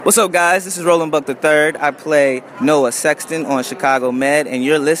What's up, guys? This is Roland Buck III. I play Noah Sexton on Chicago Med, and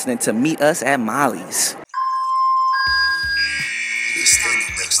you're listening to Meet Us at Molly's. You're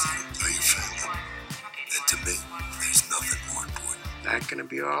standing next to you are your family. And to me, there's nothing more important. Not gonna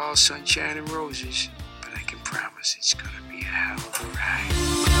be all sunshine and roses, but I can promise it's gonna be a hell of a ride.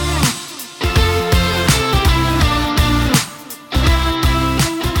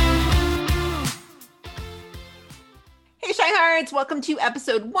 Hey, Shy Hearts! Welcome to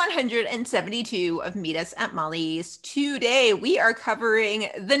episode 172 of Meet Us at Molly's. Today, we are covering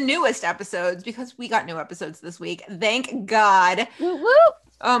the newest episodes because we got new episodes this week. Thank God. Woo woo.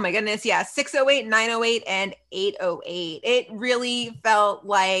 Oh my goodness. Yeah. 608, 908, and 808. It really felt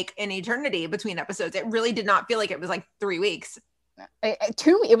like an eternity between episodes. It really did not feel like it was like 3 weeks.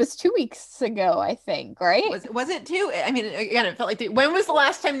 It was 2 weeks ago, I think, right? Was it two? I mean, again, it felt like when was the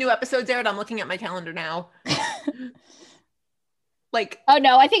last time new episodes aired? I'm looking at my calendar now. Oh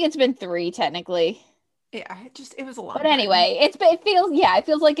no, I think it's been 3 technically. Yeah, it was a lot. But anyway, it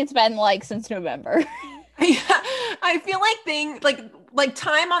feels like it's been like since November. I feel like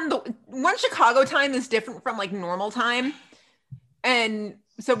time on the one Chicago time is different from like normal time, and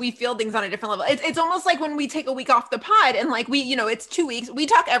so we feel things on a different level. It's almost like when we take a week off the pod and like it's 2 weeks. We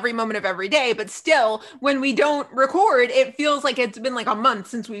talk every moment of every day, but still, when we don't record, it feels like it's been like a month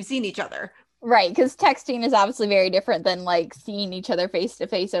since we've seen each other. Right, because texting is obviously very different than like seeing each other face to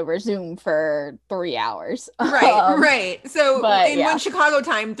face over Zoom for 3 hours. Right. So one Chicago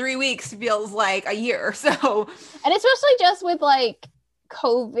time, 3 weeks feels like a year. So, and especially just with like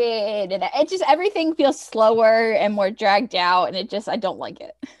COVID and it just everything feels slower and more dragged out, and I don't like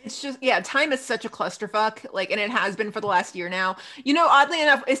it. It's just time is such a clusterfuck, and it has been for the last year now. Oddly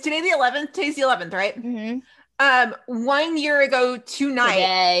enough, is today the 11th? Today's the 11th, right? Mm-hmm. 1 year ago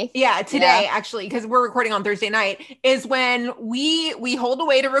tonight. Today actually, because we're recording on Thursday night, is when we hold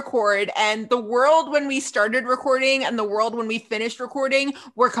away to record, and the world when we started recording and the world when we finished recording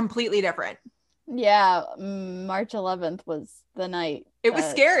were completely different. Yeah, March 11th was the night. It was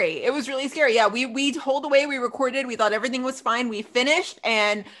scary. It was really scary. Yeah, we hold away, we recorded, we thought everything was fine, we finished,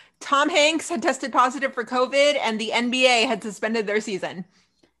 and Tom Hanks had tested positive for COVID, and the NBA had suspended their season.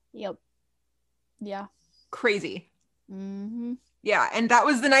 Yep. Yeah. Crazy. Mm-hmm. Yeah, and that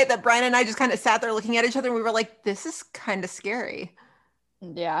was the night that Brian and I just kind of sat there looking at each other, and we were like, this is kind of scary.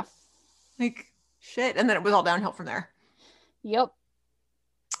 Yeah. Like, shit. And then it was all downhill from there. Yep.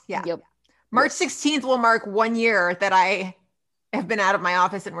 Yeah. Yep. March 16th will mark 1 year that I have been out of my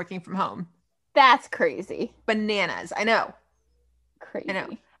office and working from home. That's crazy. Bananas. I know. Crazy. I know.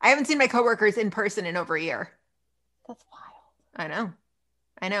 I haven't seen my coworkers in person in over a year. That's wild. I know.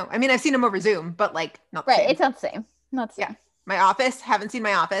 I mean, I've seen them over Zoom, but like not the right. same. It's not the same. Not the same. Yeah. My office, haven't seen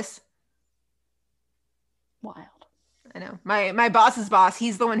my office. Wild. I know. My boss's boss,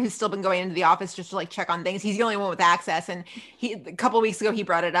 he's the one who's still been going into the office just to like check on things. He's the only one with access. And a couple of weeks ago, he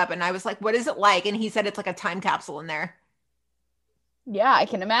brought it up, and I was like, what is it like? And he said it's like a time capsule in there. Yeah, I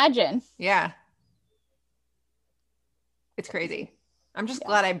can imagine. Yeah. It's crazy. I'm just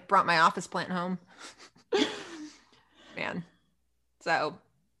glad I brought my office plant home. Man. So,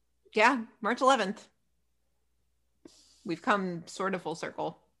 yeah, March 11th. We've come sort of full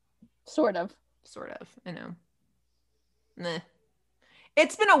circle. Sort of. I know. Meh.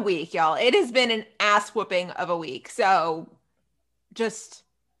 It's been a week, y'all. It has been an ass whooping of a week. So, just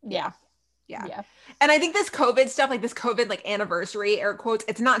yeah. And I think this COVID stuff, like this COVID like anniversary, air quotes,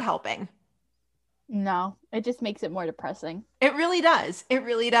 it's not helping. No, it just makes it more depressing. It really does.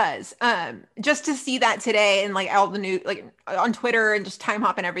 Just to see that today and like all the news, like on Twitter and just time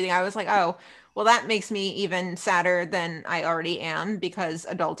hop and everything, I was like, oh, well, that makes me even sadder than I already am, because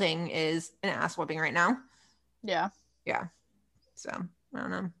adulting is an ass whooping right now. Yeah. Yeah. So I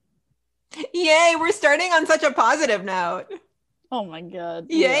don't know. Yay, we're starting on such a positive note. Oh my God.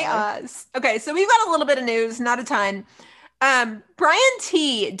 Yay us. Okay, so we've got a little bit of news, not a ton. Brian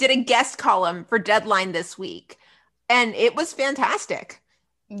T did a guest column for Deadline this week, and it was fantastic.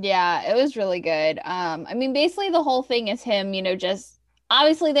 Yeah, it was really good. I mean, basically the whole thing is him, just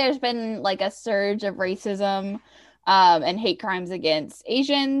obviously there's been like a surge of racism and hate crimes against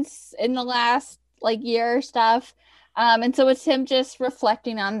Asians in the last like year or stuff. And so it's him just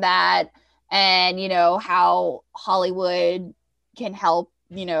reflecting on that and, how Hollywood can help,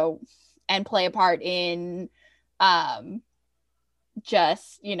 and play a part in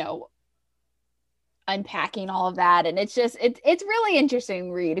just, unpacking all of that. And it's really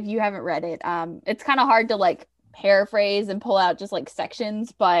interesting read if you haven't read it. It's kind of hard to like paraphrase and pull out just like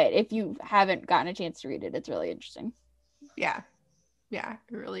sections, but if you haven't gotten a chance to read it, it's really interesting. Yeah, it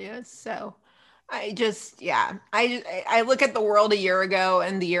really is. So I look at the world a year ago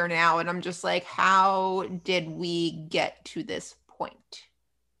and the year now, and I'm just like, how did we get to this point?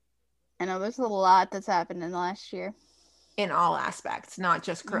 I know there's a lot that's happened in the last year. In all aspects, not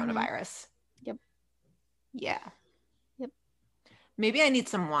just coronavirus. Yep. Yeah. Yep. Maybe I need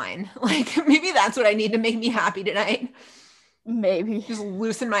some wine. Like, maybe that's what I need to make me happy tonight. Maybe. Just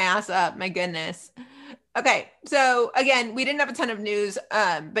loosen my ass up. My goodness. Okay. So again, we didn't have a ton of news,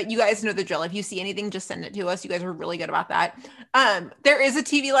 but you guys know the drill. If you see anything, just send it to us. You guys are really good about that. There is a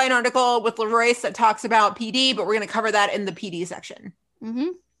TV Line article with LaRoyce that talks about PD, but we're going to cover that in the PD section. Mm-hmm.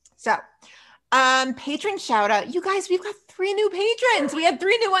 So, patron shout out. You guys, we've got 3 new patrons. We had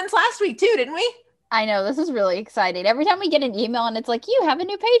 3 new ones last week too, didn't we? I know, this is really exciting. Every time we get an email and it's like, you have a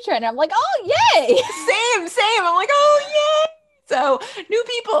new patron, I'm like, oh, yay. Same. I'm like, oh, yay. So new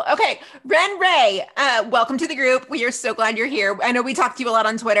people. Okay. Ren Ray, welcome to the group. We are so glad you're here. I know we talked to you a lot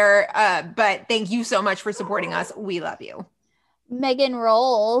on Twitter, but thank you so much for supporting us. We love you. Megan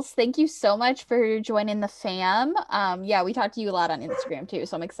Rolls, thank you so much for joining the fam. Yeah, we talked to you a lot on Instagram too,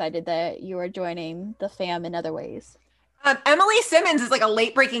 so I'm excited that you are joining the fam in other ways. Emily Simmons is like a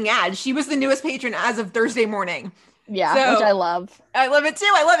late breaking ad. She was the newest patron as of Thursday morning. Yeah, so, which I love. I love it too.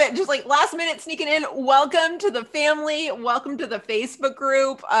 I love it. Just like last minute sneaking in. Welcome to the family. Welcome to the Facebook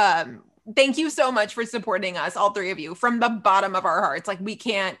group. Thank you so much for supporting us, all 3 of you, from the bottom of our hearts. Like, we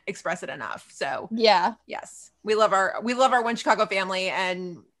can't express it enough. So yeah, yes, we love our One Chicago family,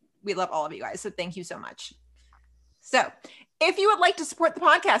 and we love all of you guys. So thank you so much. So if you would like to support the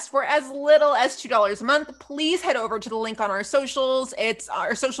podcast for as little as $2 a month, please head over to the link on our socials. It's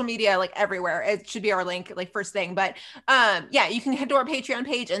our social media, like everywhere. It should be our link, like first thing. But yeah, you can head to our Patreon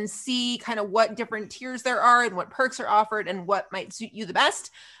page and see kind of what different tiers there are and what perks are offered and what might suit you the best.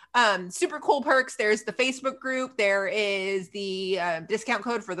 Super cool perks. There's the Facebook group. There is the discount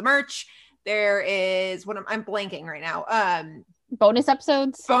code for the merch. There is what I'm blanking right now. Bonus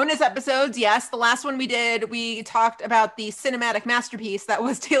episodes. Yes. The last one we did, we talked about the cinematic masterpiece that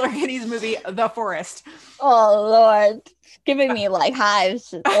was Taylor Kinney's movie, The Forest. Oh, Lord. Giving me like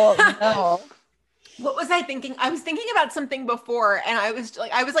hives. Oh, no. What was I thinking? I was thinking about something before, and I was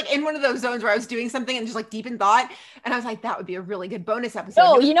like in one of those zones where I was doing something and just like deep in thought. And I was like, that would be a really good bonus episode.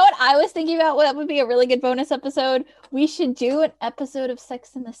 Oh, you know what I was thinking about? What would be a really good bonus episode? We should do an episode of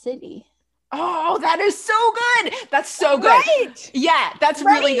Sex and the City. Oh, that is so good. That's so good. Right. Yeah, that's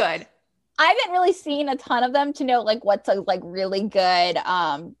right. really good. I haven't really seen a ton of them to know like what's a like really good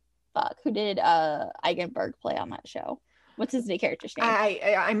who did Eigenberg play on that show? What's his new character's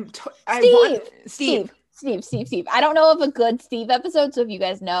name? Steve. I don't know of a good Steve episode, so if you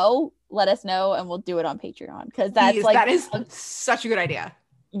guys know, let us know and we'll do it on Patreon because that is such a good idea.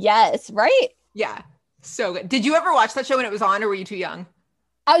 Yes, right? Yeah, so good. Did you ever watch that show when it was on, or were you too young?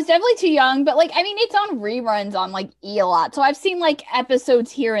 I was definitely too young, but like, I mean, it's on reruns on like E! A lot. So I've seen like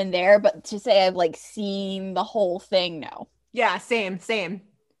episodes here and there, but to say I've like seen the whole thing, no. Yeah, same.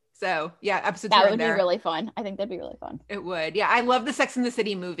 So yeah, episodes that here would and there. be really fun. I think that'd be really fun. It would. Yeah, I love the Sex and the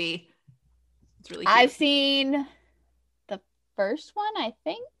City movie. It's really cute. I've seen the first one, I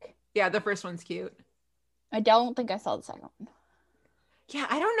think. Yeah, the first one's cute. I don't think I saw the second one. Yeah,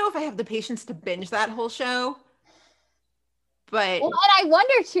 I don't know if I have the patience to binge that whole show. But well, and I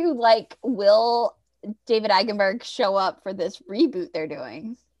wonder too, like, will David Eigenberg show up for this reboot they're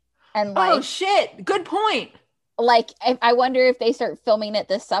doing? And like, oh shit, good point. Like, I wonder if they start filming it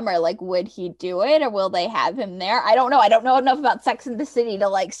this summer, like, would he do it or will they have him there? I don't know. I don't know enough about Sex and the City to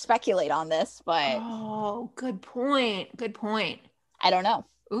like speculate on this, but oh, good point. I don't know.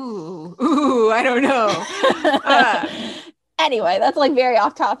 Ooh, I don't know. Anyway, that's like very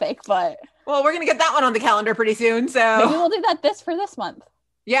off topic, but well, we're gonna get that one on the calendar pretty soon. So maybe we'll do that this month.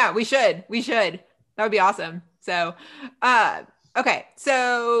 Yeah, we should. That would be awesome. So, okay.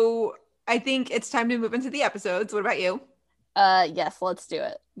 So I think it's time to move into the episodes. What about you? Yes, let's do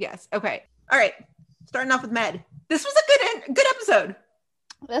it. Yes. Okay. All right. Starting off with Med. This was a good episode.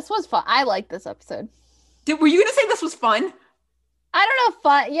 This was fun. I liked this episode. Were you gonna say this was fun? I don't know,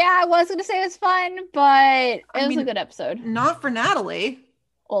 fun. Yeah, I was gonna say it was fun, but it was a good episode. Not for Natalie.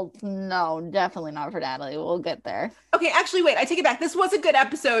 Well, no, definitely not for Natalie. We'll get there. Okay, actually, wait, I take it back. This was a good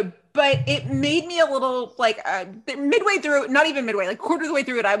episode, but it made me a little like midway through, not even midway, like quarter of the way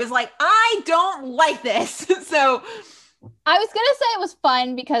through it, I was like, I don't like this. So I was gonna say it was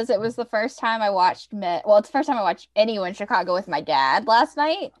fun because it was the first time I watched it's the first time I watched Anyone in Chicago with my dad last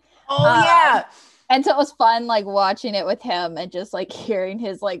night. Oh yeah. And so it was fun like watching it with him and just like hearing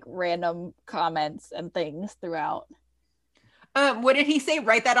his like random comments and things throughout. What did he say?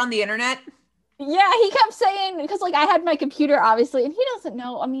 Write that on the internet? Yeah, he kept saying, because like I had my computer obviously, and he doesn't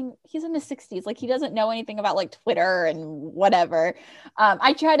know. I mean, he's in his 60s, like he doesn't know anything about like Twitter and whatever.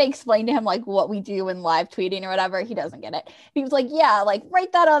 I try to explain to him like what we do in live tweeting or whatever. He doesn't get it. He was like, yeah, like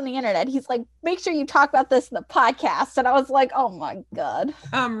write that on the internet. He's like, make sure you talk about this in the podcast. And I was like, oh my God.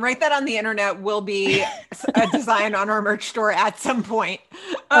 Write that on the internet will be a design on our merch store at some point.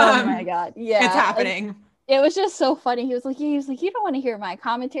 Oh my God. Yeah. It's happening. It was just so funny. He was like, you don't want to hear my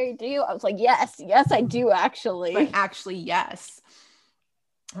commentary, do you? I was like, yes, I do actually. But actually, yes.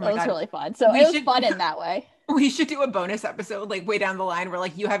 Oh It was really fun. So it was fun in that way. We should do a bonus episode like way down the line where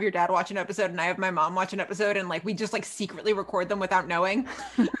like you have your dad watch an episode and I have my mom watch an episode and like we just like secretly record them without knowing.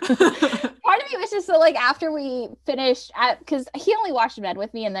 Part of me was just so like after we finished, because he only watched Med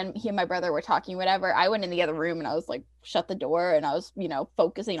with me and then he and my brother were talking, whatever. I went in the other room and I was like, shut the door, and I was,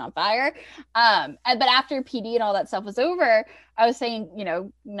 focusing on fire. But after PD and all that stuff was over, I was saying,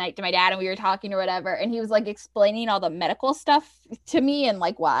 night to my dad and we were talking or whatever. And he was like explaining all the medical stuff to me and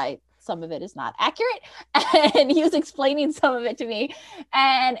like why some of it is not accurate. And he was explaining some of it to me.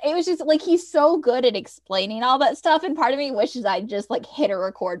 And it was just like, he's so good at explaining all that stuff. And part of me wishes I just like hit a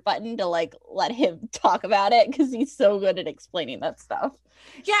record button to like let him talk about it, because he's so good at explaining that stuff.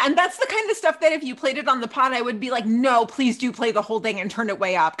 Yeah, and that's the kind of stuff that if you played it on the pod, I would be like, no, please do play the whole thing and turn it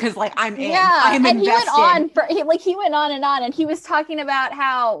way up, because like I'm in. Yeah, I'm and invested. he went on and he was talking about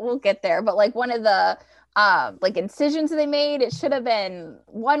how we'll get there, but like one of the like incisions they made, it should have been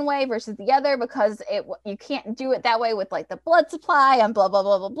one way versus the other because you can't do it that way with like the blood supply and blah blah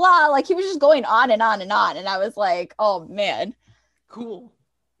blah blah blah. Like he was just going on and on and on, and I was like, oh man, cool.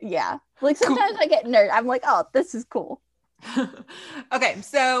 Yeah, like sometimes I get nerd. I'm like, oh, this is cool. Okay,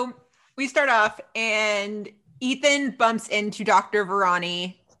 so we start off and Ethan bumps into Dr.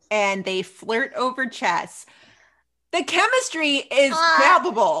 Verani and they flirt over chess. The chemistry is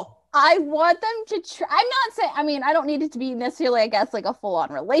palpable. I want them to try. I'm not saying, I mean, I don't need it to be necessarily, I guess, like a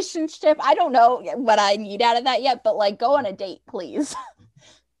full-on relationship. I don't know what I need out of that yet, but like go on a date, please.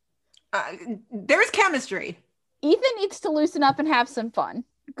 There's chemistry. Ethan needs to loosen up and have some fun.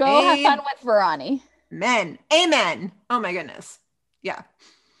 Go have fun with Verani. Amen. Oh my goodness. Yeah.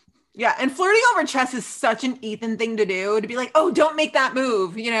 Yeah. And flirting over chess is such an Ethan thing to do, to be like, oh, don't make that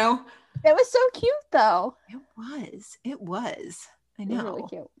move, It was so cute though. It was. I know. It was really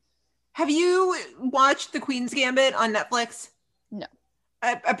cute. Have you watched The Queen's Gambit on Netflix? No.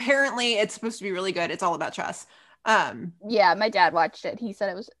 Apparently it's supposed to be really good. It's all about chess. Yeah, my dad watched it. He said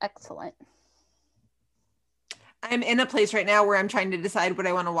it was excellent. I'm in a place right now where I'm trying to decide what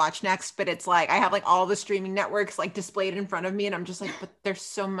I want to watch next, but it's like I have like all the streaming networks like displayed in front of me and I'm just like, but there's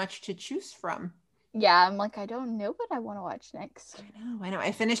so much to choose from. Yeah, I'm like, I don't know what I want to watch next. I know.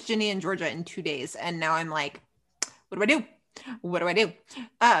 I finished Ginny and Georgia in 2 days and now I'm like, what do I do?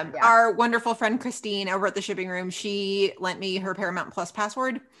 Our wonderful friend Christine over at the Shipping Room, she lent me her Paramount Plus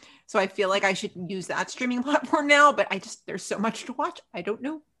password. So I feel like I should use that streaming platform now, but there's so much to watch. I don't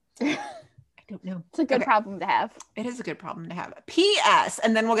know. It's a good problem to have. It is a good problem to have. P.S.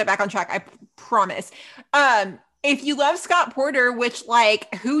 And then we'll get back on track. I promise. If you love Scott Porter, which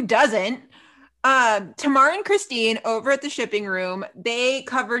like who doesn't? Tamar and Christine over at the Shipping Room, they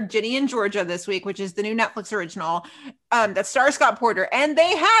covered Ginny and Georgia this week, which is the new Netflix original that stars Scott Porter. And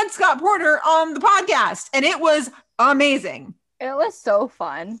they had Scott Porter on the podcast and it was amazing. It was so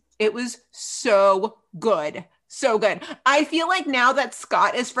fun. It was so good. So good. I feel like now that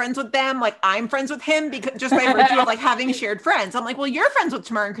Scott is friends with them, like I'm friends with him because just by virtue of like having shared friends. I'm like, well, you're friends with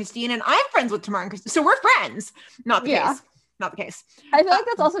Tamar and Christine and I'm friends with Tamar and Christine. So we're friends. Not the case. Not the case. I feel like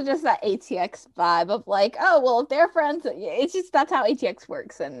that's also just that ATX vibe of like, oh, well, if they're friends, it's just, that's how ATX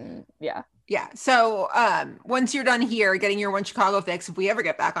works. And yeah. Yeah. So once you're done here getting your One Chicago fix, if we ever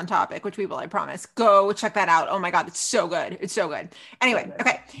get back on topic, which we will, I promise, go check that out. Oh my God, it's so good. It's so good. Anyway,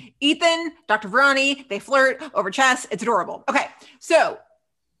 okay. Ethan, Dr. Verani, they flirt over chess. It's adorable. Okay. So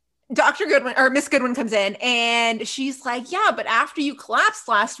Dr. Goodwin or Miss Goodwin comes in and she's like, yeah, but after you collapsed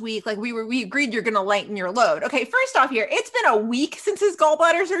last week, like we agreed you're going to lighten your load. Okay. First off here, it's been a week since his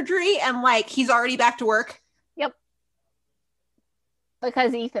gallbladder surgery and like he's already back to work. Yep.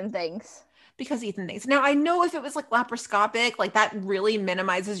 Because Ethan thinks. Now, I know if it was like laparoscopic, like that really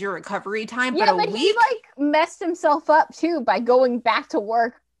minimizes your recovery time. Yeah, but he like messed himself up too by going back to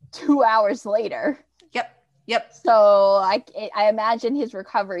work 2 hours later. Yep. So I imagine his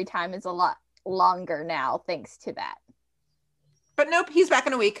recovery time is a lot longer now thanks to that. But nope, he's back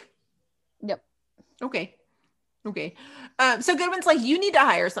in a week. Yep. Okay. So Goodwin's like, you need to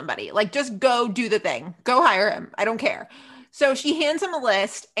hire somebody. Like, just go do the thing. Go hire him. I don't care. So she hands him a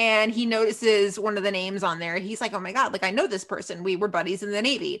list and he notices one of the names on there. He's like, oh my God, like I know this person. We were buddies in the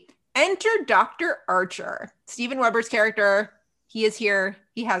Navy. Enter Dr. Archer. Steven Weber's character. He is here.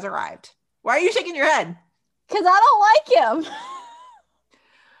 He has arrived. Why are you shaking your head? Because I don't like him.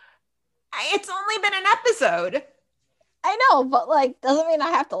 It's only been an episode. I know, but like, doesn't mean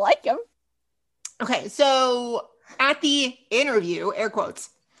I have to like him. Okay, so at the interview, air quotes,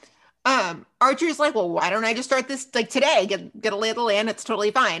 Archer's like, well, why don't I just start this like today? Get a lay of the land. It's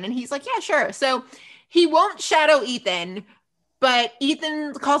totally fine. And he's like, yeah, sure. So he won't shadow Ethan, but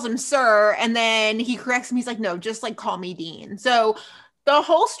Ethan calls him sir, and then he corrects him. He's like, no, just like call me Dean. So the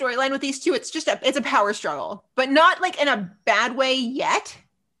whole storyline with these two, it's a power struggle, but not like in a bad way yet.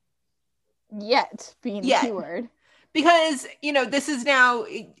 Yet being the keyword. Because, you know, this is now,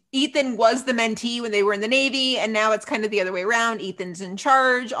 Ethan was the mentee when they were in the Navy, and now it's kind of the other way around. Ethan's in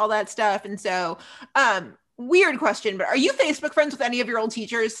charge, all that stuff. And so, weird question, but are you Facebook friends with any of your old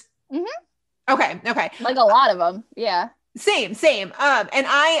teachers? Mm-hmm. Okay. Like a lot of them, yeah. Same. And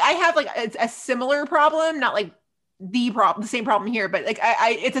I have like a similar problem, not like the same problem here, but like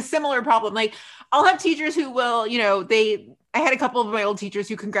it's a similar problem. Like I'll have teachers who will, you know, I had a couple of my old teachers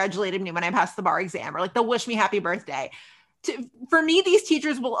who congratulated me when I passed the bar exam, or like they'll wish me happy birthday. For me, these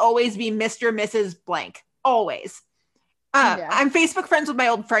teachers will always be Mr. Mrs. Blank, always. I'm Facebook friends with my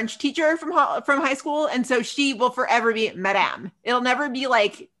old French teacher from high school, and so she will forever be Madame. It'll never be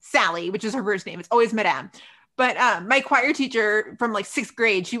like Sally, which is her first name. It's always Madame. But my choir teacher from like 6th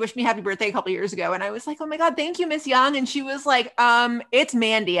grade, she wished me happy birthday a couple years ago, and I was like, oh my God, thank you, Miss Young. And she was like, it's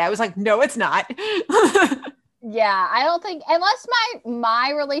Mandy. I was like, no, it's not. Yeah, I don't think, unless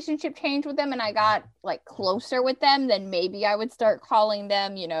my relationship changed with them and I got like closer with them, then maybe I would start calling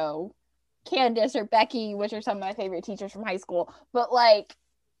them, you know, Candace or Becky, which are some of my favorite teachers from high school. But like,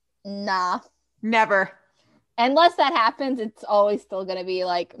 nah. Never. Unless that happens, it's always still going to be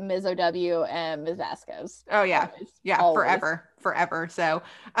like Ms. OW and Ms. Vasquez. Oh yeah. Always. Yeah. Always. Forever. So,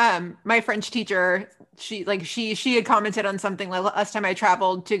 my French teacher, she had commented on something like last time I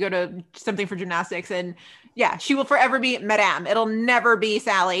traveled to go to something for gymnastics, and yeah, she will forever be Madame. It'll never be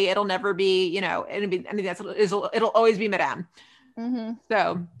Sally. It'll never be, you know, it'll always be Madame. Mm-hmm.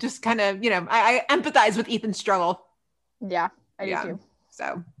 So just kind of, you know, I empathize with Ethan's struggle. Yeah, I do too.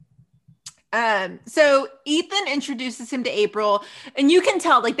 So Ethan introduces him to April, and you can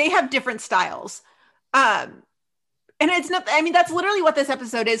tell like they have different styles. And it's not, I mean, that's literally what this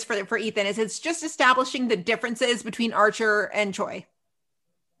episode is for Ethan, is it's just establishing the differences between Archer and Choi.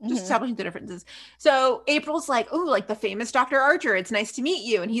 Just establishing the differences. So April's like, oh, like the famous Dr. Archer, it's nice to meet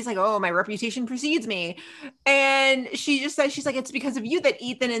you. And he's like, oh, my reputation precedes me. And she just says, she's like, it's because of you that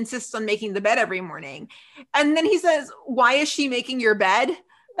Ethan insists on making the bed every morning. And then he says, why is she making your bed?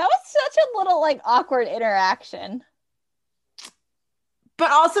 That was such a little like awkward interaction.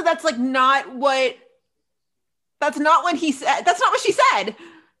 But also that's like not what he said. That's not what she said.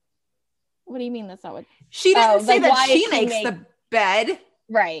 What do you mean that's not what? She didn't say that she makes the bed.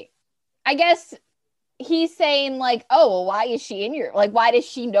 Right. I guess he's saying like, oh, well, why is she in your, like, why does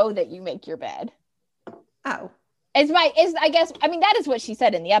she know that you make your bed? Oh. I guess, I mean, that is what she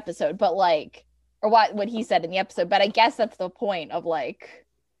said in the episode, but like, or what he said in the episode, but I guess that's the point of like,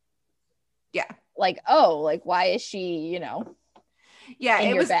 yeah. Like, oh, like, why is she, you know,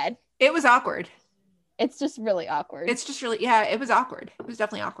 in your bed? It was awkward. It's just really awkward. It was awkward. It was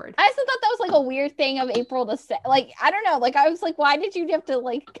definitely awkward. I also thought that was like a weird thing of April to say. Like, I don't know. Like, I was like, why did you have to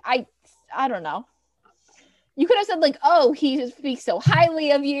like, I don't know. You could have said like, oh, he speaks so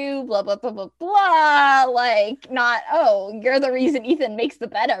highly of you, blah, blah, blah, blah, blah. Like, not, oh, you're the reason Ethan makes the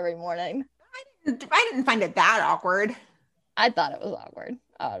bed every morning. I didn't find it that awkward. I thought it was awkward.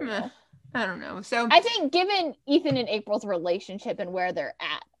 I don't know. So I think given Ethan and April's relationship and where they're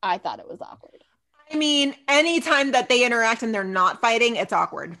at, I thought it was awkward. I mean, anytime that they interact and they're not fighting, it's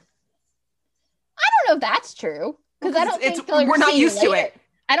awkward. I don't know if that's true. Because I don't think we're not used to it.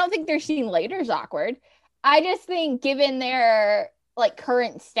 I don't think their scene later is awkward. I just think given their like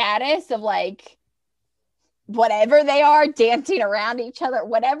current status of like whatever they are, dancing around each other,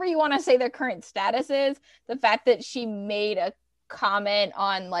 whatever you want to say their current status is, the fact that she made a comment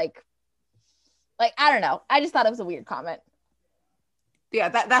on like I don't know. I just thought it was a weird comment. Yeah,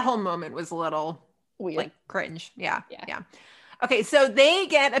 that whole moment was a little weird, like cringe. Yeah. Okay, so they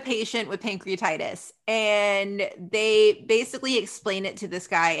get a patient with pancreatitis, and they basically explain it to this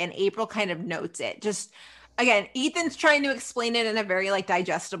guy, and April kind of notes it. Just again, Ethan's trying to explain it in a very like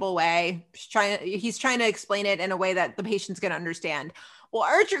digestible way. He's trying to explain it in a way that the patient's going to understand. Well,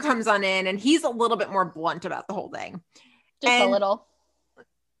 Archer comes on in, and he's a little bit more blunt about the whole thing. Just a little.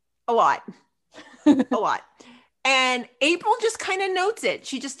 A lot. A lot. And April just kind of notes it.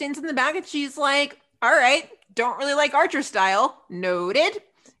 She just stands in the back and she's like, all right, don't really like Archer style. Noted.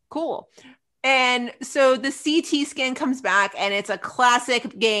 Cool. And so the CT scan comes back, and it's a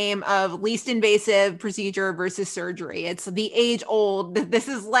classic game of least invasive procedure versus surgery. It's the age old. This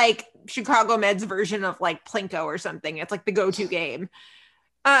is like Chicago Med's version of like Plinko or something. It's like the go-to game.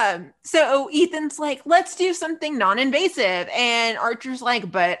 So Ethan's like, let's do something non-invasive. And Archer's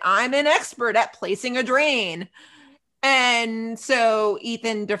like, but I'm an expert at placing a drain. And so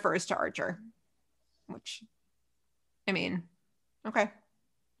Ethan defers to Archer, which, I mean, okay.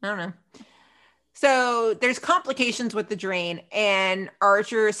 I don't know. So there's complications with the drain, and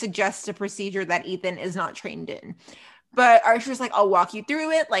Archer suggests a procedure that Ethan is not trained in. But Archer's like, I'll walk you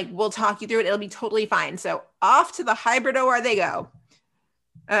through it. Like, we'll talk you through it. It'll be totally fine. So off to the hybrid OR they go.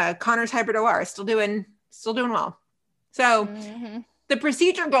 Connor's hybrid OR still doing well. So the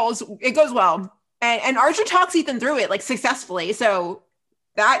procedure goes well. And Archer talks Ethan through it like successfully. So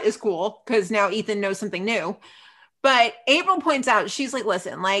that is cool because now Ethan knows something new. But April points out, she's like,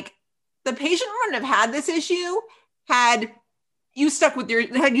 listen, like, the patient wouldn't have had this issue had you stuck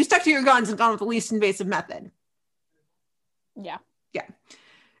to your guns and gone with the least invasive method. Yeah.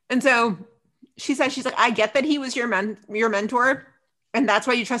 And so she's like, I get that he was your mentor, and that's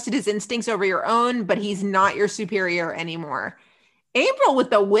why you trusted his instincts over your own, but he's not your superior anymore. April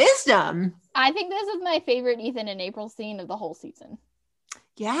with the wisdom. I think this is my favorite Ethan and April scene of the whole season.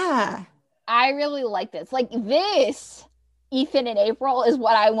 Yeah. I really like this. Like, this Ethan and April is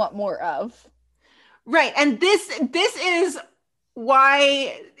what I want more of. Right. And this is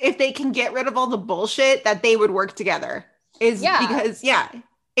why, if they can get rid of all the bullshit, that they would work together. Because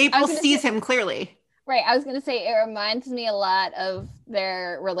April sees him clearly. Right. I was going to say, it reminds me a lot of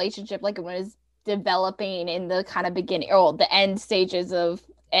their relationship, like when it was developing in the kind of beginning, or the end stages of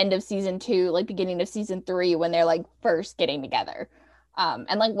end of season 2, like beginning of season 3, when they're like first getting together.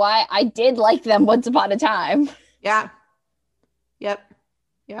 And like why I did like them once upon a time. Yeah. Yep.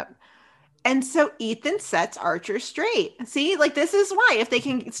 And so Ethan sets Archer straight. See, like, this is why, if they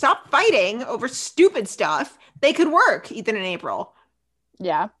can stop fighting over stupid stuff, they could work, Ethan and April.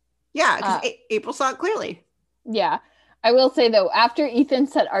 Yeah. Yeah, because April saw it clearly. Yeah. I will say, though, after Ethan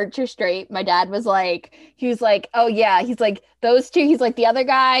set Archer straight, my dad was like, oh, yeah. He's like, those two, he's like, the other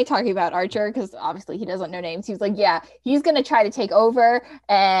guy, talking about Archer, because obviously he doesn't know names. He was like, yeah, he's going to try to take over.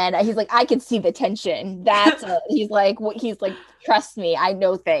 And he's like, I can see the tension. He's like, trust me, I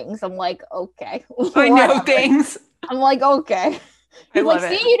know things. I'm like, okay. I know things. I'm like, okay. He's like,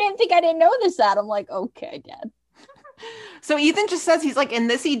 see, it. you didn't think I didn't know this, Dad. I'm like, okay, Dad. So Ethan just says, he's like, in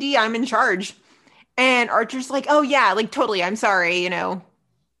this ED, I'm in charge. And Archer's like, oh yeah, like totally, I'm sorry, you know.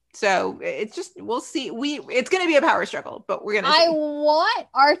 So it's just, we'll see. It's going to be a power struggle, but we're going to see. I want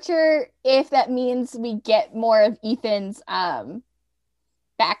Archer, if that means we get more of Ethan's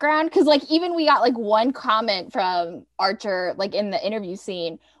background. Because like, even we got like one comment from Archer, like in the interview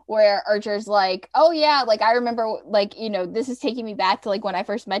scene, where Archer's like, oh yeah, like I remember, like, you know, this is taking me back to like when I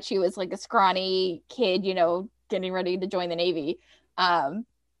first met you as like a scrawny kid, you know, getting ready to join the Navy.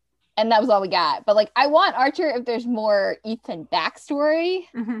 And that was all we got. But like, I want Archer if there's more Ethan backstory.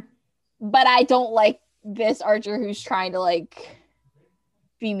 Mm-hmm. But I don't like this Archer who's trying to like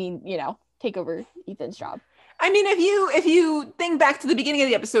be mean, you know, take over Ethan's job. I mean, if you think back to the beginning of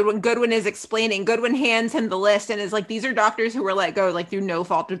the episode when Goodwin is explaining, Goodwin hands him the list and is like, these are doctors who were let go like through no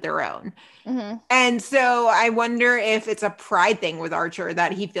fault of their own. Mm-hmm. And so I wonder if it's a pride thing with Archer,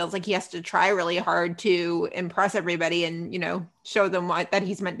 that he feels like he has to try really hard to impress everybody and, you know, show them that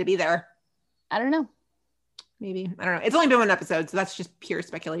he's meant to be there. I don't know. Maybe. I don't know. It's only been one episode, so that's just pure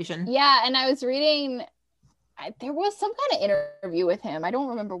speculation. Yeah, and I was reading, there was some kind of interview with him. I don't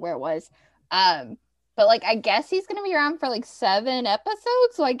remember where it was. But like, I guess he's going to be around for like 7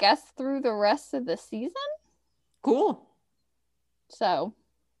 episodes. So I guess through the rest of the season. Cool. So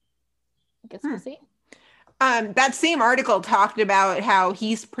I guess we'll see. That same article talked about how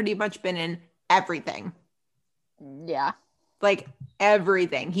he's pretty much been in everything. Yeah. Like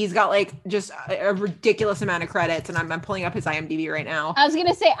everything. He's got like just a ridiculous amount of credits, and I'm pulling up his IMDb right now. I was going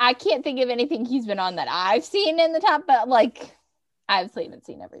to say, I can't think of anything he's been on that I've seen in the top, but like, I've seen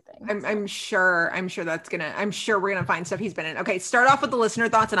everything. I'm sure we're gonna find stuff he's been in. Okay, start off with the listener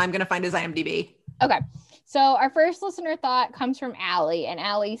thoughts, and I'm gonna find his IMDb. Okay, so our first listener thought comes from Allie, and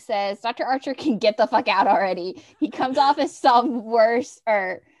Allie says, Dr. Archer can get the fuck out already. He comes off as someone worse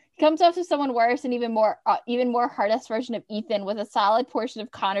and even more hard-ass version of Ethan, with a solid portion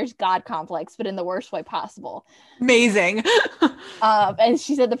of Connor's God complex, but in the worst way possible. Amazing. And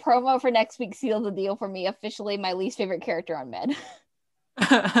she said the promo for next week sealed the deal for me. Officially my least favorite character on Med.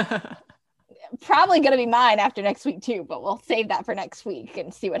 Probably gonna be mine after next week too, but we'll save that for next week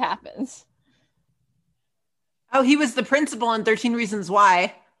and see what happens. Oh, he was the principal in 13 Reasons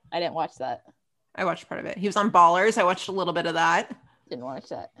Why. I didn't watch that. I watched part of it. He was on Ballers. I watched a little bit of that. Didn't watch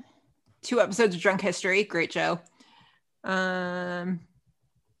that. 2 episodes of Drunk History. Great show.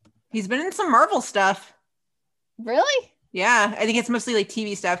 He's been in some Marvel stuff. Really? Yeah, I think it's mostly like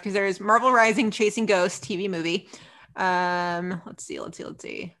TV stuff because there's Marvel Rising, Chasing Ghosts TV movie. Let's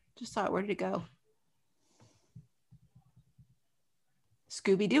see. Just saw it. Where did it go?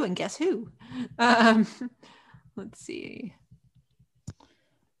 Scooby-Doo and Guess Who? Let's see.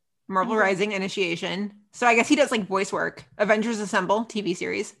 Marvel Rising Initiation. So I guess he does like voice work. Avengers Assemble TV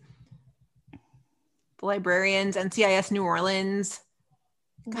series. The Librarians, NCIS New Orleans.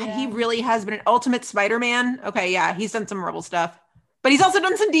 God, he really has been an Ultimate Spider-Man. Okay, yeah, he's done some Marvel stuff. But he's also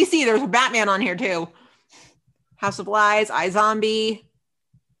done some DC. There's a Batman on here too. House of Lies, iZombie.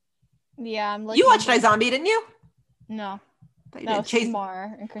 Yeah, I'm looking. You watched iZombie, didn't you? No. That you That did. was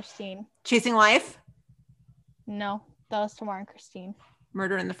Tamar and Christine. Chasing Life. No, that was Tamar and Christine.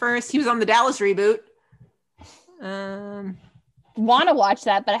 Murder in the First. He was on the Dallas reboot. Want to watch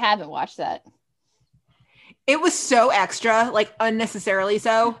that, but I haven't watched that. It was so extra, like unnecessarily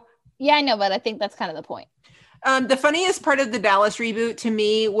so. Yeah, I know, but I think that's kind of the point. The funniest part of the Dallas reboot to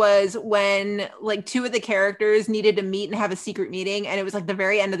me was when like 2 of the characters needed to meet and have a secret meeting, and it was like the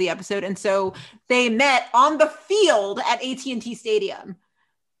very end of the episode, and so they met on the field at AT&T Stadium,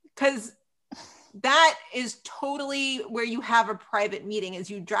 because that is totally where you have a private meeting. Is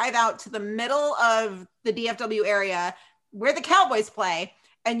you drive out to the middle of the DFW area where the Cowboys play,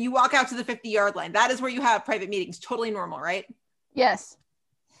 and you walk out to the 50-yard line. That is where you have private meetings. Totally normal, right? Yes.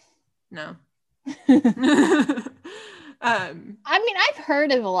 No. I mean, I've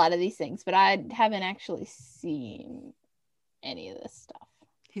heard of a lot of these things, but I haven't actually seen any of this stuff.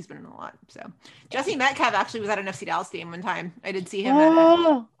 He's been in a lot. So Jesse Metcalf actually was at an FC Dallas game one time. I did see him. I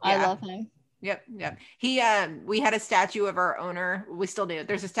love him. Yep. He we had a statue of our owner. We still do.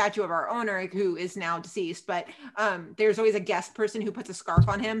 There's a statue of our owner who is now deceased, but there's always a guest person who puts a scarf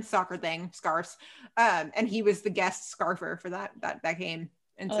on him, soccer thing, scarves. And he was the guest scarfer for that game.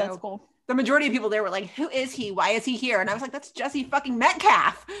 And so that's cool. The majority of people there were like, who is he? Why is he here? And I was like, that's Jesse fucking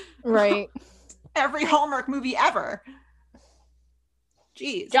Metcalf. Right. Every Hallmark movie ever.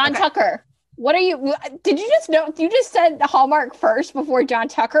 Jeez. John Tucker. What are you? Did you just know? You just said Hallmark first before John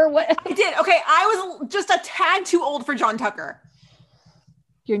Tucker. What? I did. Okay, I was just a tad too old for John Tucker.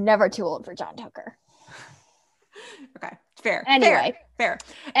 You're never too old for John Tucker. Okay, fair. Anyway, fair.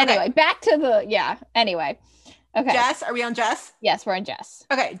 Anyway, back to the Anyway, okay. Jess, are we on Jess? Yes, we're on Jess.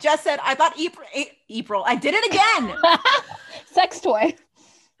 Okay, Jess said, "I thought April. I did it again. Sex toy.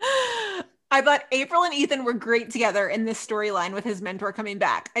 I thought April and Ethan were great together in this storyline with his mentor coming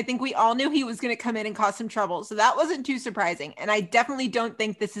back. I think we all knew he was going to come in and cause some trouble, so that wasn't too surprising. And I definitely don't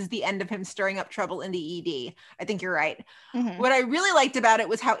think this is the end of him stirring up trouble in the ED. I think you're right. Mm-hmm. What I really liked about it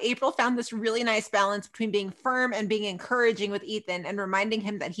was how April found this really nice balance between being firm and being encouraging with Ethan and reminding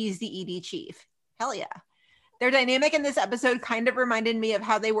him that he's the ED chief. Hell yeah. Their dynamic in this episode kind of reminded me of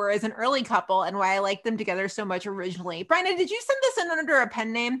how they were as an early couple and why I liked them together so much originally. Bryna, did you send this in under a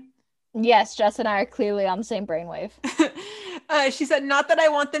pen name? Yes, Jess and I are clearly on the same brainwave. She said, not that I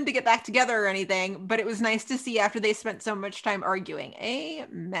want them to get back together or anything, but it was nice to see after they spent so much time arguing.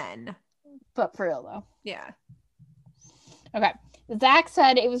 Amen. But for real, though. Yeah. Okay. Zach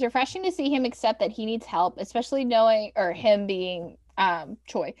said it was refreshing to see him accept that he needs help, especially knowing, or him being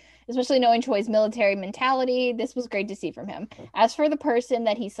Choi, especially knowing Choi's military mentality. This was great to see from him. As for the person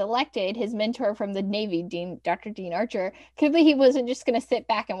that he selected, his mentor from the Navy, Dr. Dean Archer, clearly he wasn't just going to sit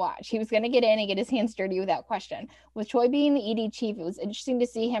back and watch. He was going to get in and get his hands dirty without question. With Choi being the ED chief, it was interesting to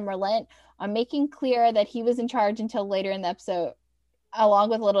see him relent on making clear that he was in charge until later in the episode, along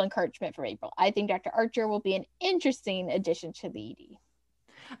with a little encouragement from April. I think Dr. Archer will be an interesting addition to the ED.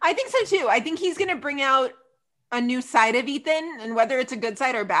 I think so too. I think he's going to bring out a new side of Ethan, and whether it's a good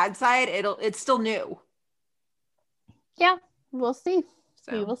side or bad side, it's still new. Yeah, we'll see.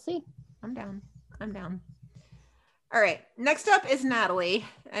 So, we will see. I'm down. All right. Next up is Natalie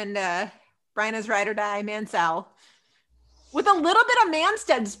and Bryna's ride or die Mansell with a little bit of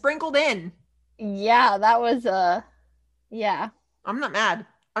Manstead sprinkled in. Yeah, that was yeah. I'm not mad.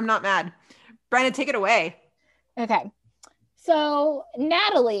 Bryna, take it away. Okay. So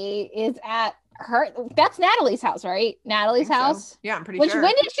Natalie is at that's Natalie's house, right? Natalie's house? So. Yeah, I'm pretty sure.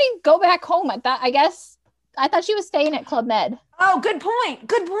 When did she go back home? I thought she was staying at Club Med. Oh, good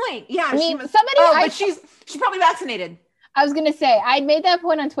point. Yeah. I mean, but she's probably vaccinated. I was going to say, I made that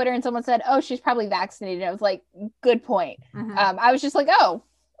point on Twitter and someone said, oh, she's probably vaccinated. I was like, good point. Mm-hmm. I was just like, oh,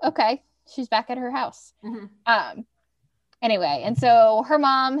 okay. She's back at her house. Mm-hmm. Anyway, and so her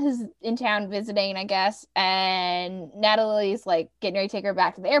mom is in town visiting, I guess, and Natalie's like getting ready to take her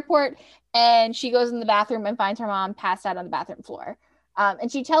back to the airport, and she goes in the bathroom and finds her mom passed out on the bathroom floor.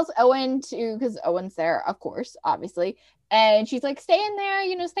 And she tells Owen to, because Owen's there, of course, obviously, and she's like, stay in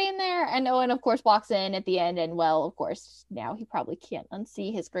there, stay in there. And Owen, of course, walks in at the end, and well, of course, now he probably can't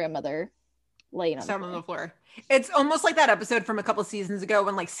unsee his grandmother laying on the floor. It's almost like that episode from a couple seasons ago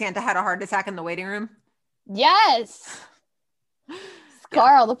when like Santa had a heart attack in the waiting room. Yes.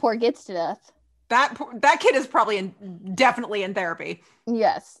 Carl, the poor gets to death. That kid is probably definitely in therapy.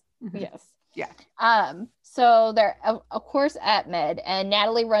 Yes. Mm-hmm. Yes. Yeah. So they're of course at Med, and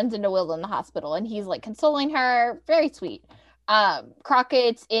Natalie runs into Will in the hospital, and he's like consoling her. Very sweet.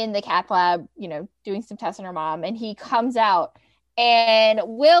 Crockett's in the cath lab, doing some tests on her mom, and he comes out, and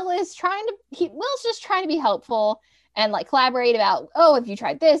Will's just trying to be helpful and like collaborate about, oh, if you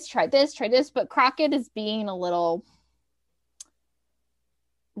tried this, but Crockett is being a little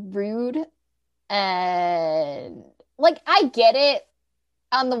rude, and like I get it.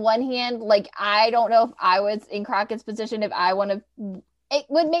 On the one hand, like, I don't know if I was in Crockett's position, if I want to, it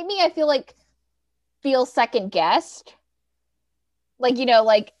would make me, I feel second guessed. Like,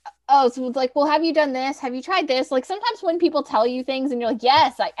 like, oh, so it's like, well, have you done this? Have you tried this? Like, sometimes when people tell you things and you're like,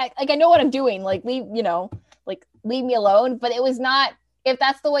 yes, I know what I'm doing. Like, leave me alone. But it was not, if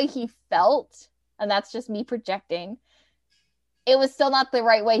that's the way he felt, and that's just me projecting, it was still not the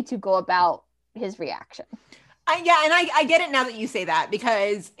right way to go about his reaction. I get it now that you say that,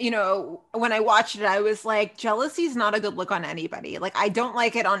 because, when I watched it, I was like, jealousy is not a good look on anybody. Like, I don't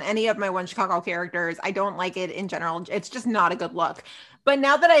like it on any of my One Chicago characters. I don't like it in general. It's just not a good look. But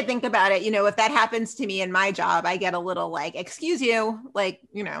now that I think about it, if that happens to me in my job, I get a little like, excuse you, like,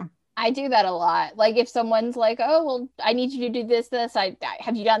 I do that a lot. Like if someone's like, oh, well, I need you to do this.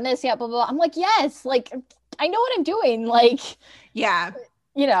 Have you done this yet? Blah, blah, blah. I'm like, yes, like, I know what I'm doing. Like, yeah,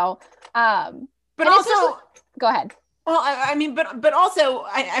 but also, go ahead. Well, I mean, but also,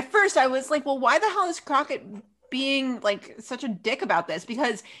 at first I was like, well, why the hell is Crockett being like such a dick about this?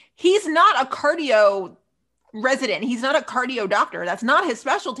 Because he's not a cardio resident. He's not a cardio doctor. That's not his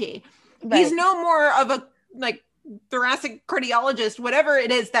specialty. Right. He's no more of a like thoracic cardiologist, whatever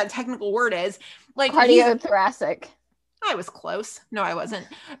it is that technical word is. Like cardiothoracic. I was close. No, I wasn't.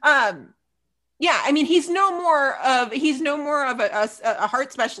 Yeah, I mean, he's no more of a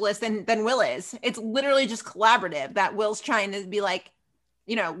heart specialist than Will is. It's literally just collaborative that Will's trying to be like,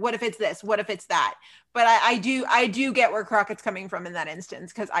 what if it's this? What if it's that? But I do get where Crockett's coming from in that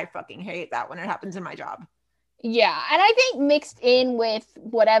instance, because I fucking hate that when it happens in my job. Yeah, and I think mixed in with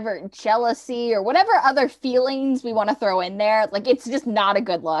whatever jealousy or whatever other feelings we want to throw in there, like it's just not a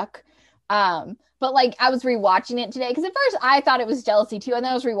good look. But like I was rewatching it today, because at first I thought it was jealousy too, and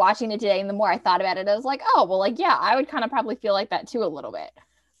then I was rewatching it today, and the more I thought about it, I was like, oh, well, like, yeah, I would kind of probably feel like that too a little bit.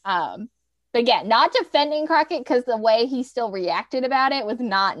 But again, not defending Crockett, because the way he still reacted about it was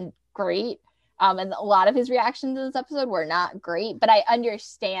not great. And a lot of his reactions in this episode were not great, but I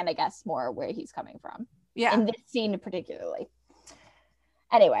understand, I guess, more where he's coming from. Yeah. In this scene particularly.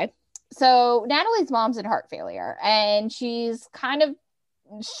 Anyway, so Natalie's mom's in heart failure, and she's kind of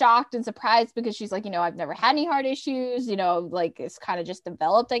shocked and surprised, because she's like, I've never had any heart issues, like it's kind of just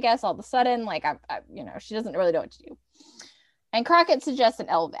developed, I guess, all of a sudden, like I she doesn't really know what to do. And Crockett suggests an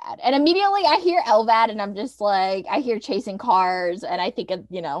LVAD, and immediately I hear LVAD, and I'm just like, I hear chasing cars, and I think of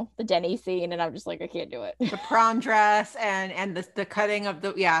the Denny scene, and I'm just like, I can't do it. The prom dress and the cutting of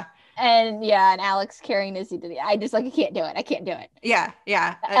the and Alex carrying Izzy to I just like, I can't do it. Yeah.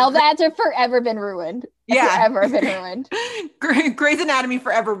 LVADs are forever been ruined. Yeah. Forever been ruined. Grey's Anatomy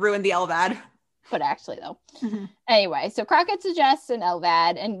forever ruined the LVAD. But actually, though. Mm-hmm. Anyway, so Crockett suggests an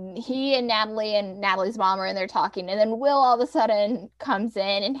LVAD, and he and Natalie and Natalie's mom are in there talking, and then Will all of a sudden comes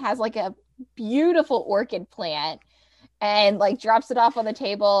in and has like a beautiful orchid plant and like drops it off on the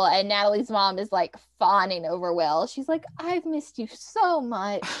table, and Natalie's mom is like fawning over Will. She's like, I've missed you so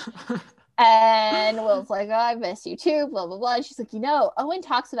much. And Will's like, oh, I've missed you too, blah, blah, blah. And she's like, Owen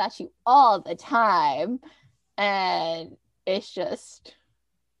talks about you all the time. And it's just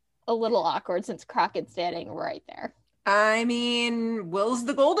a little awkward since Crockett's standing right there. I mean, Will's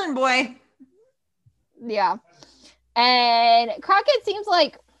the golden boy. Yeah. And Crockett seems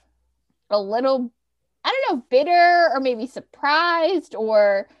like a little, I don't know, bitter or maybe surprised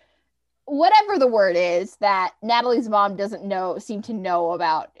or whatever the word is that Natalie's mom doesn't seem to know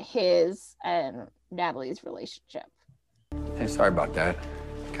about his and Natalie's relationship. Hey, sorry about that.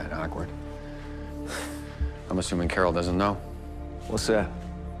 Kind of awkward. I'm assuming Carol doesn't know. What's that?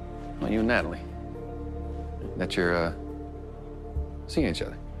 Well, you and Natalie. That you're, seeing each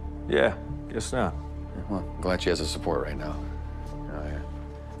other. Yeah, guess not. Well, I'm glad she has a support right now. I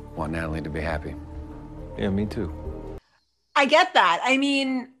want Natalie to be happy. Yeah, me too. I get that. I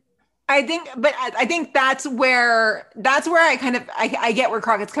mean, I think that's where I kind of I get where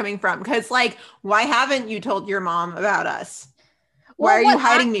Crockett's coming from, because like, why haven't you told your mom about us? Why are you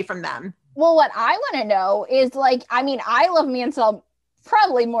hiding me from them? Well, what I want to know is like, I mean, I love Mansell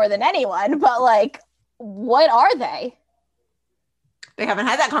probably more than anyone, but like, what are they? They haven't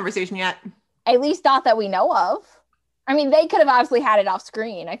had that conversation yet. At least not that we know of. I mean, they could have obviously had it off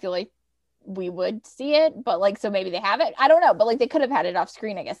screen. I feel like we would see it, but like, so maybe they have it. I don't know, but like, they could have had it off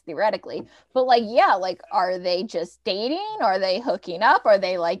screen, I guess, theoretically. But like, yeah, like, are they just dating? Are they hooking up? Are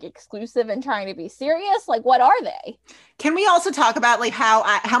they like exclusive and trying to be serious? Like, what are they? Can we also talk about like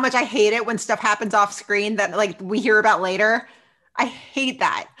how much I hate it when stuff happens off screen that like we hear about later? I hate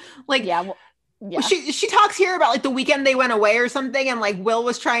that. Like, Yeah. She talks here about like the weekend they went away or something, and like Will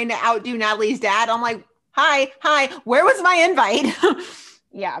was trying to outdo Natalie's dad. I'm like, hi, where was my invite?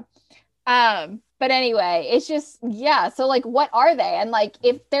 Yeah. But anyway, it's just, yeah. So like, what are they? And like,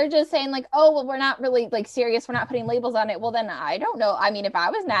 if they're just saying like, oh, well, we're not really like serious, we're not putting labels on it. Well, then I don't know. I mean, if I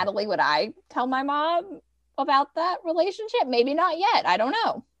was Natalie, would I tell my mom about that relationship? Maybe not yet. I don't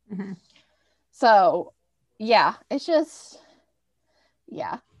know. Mm-hmm. So yeah, it's just,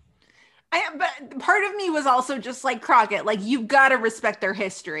 yeah. But part of me was also just like, Crockett, like, you've got to respect their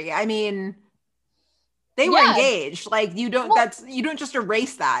history. I mean, they were engaged. Like, you don't just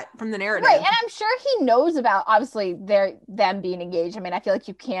erase that from the narrative. Right. And I'm sure he knows about, obviously, them being engaged. I mean, I feel like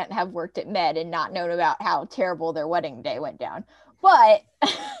you can't have worked at Med and not known about how terrible their wedding day went down. But,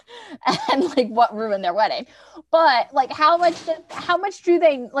 and like what ruined their wedding. But like, how much do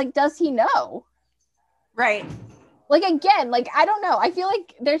they, like, does he know? Right. Like, again, like, I don't know. I feel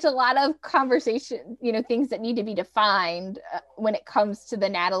like there's a lot of conversation, things that need to be defined when it comes to the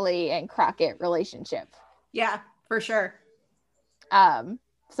Natalie and Crockett relationship. Yeah, for sure.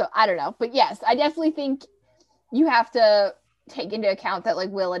 So I don't know. But yes, I definitely think you have to take into account that like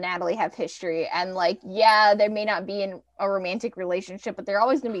Will and Natalie have history, and like, yeah, they may not be in a romantic relationship, but they're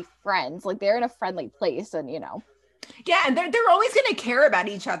always going to be friends. Like, they're in a friendly place, and Yeah, and they're always going to care about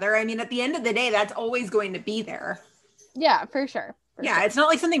each other. I mean, at the end of the day, that's always going to be there. Yeah, for sure. Yeah, it's not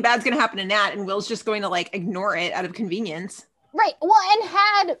like something bad's going to happen to Nat and Will's just going to like ignore it out of convenience. Right. Well,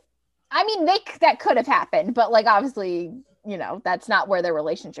 and that could have happened, but like, obviously, that's not where their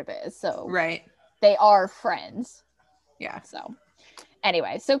relationship is. So right, they are friends. Yeah. So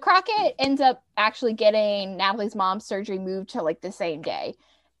anyway, so Crockett ends up actually getting Natalie's mom's surgery moved to like the same day.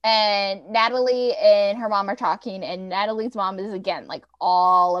 And Natalie and her mom are talking, and Natalie's mom is again like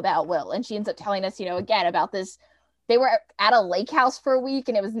all about Will, and she ends up telling us, again about this. They were at a lake house for a week,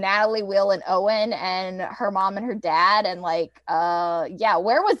 and it was Natalie, Will, and Owen, and her mom and her dad, and like, yeah,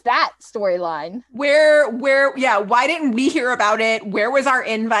 where was that storyline? Why didn't we hear about it? Where was our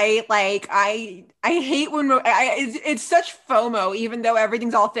invite? Like, I hate when it's such FOMO, even though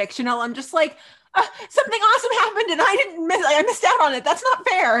everything's all fictional. I'm just like, something awesome happened and I missed out on it. That's not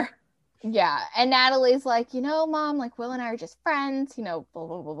fair. Yeah. And Natalie's like, Mom, like Will and I are just friends, blah,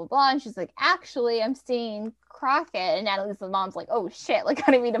 blah, blah, blah, blah. And she's like, actually, I'm seeing Crockett. And Natalie's mom's like, oh shit, like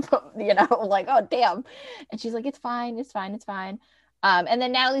I didn't mean to put, like, oh damn. And she's like, it's fine. And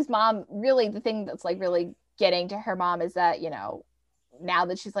then Natalie's mom, really the thing that's like really getting to her mom is that, now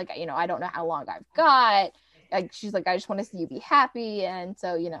that she's like, I don't know how long I've got, like, she's like, I just want to see you be happy. And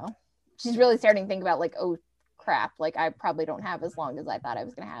so, she's really starting to think about like, oh crap, like I probably don't have as long as I thought I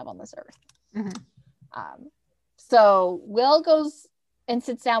was going to have on this earth. Mm-hmm. So Will goes and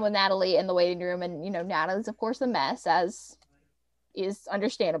sits down with Natalie in the waiting room, and Natalie's of course a mess, as is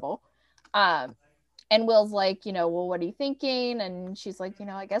understandable. And Will's like, well, what are you thinking? And she's like,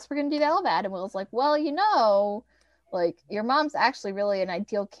 I guess we're gonna do the LVAD. And Will's like, well, like your mom's actually really an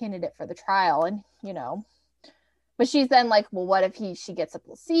ideal candidate for the trial, and but she's then like, well, what if she gets a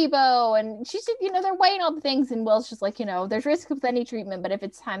placebo? And she's, they're weighing all the things. And Will's just like, there's risk with any treatment, but if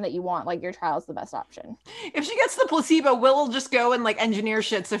it's time that you want, like your trial is the best option. If she gets the placebo, Will will just go and like engineer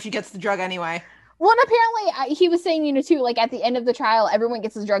shit so she gets the drug anyway. Well, and apparently he was saying, too, like at the end of the trial, everyone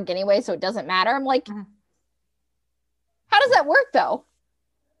gets the drug anyway, so it doesn't matter. I'm like, how does that work though?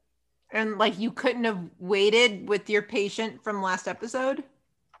 And like, you couldn't have waited with your patient from last episode?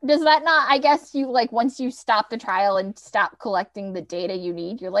 Does that not, I guess you like, once you stop the trial and stop collecting the data you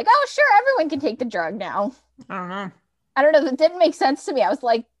need, you're like, oh, sure, everyone can take the drug now. I don't know. That didn't make sense to me. I was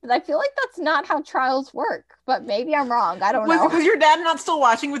like, I feel like that's not how trials work, but maybe I'm wrong. I don't know. Was your dad not still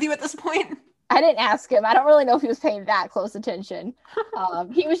watching with you at this point? I didn't ask him. I don't really know if he was paying that close attention.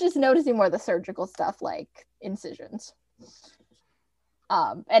 He was just noticing more of the surgical stuff, like incisions.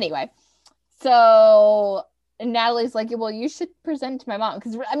 Anyway. So Natalie's like, well, you should present to my mom.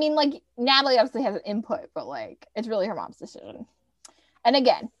 Because, I mean, like, Natalie obviously has an input, but, like, it's really her mom's decision. And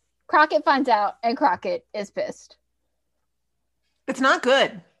again, Crockett finds out, and Crockett is pissed. It's not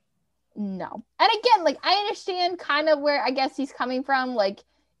good. No. And again, like, I understand kind of where I guess he's coming from. Like,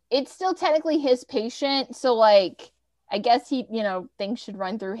 it's still technically his patient. So, like, I guess he, things should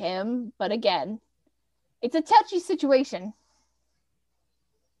run through him. But again, it's a touchy situation.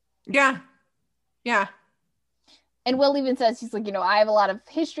 Yeah. Yeah. And Will even says, he's like, I have a lot of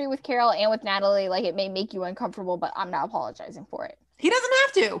history with Carol and with Natalie. Like, it may make you uncomfortable, but I'm not apologizing for it. He doesn't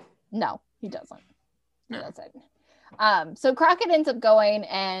have to. No, he doesn't. No. That's it. So Crockett ends up going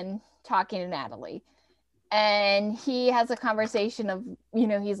and talking to Natalie. And he has a conversation of,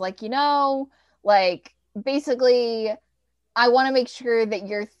 he's like, like, basically, I want to make sure that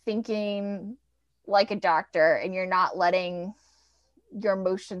you're thinking like a doctor and you're not letting your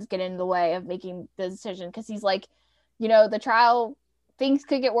emotions get in the way of making the decision. Because he's like, the trial, things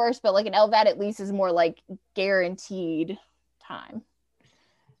could get worse, but like an LVAD at least is more like guaranteed time.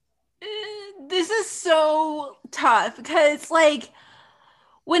 This is so tough because, like,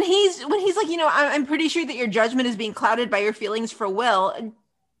 when he's like, I'm pretty sure that your judgment is being clouded by your feelings for Will.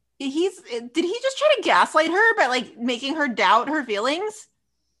 Did he just try to gaslight her by, like, making her doubt her feelings?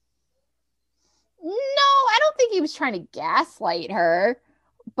 No, I don't think he was trying to gaslight her,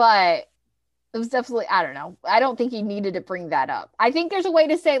 but it was definitely, I don't know. I don't think he needed to bring that up. I think there's a way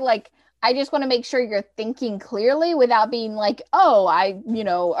to say, like, I just want to make sure you're thinking clearly without being like, oh,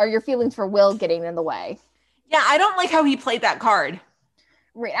 are your feelings for Will getting in the way? Yeah, I don't like how he played that card.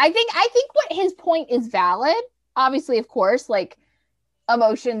 Right. I think what his point is valid. Obviously, of course, like,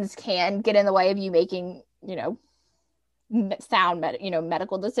 emotions can get in the way of you making, sound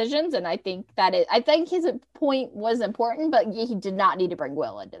medical decisions. And I think his point was important, but he did not need to bring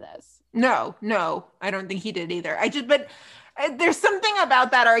Will into this. No, I don't think he did either. But there's something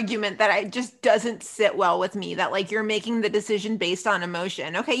about that argument that I just doesn't sit well with me, that, like, you're making the decision based on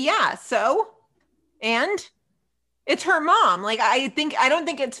emotion. Okay, yeah, so, and it's her mom. Like, I don't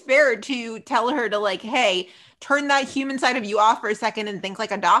think it's fair to tell her to, like, hey, turn that human side of you off for a second and think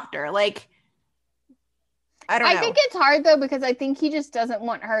like a doctor. Like, I don't know. I think it's hard, though, because I think he just doesn't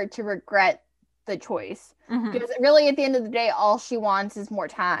want her to regret the choice. Mm-hmm. Because really, at the end of the day, all she wants is more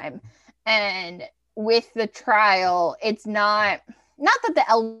time. And with the trial, it's not that the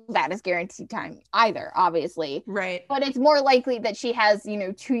LVAD is guaranteed time either, obviously. Right. But it's more likely that she has,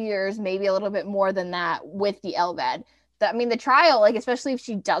 2 years, maybe a little bit more than that with the LVAD. The trial, like, especially if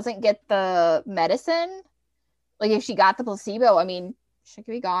she doesn't get the medicine, like, if she got the placebo, she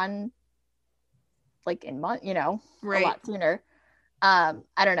could be gone, like, in months, right, a lot sooner. I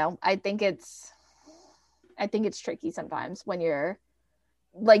don't know. I think it's tricky sometimes when you're,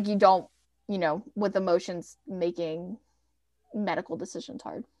 like, you don't, with emotions making medical decisions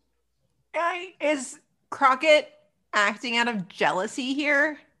hard. Is Crockett acting out of jealousy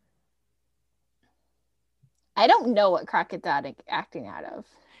here? I don't know what Crockett's acting out of.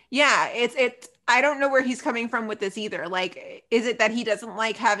 Yeah, it's I don't know where he's coming from with this either. Like, is it that he doesn't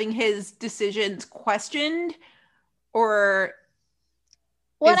like having his decisions questioned, or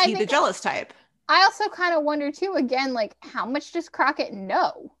is he the jealous type? I also kind of wonder too, again, like, how much does Crockett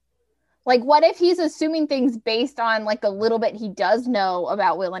know? Like, what if he's assuming things based on, like, the little bit he does know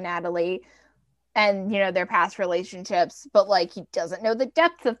about Will and Natalie and, their past relationships, but, like, he doesn't know the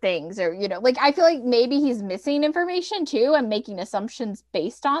depth of things, or, like, I feel like maybe he's missing information too and making assumptions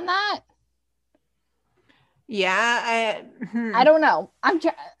based on that. Yeah. I don't know. I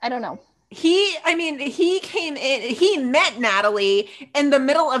don't know. He came in, he met Natalie in the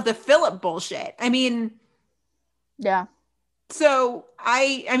middle of the Philip bullshit. Yeah. So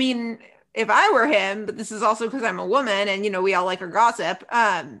if I were him, but this is also because I'm a woman and, we all like our gossip.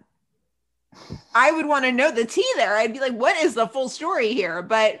 I would want to know the tea there. I'd be like, what is the full story here?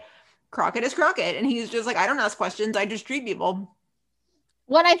 But Crockett is Crockett. And he's just like, I don't ask questions. I just treat people.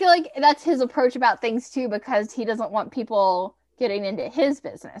 Well, I feel like that's his approach about things too, because he doesn't want people getting into his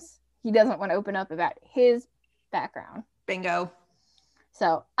business. He doesn't want to open up about his background. Bingo.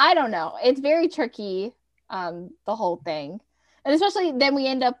 So I don't know. It's very tricky, the whole thing. And especially then we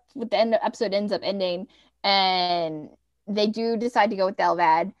end up with the episode ends up ending and they do decide to go with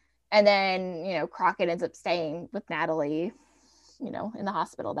LVAD. And then, Crockett ends up staying with Natalie, in the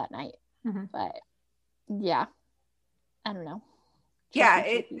hospital that night. Mm-hmm. But yeah, I don't know. Yeah,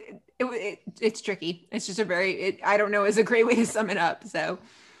 it's tricky. It's just I don't know is a great way to sum it up. So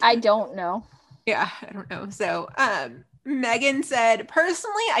I don't know. Yeah, I don't know. So Megan said,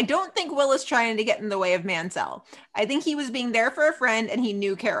 personally, I don't think Will is trying to get in the way of Mansell. I think he was being there for a friend and he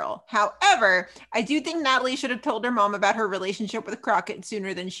knew Carol. However, I do think Natalie should have told her mom about her relationship with Crockett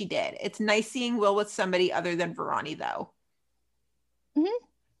sooner than she did. It's nice seeing Will with somebody other than Veroni, though. Mm-hmm.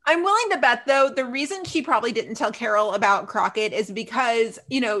 I'm willing to bet, though, the reason she probably didn't tell Carol about Crockett is because,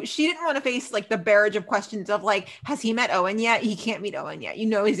 you know, she didn't want to face like the barrage of questions of like, has he met Owen yet? He can't meet Owen yet. You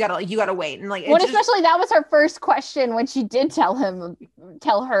know, he's got to, like, you got to wait. And like, well, especially that was her first question when she did tell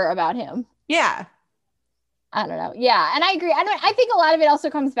her about him. Yeah. I don't know. Yeah. And I agree. I think a lot of it also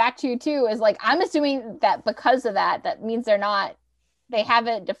comes back to, too, is like, I'm assuming that because of that means they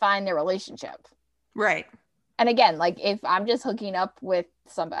haven't defined their relationship. Right. And again, like if I'm just hooking up with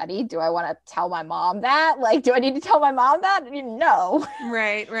somebody, do I want to tell my mom that? Like, do I need to tell my mom that? No.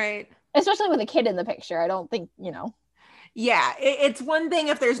 Right. Especially with a kid in the picture. I don't think, you know. Yeah. It's one thing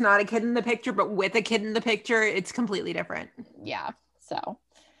if there's not a kid in the picture, but with a kid in the picture, it's completely different. Yeah. So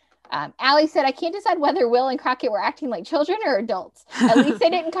Allie said, I can't decide whether Will and Crockett were acting like children or adults. At least they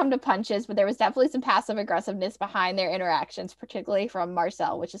didn't come to punches, but there was definitely some passive aggressiveness behind their interactions, particularly from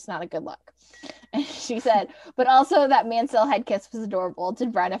Marcel, which is not a good look. And she said, but also that Mansell head kiss was adorable.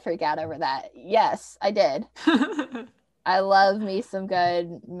 Did Brenna freak out over that? Yes, I did. I love me some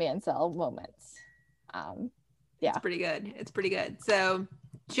good Mansell moments. Yeah. It's pretty good. So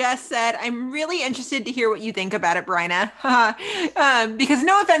Jess said, I'm really interested to hear what you think about it, Bryna. Because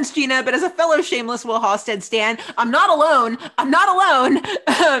no offense, Gina, but as a fellow shameless Will Halstead stan, I'm not alone.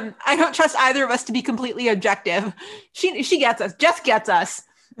 I don't trust either of us to be completely objective. She gets us. Jess gets us.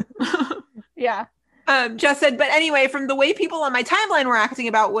 Yeah. Jess said, but anyway, from the way people on my timeline were acting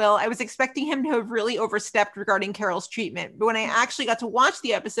about Will, I was expecting him to have really overstepped regarding Carol's treatment. But when I actually got to watch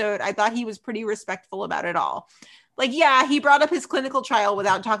the episode, I thought he was pretty respectful about it all. Like, yeah, he brought up his clinical trial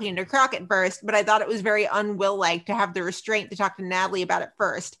without talking to Crockett first, but I thought it was very un-Will-like to have the restraint to talk to Natalie about it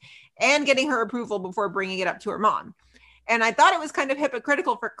first and getting her approval before bringing it up to her mom. And I thought it was kind of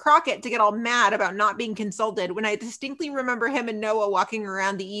hypocritical for Crockett to get all mad about not being consulted when I distinctly remember him and Noah walking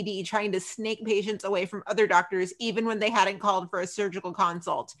around the ED trying to snake patients away from other doctors, even when they hadn't called for a surgical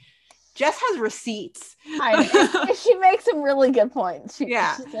consult. Jess has receipts. She makes some really good points. She's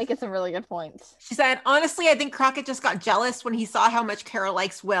making some really good points. She said, honestly, I think Crockett just got jealous when he saw how much Carol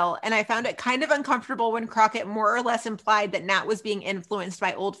likes Will. And I found it kind of uncomfortable when Crockett more or less implied that Nat was being influenced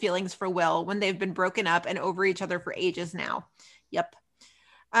by old feelings for Will when they've been broken up and over each other for ages now. Yep.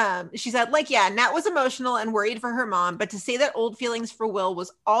 She said, like, yeah, Nat was emotional and worried for her mom, but to say that old feelings for Will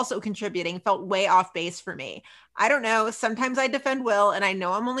was also contributing felt way off base for me. I don't know. Sometimes I defend Will, and I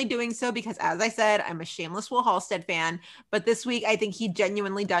know I'm only doing so because, as I said, I'm a shameless Will Halstead fan. But this week, I think he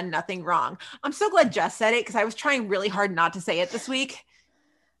genuinely done nothing wrong. I'm so glad Jess said it because I was trying really hard not to say it this week.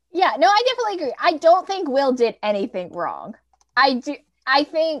 Yeah, no, I definitely agree. I don't think Will did anything wrong. I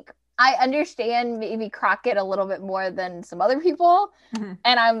think I understand maybe Crockett a little bit more than some other people. Mm-hmm.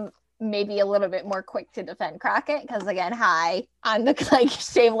 And I'm maybe a little bit more quick to defend Crockett because, again, I'm the like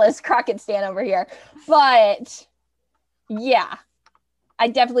shameless Crockett stan over here. But yeah, I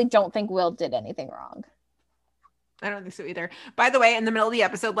definitely don't think Will did anything wrong. I don't think so either. By the way, in the middle of the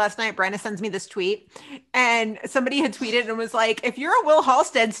episode last night, Bryna sends me this tweet and somebody had tweeted and was like, if you're a Will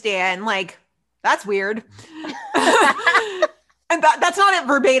Halstead stan, like, that's weird. And that's not it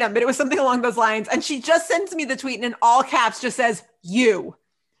verbatim, but it was something along those lines. And she just sends me the tweet and in all caps just says, you.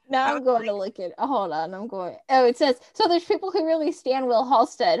 Now I'm going to look at, hold on, it says, so there's people who really stan Will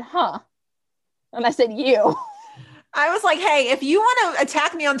Halstead, huh? And I said, you. I was like, hey, if you want to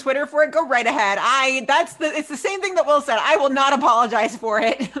attack me on Twitter for it, go right ahead. It's the same thing that Will said. I will not apologize for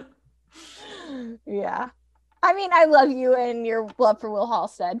it. Yeah. I mean, I love you and your love for Will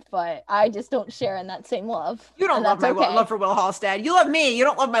Halstead, but I just don't share in that same love. You don't love my love for Will Halstead. You love me. You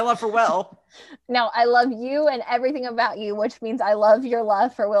don't love my love for Will. No, I love you and everything about you, which means I love your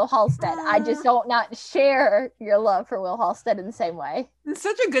love for Will Halstead. I just don't not share your love for Will Halstead in the same way. It's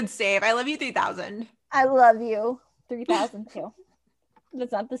such a good save. I love you 3000. I love you 3000 too.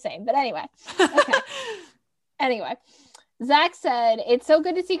 That's not the same, but anyway. Okay. Anyway. Zach said, it's so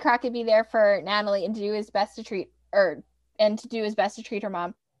good to see Crockett be there for Natalie and to do his best to treat her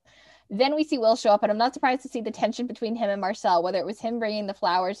mom. Then we see Will show up, and I'm not surprised to see the tension between him and Marcel, whether it was him bringing the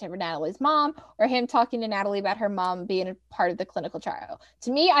flowers for Natalie's mom or him talking to Natalie about her mom being a part of the clinical trial.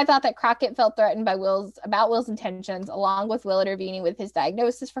 To me, I thought that Crockett felt threatened by Will's intentions, along with Will intervening with his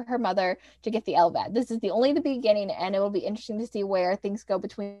diagnosis for her mother to get the LVAD. This is only the beginning, and it will be interesting to see where things go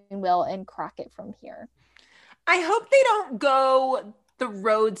between Will and Crockett from here. I hope they don't go the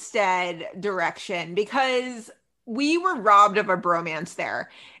Roadstead direction because we were robbed of a bromance there.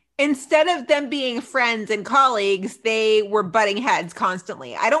 instead of them being friends and colleagues, they were butting heads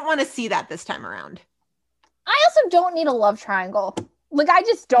constantly. I don't want to see that this time around. I also don't need a love triangle. Like, I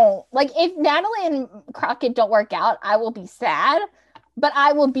just don't. Like, if Natalie and Crockett don't work out, I will be sad, but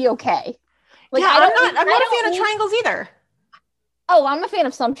I will be okay. Like, yeah, I'm not a fan need, of triangles either. Oh, I'm a fan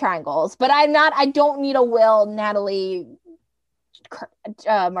of some triangles, but I don't need a Will, Natalie,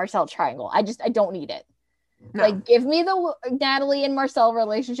 Marcel triangle. I don't need it. No. Like, give me the Natalie and Marcel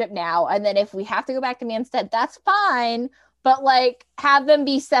relationship now, and then if we have to go back to Manstead, that's fine, but like, have them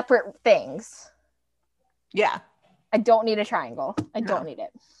be separate things. Yeah. I don't need a triangle. I don't need it.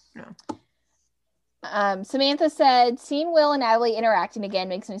 No. Samantha said, seeing Will and Natalie interacting again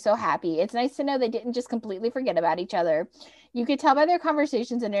makes me so happy. It's nice to know they didn't just completely forget about each other. You could tell by their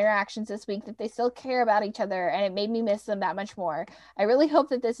conversations and interactions this week that they still care about each other, and it made me miss them that much more. I really hope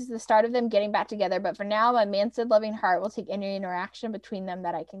that this is the start of them getting back together, but for now, my Manstead loving heart will take any interaction between them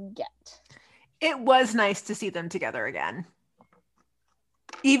that I can get. It was nice to see them together again.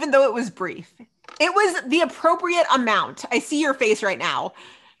 Even though it was brief. It was the appropriate amount. I see your face right now.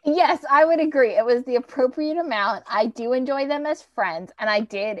 Yes, I would agree. It was the appropriate amount. I do enjoy them as friends, and I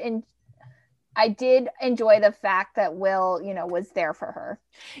did enjoy the fact that Will, was there for her.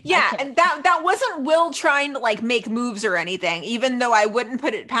 Yeah, and that wasn't Will trying to like make moves or anything, even though I wouldn't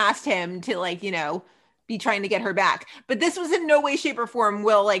put it past him to like, be trying to get her back. But this was in no way, shape, or form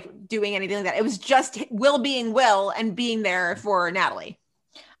Will like doing anything like that. It was just Will being Will and being there for Natalie.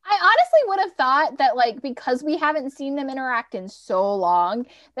 I honestly would have thought that, like, because we haven't seen them interact in so long,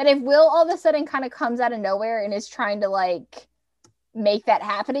 that if Will all of a sudden kind of comes out of nowhere and is trying to, like, make that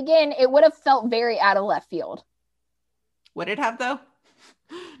happen again, it would have felt very out of left field. Would it have, though?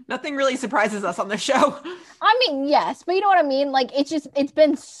 Nothing really surprises us on the show. I mean, yes, but you know what I mean? Like, it's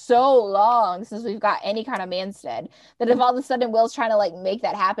been so long since we've got any kind of Manstead that if all of a sudden Will's trying to, like, make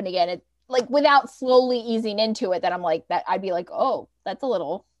that happen again, it, like, without slowly easing into it, that I'm like, that I'd be like, oh, that's a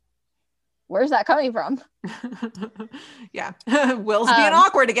little... Where's that coming from? Yeah. Will's being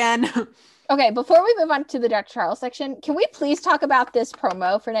awkward again. Okay, before we move on to the Dr. Charles section, can we please talk about this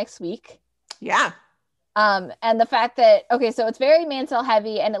promo for next week? Yeah. And the fact that, okay, so it's very Mansell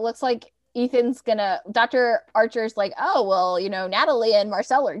heavy, and it looks like Dr. Archer's like, oh, well, Natalie and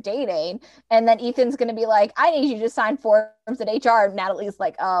Marcel are dating. And then Ethan's going to be like, I need you to sign forms at HR. And Natalie's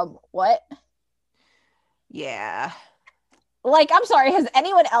like, what? Yeah. Like, I'm sorry, has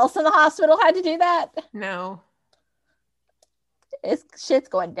anyone else in the hospital had to do that? No. Shit's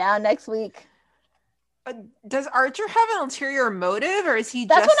going down next week. Does Archer have an ulterior motive, or is he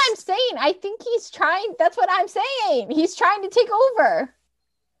That's what I'm saying. I think that's what I'm saying. He's trying to take over.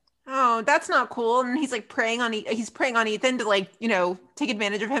 Oh, that's not cool. And he's like preying on Ethan to like, take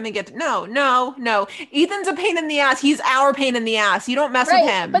advantage of him and get no. Ethan's a pain in the ass. He's our pain in the ass. You don't mess with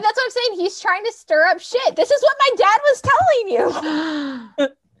him. But that's what I'm saying. He's trying to stir up shit. This is what my dad was telling you.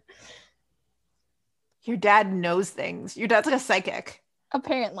 Your dad knows things. Your dad's like a psychic.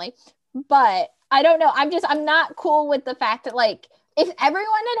 Apparently. But I don't know. I'm not cool with the fact that, like, if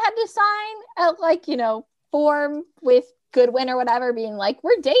everyone had to sign a, like, form with Goodwin or whatever being like,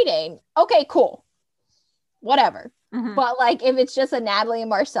 we're dating. Okay, cool. Whatever. Mm-hmm. But, like, if it's just a Natalie and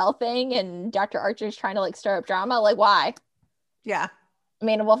Marcel thing and Dr. Archer's trying to, like, stir up drama, like, why? Yeah. I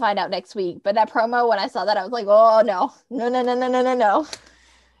mean, we'll find out next week. But that promo, when I saw that, I was like, oh, no. No.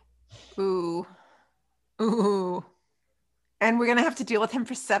 Ooh. And we're going to have to deal with him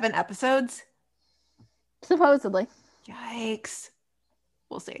for 7 episodes? Supposedly. Yikes.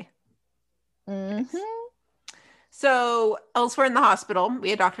 We'll see. Mm-hmm. So elsewhere in the hospital,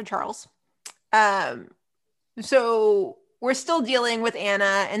 we had Dr. Charles. So we're still dealing with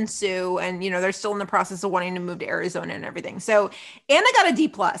Anna and Sue, and they're still in the process of wanting to move to Arizona and everything. So Anna got a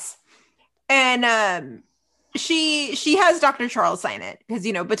D+, and she has Dr. Charles sign it because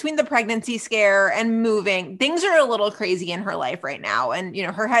between the pregnancy scare and moving, things are a little crazy in her life right now, and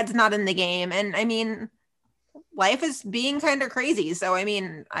her head's not in the game, and I mean, life is being kind of crazy. So I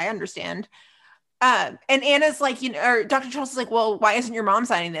mean, I understand. And Anna's like, or Dr. Charles is like, well, why isn't your mom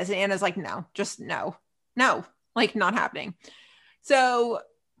signing this? And Anna's like, no, just no, like not happening. So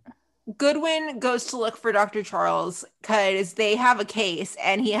Goodwin goes to look for Dr. Charles because they have a case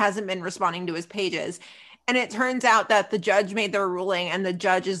and he hasn't been responding to his pages. And it turns out that the judge made their ruling and the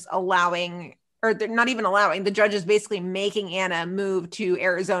judge is allowing, or they're not even allowing, the judge is basically making Anna move to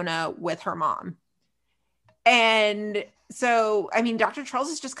Arizona with her mom. And so, I mean, Dr. Charles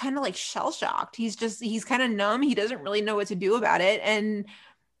is just kind of like shell-shocked. He's kind of numb. He doesn't really know what to do about it. And,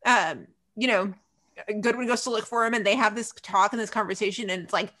 Goodwin goes to look for him and they have this talk and this conversation and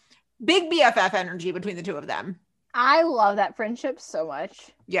it's like big BFF energy between the two of them. I love that friendship so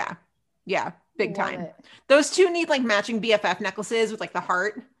much. Yeah. Yeah. Big Love time. it. Those two need like matching BFF necklaces with like the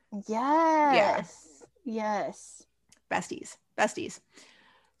heart. Yes. Yes. Besties. Besties.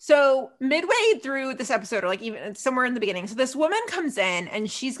 So midway through this episode, or like even somewhere in the beginning, so this woman comes in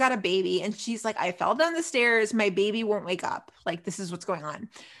and she's got a baby and she's like, I fell down the stairs. My baby won't wake up. Like, this is what's going on.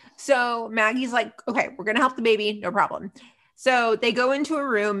 So Maggie's like, okay, we're going to help the baby. No problem. So they go into a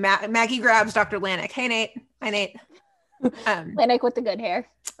room. Maggie grabs Dr. Lanik. Hey, Nate. Hi, Nate. Lanik with the good hair.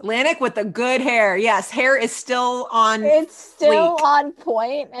 Lanik with the good hair. Yes. Hair is still on. It's still fleek. on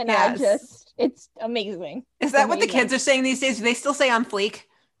point, and Yes. it's amazing. Is that what the kids are saying these days? Do they still say on fleek?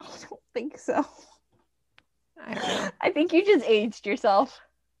 I don't think so. I don't know. I think you just aged yourself.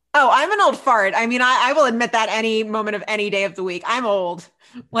 Oh, I'm an old fart. I mean, I will admit that any moment of any day of the week. I'm old.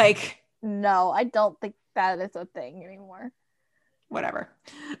 Like, No, I don't think that is a thing anymore. whatever.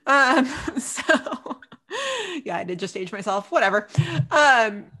 So yeah, I did just age myself. Whatever.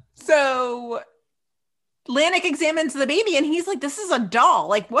 So Lanik examines the baby and he's like, this is a doll.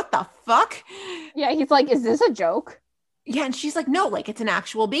 Like, what the fuck? Yeah, he's like, is this a joke? Yeah, and she's like, no, like it's an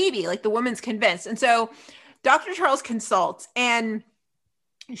actual baby. Like the woman's convinced. And so Dr. Charles consults and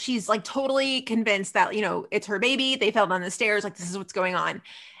she's like totally convinced that, you know, it's her baby. They fell down the stairs. Like, this is what's going on.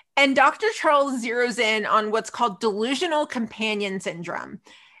 And Dr. Charles zeroes in on what's called delusional companion syndrome.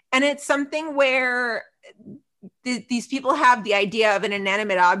 And it's something where these people have the idea of an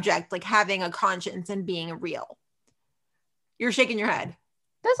inanimate object, like having a conscience and being real. You're shaking your head.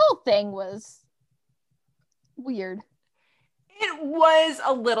 This whole thing was weird. It was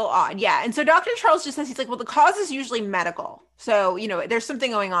a little odd. Yeah. And so Dr. Charles just says, he's like, well, the cause is usually medical. So, you know, there's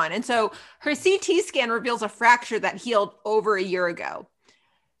something going on. And so her CT scan reveals a fracture that healed over a year ago.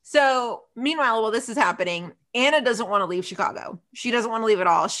 So meanwhile, while this is happening, Anna doesn't want to leave Chicago. She doesn't want to leave at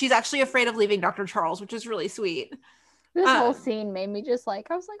all. She's actually afraid of leaving Dr. Charles, which is really sweet. This whole scene made me just like,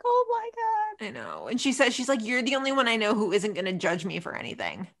 I was like, oh my God. I know. And she says, she's like, you're the only one I know who isn't going to judge me for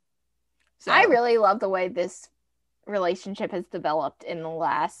anything. So I really love the way this relationship has developed in the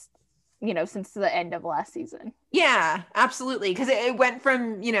last, you know, since the end of last season. Yeah, absolutely. Because it went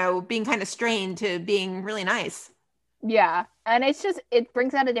from, you know, being kind of strained to being really nice. Yeah. And it's just, it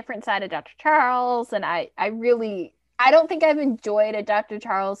brings out a different side of Dr. Charles. And I don't think I've enjoyed a Dr.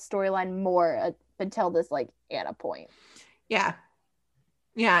 Charles storyline more until this like Anna point. Yeah.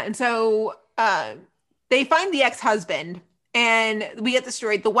 Yeah. And so they find the ex-husband and we get the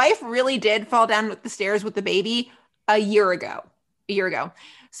story. The wife really did fall down the stairs with the baby a year ago.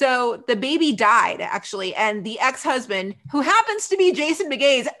 So the baby died actually. And the ex-husband, who happens to be Jason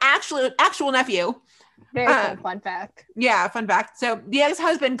Begay's actual nephew. Very cool fun fact. Yeah, fun fact. So the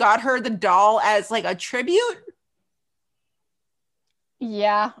ex-husband got her the doll as like a tribute.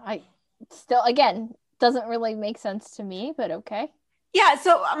 Yeah, I still, again, doesn't really make sense to me, but okay. Yeah,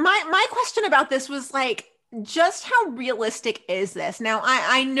 so my question about this was like, just how realistic is this? Now,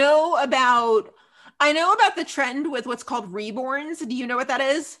 I know about the trend with what's called reborns. Do you know what that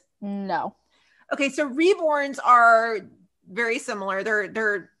is? No. Okay, so reborns are very similar.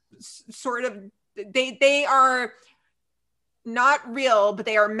 They're sort of they are not real, but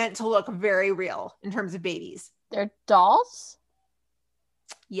they are meant to look very real in terms of babies. They're dolls?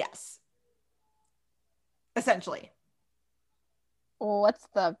 Yes. Essentially. What's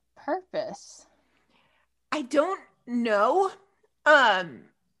the purpose? I don't know.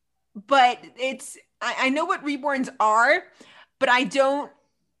 But I know what reborns are, but I don't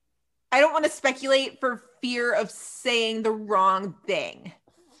want to speculate for fear of saying the wrong thing.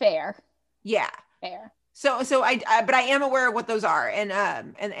 Fair. Yeah. Fair. So but I am aware of what those are and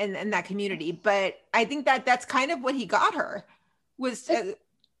that community. But I think that's kind of what he got her was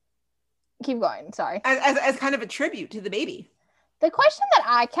keep going. Sorry. As kind of a tribute to the baby. The question that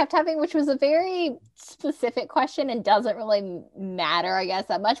I kept having, which was a very specific question and doesn't really matter, I guess,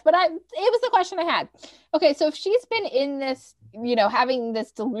 that much, but it was the question I had. Okay, so if she's been in this, you know, having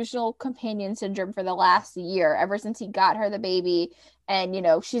this delusional companion syndrome for the last year, ever since he got her the baby, and, you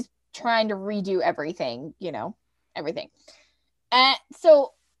know, she's trying to redo everything, you know, everything. And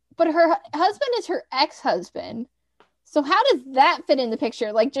so, but her husband is her ex-husband. So how does that fit in the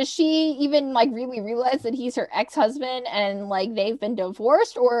picture? Like, does she even like really realize that he's her ex-husband and like they've been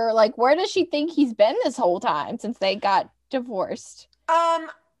divorced, or like where does she think he's been this whole time since they got divorced? Yeah,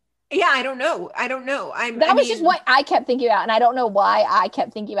 I don't know. That was just what I kept thinking about, and I don't know why I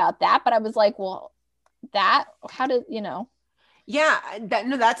kept thinking about that, but I was like, well, how did you know? Yeah,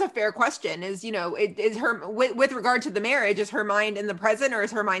 that's a fair question. Is, you know, is her with regard to the marriage, is her mind in the present or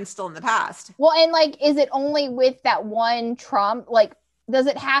is her mind still in the past? Well, and like, is it only with that one trauma? Like, does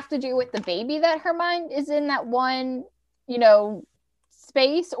it have to do with the baby that her mind is in that one,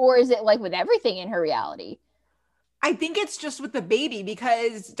 space, or is it like with everything in her reality? I think it's just with the baby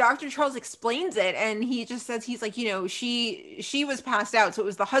because Dr. Charles explains it and he just says he's like, she was passed out, so it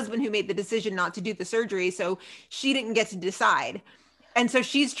was the husband who made the decision not to do the surgery, so she didn't get to decide. And so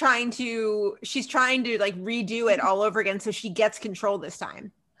she's trying to like redo it all over again so she gets control this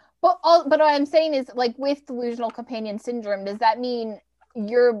time. But what I'm saying is, like, with delusional companion syndrome, does that mean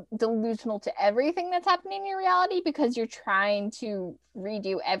you're delusional to everything that's happening in your reality because you're trying to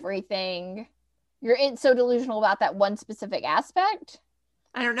redo everything? You're so delusional about that one specific aspect?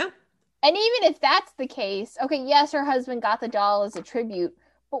 I don't know. And even if that's the case, okay, yes, her husband got the doll as a tribute,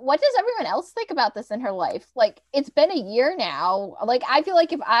 but what does everyone else think about this in her life? Like, it's been a year now. Like, I feel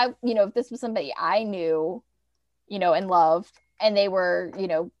like if this was somebody I knew, and loved, and they were,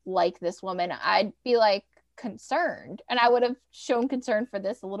 like this woman, I'd be like concerned. And I would have shown concern for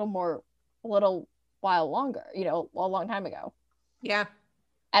this a little while longer, a long time ago. Yeah.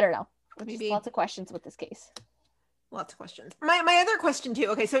 I don't know. Maybe. Lots of questions with this case. Lots of questions. My other question too.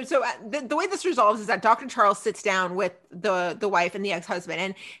 Okay, so the way this resolves is that Dr. Charles sits down with the wife and the ex-husband,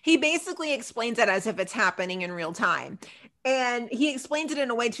 and he basically explains it as if it's happening in real time. And he explains it in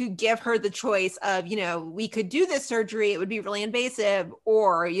a way to give her the choice of, we could do this surgery, it would be really invasive,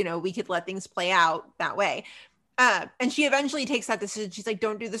 or, we could let things play out that way. And she eventually takes that decision. She's like,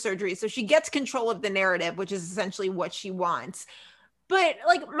 don't do the surgery. So she gets control of the narrative, which is essentially what she wants. But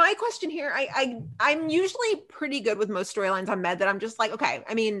like my question here, I'm usually pretty good with most storylines on Med that I'm just like, okay,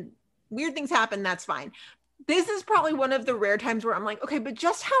 I mean, weird things happen, that's fine. This is probably one of the rare times where I'm like, okay, but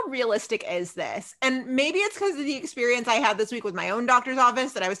just how realistic is this? And maybe it's because of the experience I had this week with my own doctor's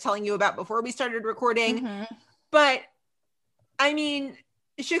office that I was telling you about before we started recording. Mm-hmm. But I mean,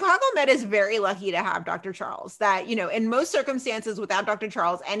 Chicago Med is very lucky to have Dr. Charles. That, in most circumstances without Dr.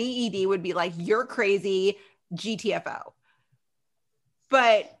 Charles, any ED would be like, you're crazy, GTFO.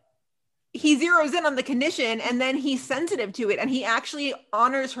 But he zeroes in on the condition and then he's sensitive to it and he actually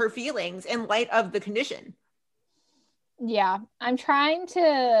honors her feelings in light of the condition. Yeah, I'm trying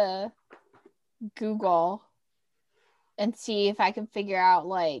to Google and see if I can figure out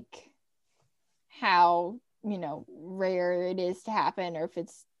like how, rare it is to happen or if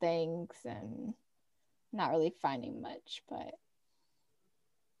it's things, and not really finding much, but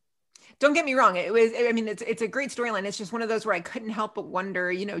don't get me wrong. It's a great storyline. It's just one of those where I couldn't help but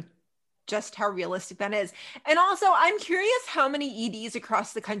wonder, just how realistic that is. And also I'm curious how many EDs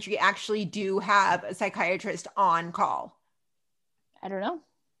across the country actually do have a psychiatrist on call. I don't know.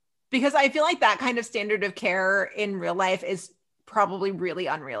 Because I feel like that kind of standard of care in real life is probably really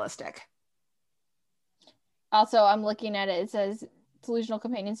unrealistic. Also, I'm looking at it. It says delusional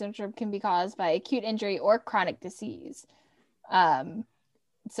companion syndrome can be caused by acute injury or chronic disease.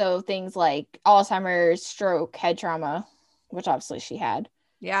 So things like Alzheimer's, stroke, head trauma, which obviously she had.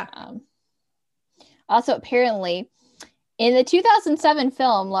 Yeah. Also, apparently, in the 2007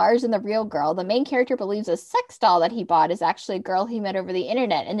 film Lars and the Real Girl, the main character believes a sex doll that he bought is actually a girl he met over the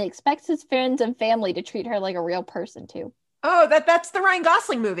internet, and he expects his friends and family to treat her like a real person too. Oh, that's the Ryan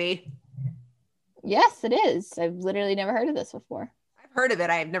Gosling movie. Yes, it is. I've literally never heard of this before. I've heard of it.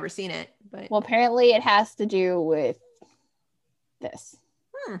 I've never seen it. But well, apparently it has to do with this.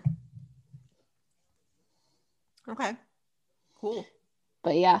 Okay. Cool.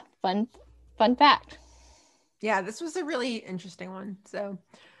 But yeah, fun fact. Yeah, this was a really interesting one.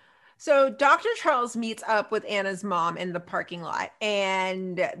 So Dr. Charles meets up with Anna's mom in the parking lot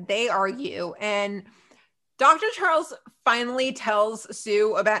and they argue, and Dr. Charles finally tells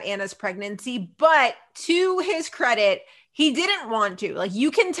Sue about Anna's pregnancy, but to his credit, he didn't want to. Like, you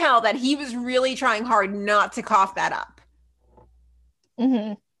can tell that he was really trying hard not to cough that up.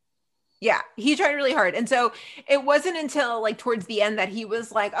 Mm-hmm. Yeah, he tried really hard. And so it wasn't until like towards the end that he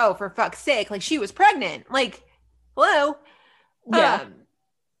was like, oh, for fuck's sake, like she was pregnant. Like, hello. Yeah.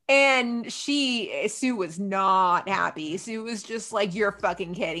 And Sue was not happy. Sue was just like, you're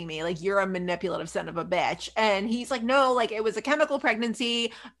fucking kidding me. Like, you're a manipulative son of a bitch. And he's like, no, like it was a chemical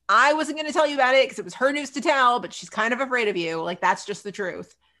pregnancy. I wasn't going to tell you about it because it was her news to tell, but she's kind of afraid of you. Like, that's just the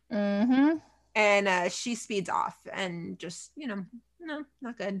truth. Mm-hmm. And she speeds off and just, no,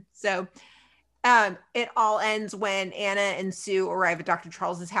 not good. So it all ends when Anna and Sue arrive at Dr.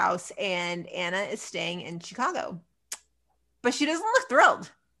 Charles's house, and Anna is staying in Chicago. But she doesn't look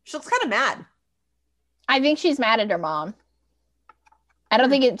thrilled. She looks kind of mad. I think she's mad at her mom. I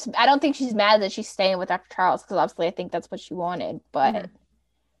don't think she's mad that she's staying with Dr. Charles, because obviously I think that's what she wanted. But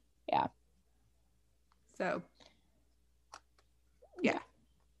yeah. So yeah.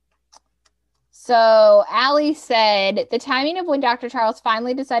 So Allie said the timing of when Dr. Charles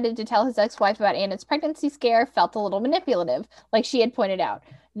finally decided to tell his ex-wife about Anna's pregnancy scare felt a little manipulative, like she had pointed out.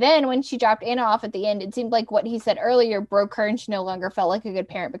 Then when she dropped Anna off at the end, it seemed like what he said earlier broke her and she no longer felt like a good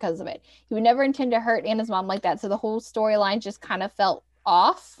parent because of it. He would never intend to hurt Anna's mom like that, so the whole storyline just kind of felt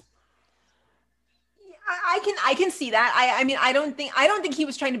off. I can see that. I mean, I don't think he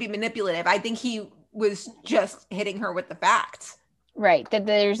was trying to be manipulative. I think he was just hitting her with the facts. Right, that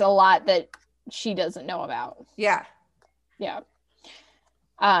there's a lot that she doesn't know about. Yeah.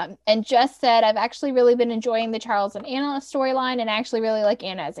 And Jess said, I've actually really been enjoying the Charles and Anna storyline and actually really like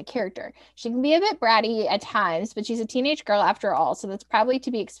Anna as a character. She can be a bit bratty at times, but she's a teenage girl after all, so that's probably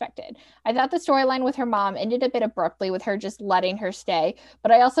to be expected. I thought the storyline with her mom ended a bit abruptly with her just letting her stay,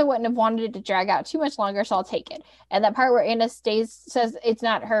 but I also wouldn't have wanted it to drag out too much longer, so I'll take it. And that part where Anna says it's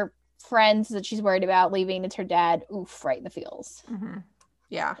not her friends that she's worried about leaving, it's her dad. Oof, right in the feels. Mm-hmm.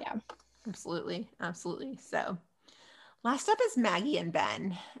 Yeah. Absolutely. So last up is Maggie and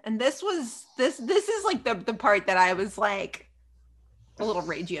Ben. And this is like the part that I was like a little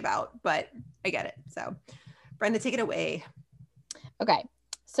ragey about, but I get it. So Brenda, take it away. Okay.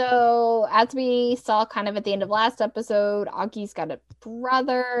 So as we saw kind of at the end of last episode, Augie's got a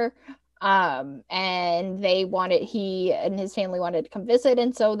brother. And he and his family wanted to come visit,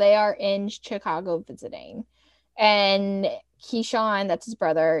 and so they are in Chicago visiting. And Keyshawn, that's his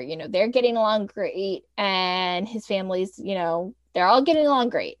brother, they're getting along great, and his family's, they're all getting along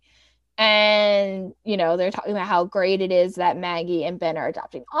great. And, they're talking about how great it is that Maggie and Ben are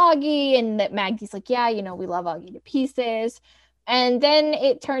adopting Augie, and that Maggie's like, yeah, we love Augie to pieces. And then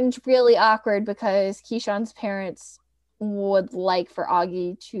it turns really awkward because Keyshawn's parents would like for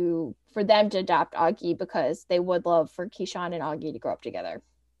them to adopt Augie because they would love for Keyshawn and Augie to grow up together.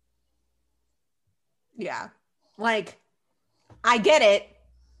 Yeah. Like, I get it,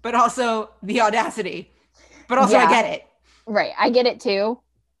 but also the audacity. But also I get it. Right. I get it too.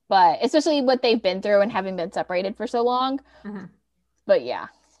 But especially what they've been through and having been separated for so long. Mm-hmm. But yeah.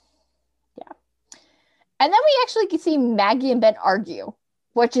 And then we actually can see Maggie and Ben argue,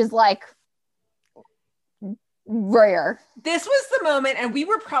 which is like rare. This was the moment, and we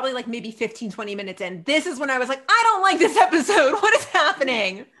were probably like maybe 15-20 minutes in. This is when I was like, I don't like this episode. What is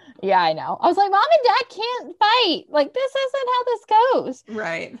happening? Yeah, I know. I was like, Mom and Dad can't fight. Like, this isn't how this goes.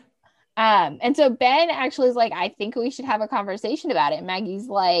 Right. And so Ben actually is like, I think we should have a conversation about it. And Maggie's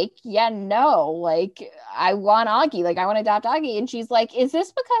like, yeah, no, like, I want Augie. Like, I want to adopt Augie. And she's like, is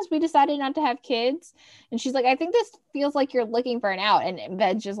this because we decided not to have kids? And she's like, I think this feels like you're looking for an out. And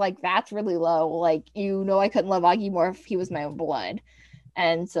Ben's just like, that's really low. Like, I couldn't love Augie more if he was my own blood.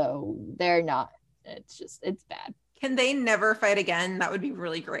 And so they're not. It's bad. Can they never fight again? That would be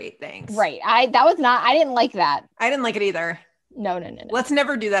really great. Thanks. Right. I didn't like that. I didn't like it either. No. Let's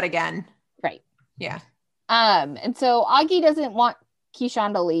never do that again. Right. Yeah. And so Augie doesn't want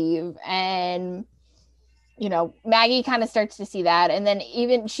Keyshawn to leave, and Maggie kind of starts to see that, and then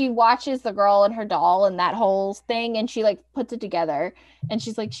even she watches the girl and her doll and that whole thing, and she like puts it together, and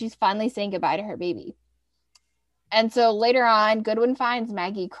she's like, she's finally saying goodbye to her baby. And so later on, Goodwin finds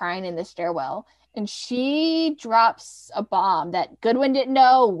Maggie crying in the stairwell, and she drops a bomb that Goodwin didn't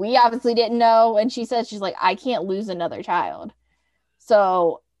know, we obviously didn't know, and she says, she's like, I can't lose another child.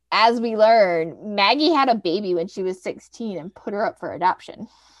 So as we learn, Maggie had a baby when she was 16 and put her up for adoption.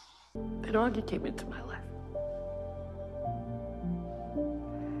 Then Augie came into my life.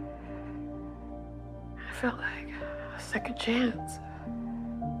 I felt like a second chance.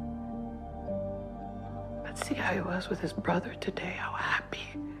 But see how he was with his brother today, how happy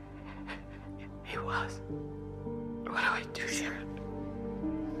he was. What do I do, Sharon?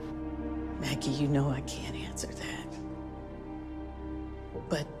 Maggie, I can't answer that.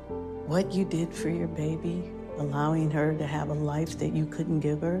 But what you did for your baby, allowing her to have a life that you couldn't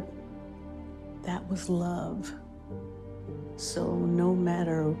give her, that was love. So no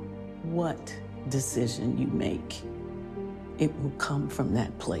matter what decision you make, it will come from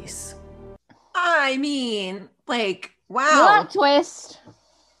that place. I mean, like, wow. Plot twist.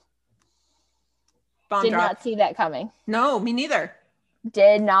 Bomb Did drop. not see that coming. No, me neither.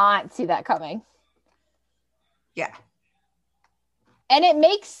 Did not see that coming. Yeah. And it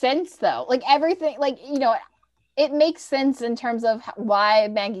makes sense, though. Like, everything, like, it makes sense in terms of why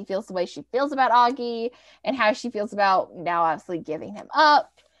Maggie feels the way she feels about Augie and how she feels about now obviously giving him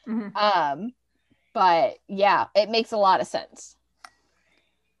up. Mm-hmm. But yeah, it makes a lot of sense.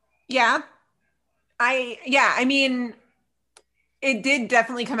 Yeah. I mean, it did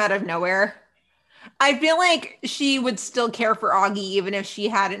definitely come out of nowhere. I feel like she would still care for Augie even if she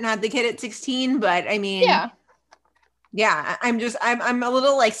hadn't had the kid at 16, but I mean, yeah. Yeah, I'm a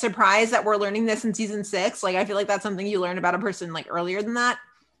little like surprised that we're learning this in season 6. Like I feel like that's something you learn about a person like earlier than that.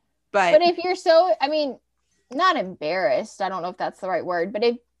 But if you're so, I mean, not embarrassed, I don't know if that's the right word, but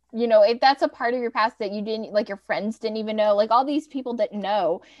if that's a part of your past that you didn't, like your friends didn't even know, like all these people didn't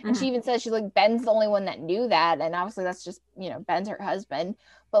know. And she even says, she's like, Ben's the only one that knew that. And obviously that's just, Ben's her husband.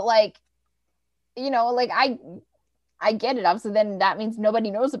 But like, like I get it. Obviously then that means nobody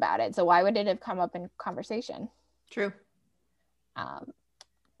knows about it. So why would it have come up in conversation? True.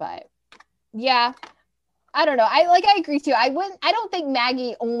 But yeah, I don't know. I agree too. I don't think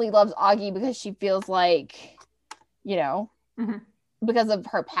Maggie only loves Augie because she feels like, because of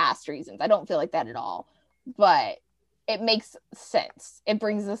her past reasons. I don't feel like that at all. But it makes sense. It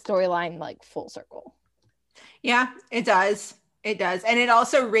brings the storyline like full circle. Yeah, it does. It does. And it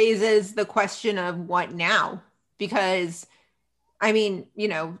also raises the question of what now? Because I mean,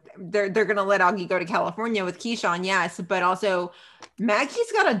 they're going to let Augie go to California with Keyshawn, yes, but also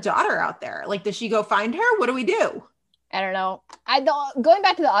Maggie's got a daughter out there. Like, does she go find her? What do we do? I don't know. Going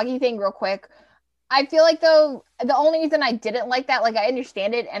back to the Augie thing real quick, I feel like though the only reason I didn't like that, like I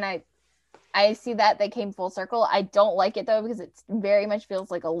understand it and I see that they came full circle. I don't like it though because it very much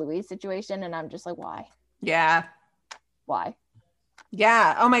feels like a Louis situation, and I'm just like, why? Yeah. Why?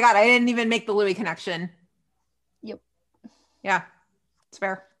 Yeah. Oh my God, I didn't even make the Louis connection. Yep. Yeah, it's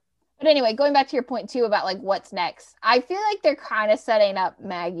fair. But anyway, going back to your point too about like what's next, I feel like they're kind of setting up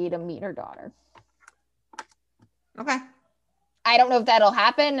Maggie to meet her daughter. Okay. I don't know if that'll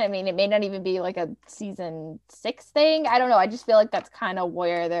happen. I mean, it may not even be like a season 6 thing. I don't know. I just feel like that's kind of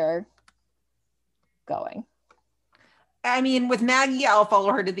where they're going. I mean, with Maggie, I'll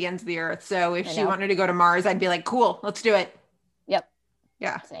follow her to the ends of the earth. So if she wanted to go to Mars, I'd be like, cool, let's do it. Yep.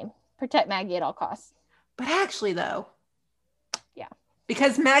 Yeah. Same. Protect Maggie at all costs. But actually, though. Yeah.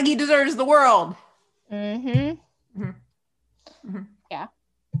 Because Maggie deserves the world. Mm-hmm. Yeah.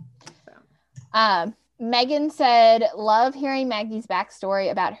 Megan said, love hearing Maggie's backstory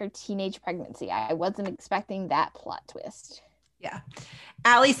about her teenage pregnancy. I wasn't expecting that plot twist. Yeah.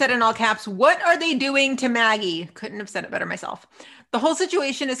 Allie said in all caps, what are they doing to Maggie? Couldn't have said it better myself. The whole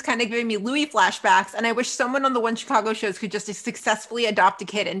situation is kind of giving me Louis flashbacks, and I wish someone on the One Chicago shows could just successfully adopt a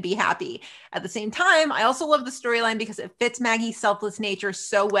kid and be happy. At the same time, I also love the storyline because it fits Maggie's selfless nature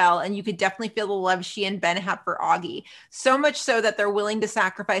so well, and you could definitely feel the love she and Ben have for Augie. So much so that they're willing to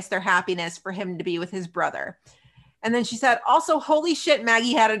sacrifice their happiness for him to be with his brother. And then she said, also, holy shit,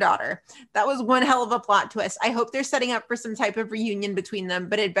 Maggie had a daughter. That was one hell of a plot twist. I hope they're setting up for some type of reunion between them,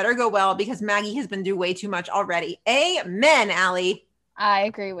 but it better go well because Maggie has been through way too much already. Amen, Allie. I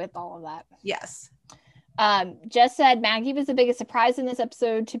agree with all of that. Yes. Jess said Maggie was the biggest surprise in this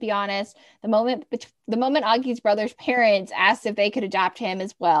episode, to be honest. The moment Augie's brother's parents asked if they could adopt him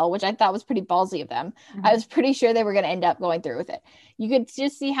as well, which I thought was pretty ballsy of them. I was pretty sure they were going to end up going through with it. You could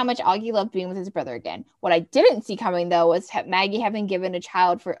just see how much Augie loved being with his brother again. What I didn't see coming, though, was Maggie having given a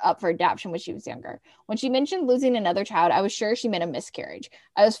child up for adoption when she was younger. When she mentioned losing another child, I was sure she meant a miscarriage.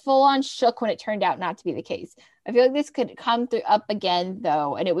 I was full on shook when it turned out not to be the case. I feel like this could come up again,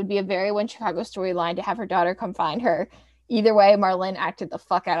 though, and it would be a very One Chicago storyline to have her daughter come find her. Either way, Marlon acted the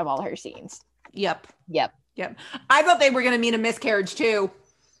fuck out of all her scenes. Yep. Yep. I thought they were going to mean a miscarriage, too.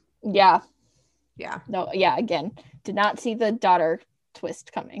 Yeah. Yeah. No, yeah, again, did not see the daughter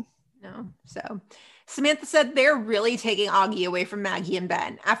twist coming. No. So Samantha said they're really taking Augie away from Maggie and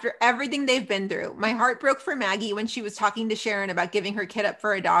Ben. After everything they've been through, my heart broke for Maggie when she was talking to Sharon about giving her kid up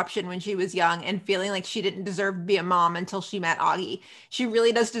for adoption when she was young and feeling like she didn't deserve to be a mom until she met Augie. She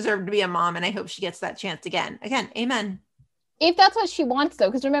really does deserve to be a mom, and I hope she gets that chance again. Again, amen. If that's what she wants, though,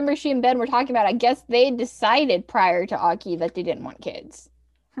 because remember she and Ben were talking about, I guess they decided prior to Augie that they didn't want kids.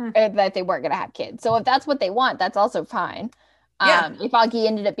 Or that they weren't going to have kids. So if that's what they want, that's also fine. Yeah. If Augie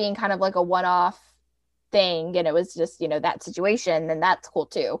ended up being kind of like a one-off thing and it was just, that situation, then that's cool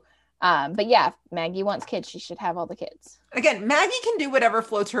too. But yeah, if Maggie wants kids, she should have all the kids. Again, Maggie can do whatever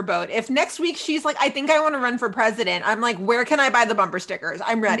floats her boat. If next week she's like, I think I want to run for president, I'm like, where can I buy the bumper stickers?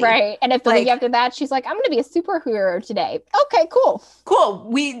 I'm ready. Right. And if the week after that, she's like, I'm going to be a superhero today. Okay, cool. Cool.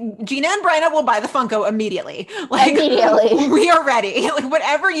 Gina and Bryna will buy the Funko immediately. Immediately. We are ready. Like,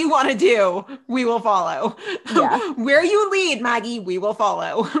 whatever you want to do, we will follow. Yeah. Where you lead, Maggie, we will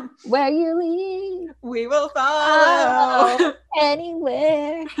follow. Where you lead, we will follow.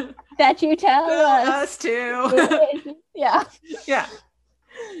 Anywhere that you tell us to. Yeah. Yeah.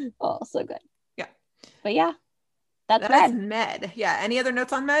 Oh, so good. Yeah. But yeah, that's Med. Yeah. Any other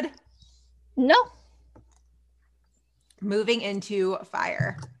notes on Med? No. Moving into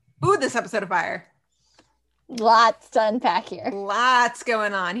Fire. Ooh, this episode of Fire. Lots to unpack here. Lots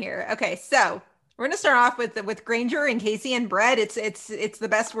going on here. Okay, so We're gonna start off with Granger and Casey and Brett. It's the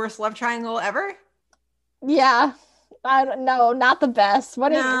best worst love triangle ever. Yeah. I don't know, not the best.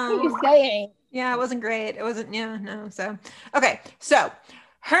 What are you saying? Yeah, it wasn't great. It wasn't, yeah, no. So, okay. So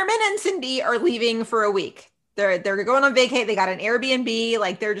Herman and Cindy are leaving for a week. They're going on vacay. They got an Airbnb.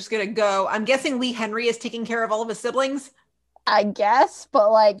 Like they're just going to go. I'm guessing Lee Henry is taking care of all of his siblings. I guess,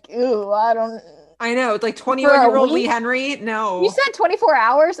 but like, ooh, I don't. I know. It's like 21-year-old Lee Henry. No. You said 24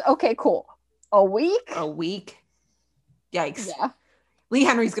 hours? Okay, cool. A week? A week. Yikes. Yeah. Lee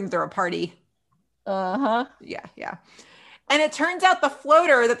Henry's going to throw a party. Uh-huh. Yeah, yeah. And it turns out the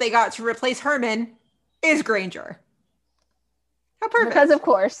floater that they got to replace Herman is Granger. How perfect. Because of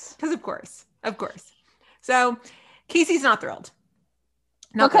course. Because of course. Of course. So Casey's not thrilled.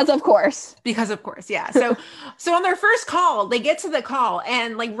 Because of course. Because of course, yeah. So on their first call, they get to the call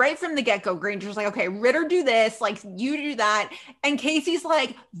and like right from the get-go, Granger's like, okay, Ritter do this, like you do that. And Casey's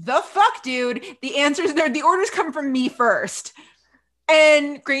like, the fuck, dude? The answers there, the orders come from me first.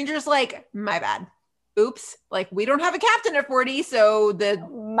 And Granger's like, my bad. Oops. Like we don't have a captain at 40, so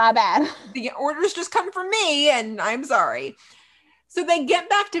my bad. The orders just come from me and I'm sorry. So they get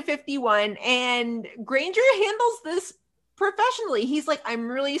back to 51 and Granger handles this professionally. He's like, I'm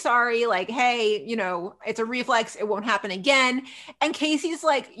really sorry. Like, hey, you know, it's a reflex. It won't happen again. And Casey's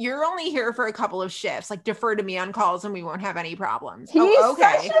like, you're only here for a couple of shifts. Like, defer to me on calls and we won't have any problems. He's such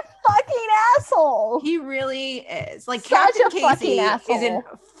a fucking asshole. He really is. Like, Such Captain a Casey asshole. is in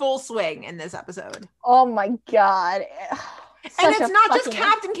full swing in this episode. Oh my God. And it's not just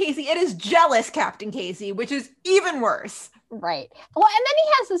Captain Casey. It is jealous Captain Casey, which is even worse. Right. Well, and then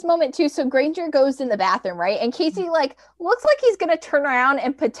he has this moment too. So Granger goes in the bathroom, right? And Casey like looks like he's gonna turn around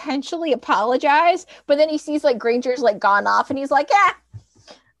and potentially apologize, but then he sees like Granger's like gone off, and he's like, "Yeah."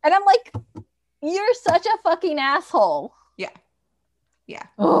 And I'm like, "You're such a fucking asshole." Yeah. Yeah.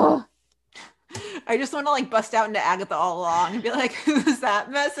 Ugh. I just want to like bust out into Agatha all along and be like, "Who's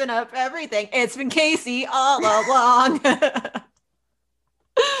that messing up everything? It's been Casey all along."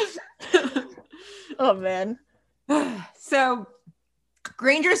 Oh man. So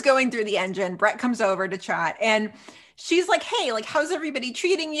Granger's going through the engine. Brett comes over to chat and she's like, hey, like, how's everybody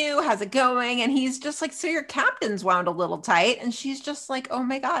treating you? How's it going? And he's just like, so your captain's wound a little tight. And she's just like, oh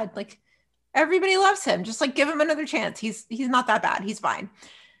my God, like everybody loves him. Just like give him another chance. He's not that bad. He's fine.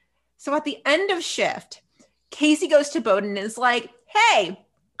 So at the end of shift, Casey goes to Bowden and is like, hey,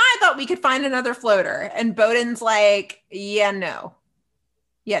 I thought we could find another floater. And Bowden's like, yeah, no.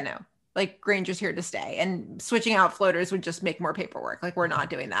 Like Granger's here to stay, and switching out floaters would just make more paperwork. Like we're not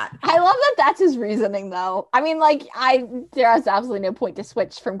doing that. I love that that's his reasoning though. I mean, like there's absolutely no point to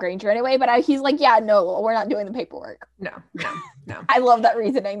switch from Granger anyway, but he's like, yeah, no, we're not doing the paperwork. No. I love that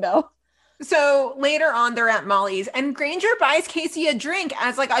reasoning though. So later on, they're at Molly's, and Granger buys Casey a drink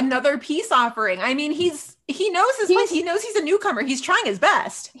as like another peace offering. I mean, he knows his place. He knows he's a newcomer. He's trying his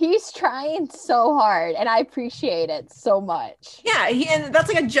best. He's trying so hard, and I appreciate it so much. Yeah, and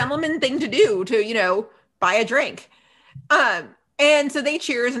that's like a gentleman thing to do, to, you know, buy a drink. And so they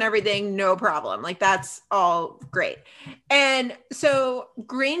cheers and everything, no problem. Like that's all great. And so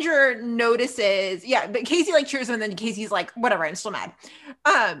Granger notices, but Casey like cheers him, and then Casey's like, whatever, I'm still mad.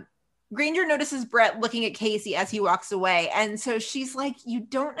 Granger notices Brett looking at Casey as he walks away. And so she's like, you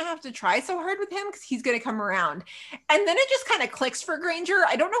don't have to try so hard with him because he's going to come around. And then it just kind of clicks for Granger.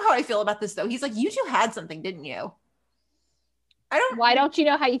 I don't know how I feel about this, though. He's like, you two had something, didn't you? Why don't you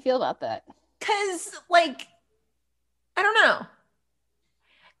know how you feel about that? Because, like, I don't know.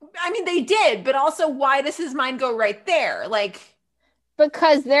 I mean, they did, but also why does his mind go right there? Like,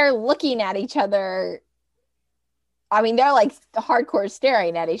 because they're looking at each other. I mean, they're like hardcore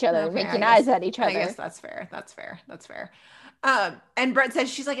staring at each other, making eyes at each other. I guess that's fair. That's fair. And Brett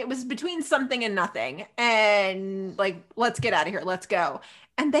says, she's like, it was between something and nothing. And like, let's get out of here. Let's go.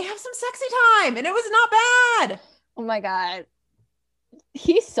 And they have some sexy time. And it was not bad. Oh my God.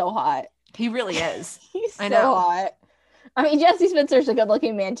 He's so hot. He really is. He's so hot. I mean, Jesse Spencer's a good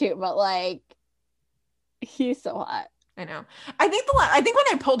looking man too, but like, he's so hot. I know. I think when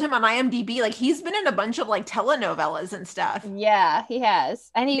I pulled him on IMDb, like he's been in a bunch of like telenovelas and stuff. Yeah, he has.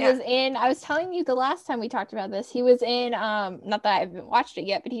 And he was in, I was telling you the last time we talked about this, he was in, not that I haven't watched it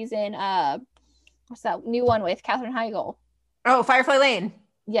yet, but he's in, what's that new one with Katherine Heigl? Oh, Firefly Lane.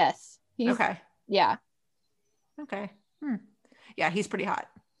 Yes. Okay. Yeah. Okay. Yeah, he's pretty hot.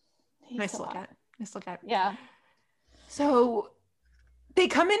 Nice so to look hot. at. Nice to look at. Yeah. So they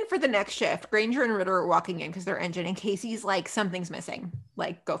come in for the next shift. Granger and Ritter are walking in because their engine, and Casey's like, something's missing.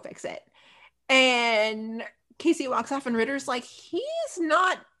 Like, go fix it. And Casey walks off, and Ritter's like, he's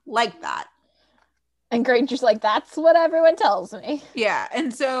not like that. And Granger's like, that's what everyone tells me. Yeah.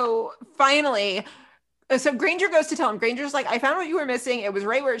 And so finally, so Granger goes to tell him. Granger's like, I found what you were missing. It was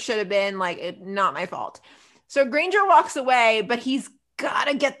right where it should have been. Like, not my fault. So Granger walks away, but he's got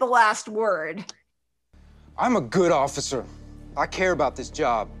to get the last word. I'm a good officer. I care about this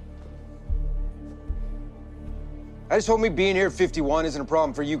job. I just hope me being here at 51 isn't a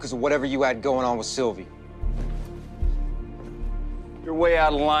problem for you because of whatever you had going on with Sylvie. You're way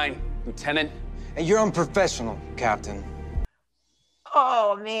out of line, Lieutenant. And you're unprofessional, Captain.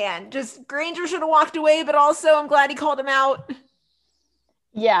 Oh, man. Just Granger should have walked away, but also I'm glad he called him out.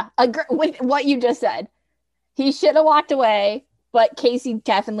 Yeah, with what you just said. He should have walked away, but Casey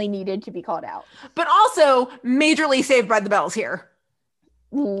definitely needed to be called out. But also majorly saved by the bells here.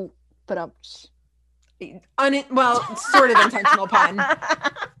 But well, sort of intentional pun.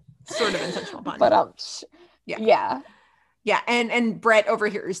 Sort of intentional pun. But yeah. And Brett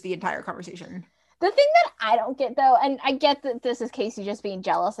overhears the entire conversation. The thing that I don't get, though, and I get that this is Casey just being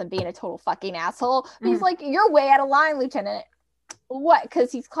jealous and being a total fucking asshole. But he's like, you're way out of line, Lieutenant. What?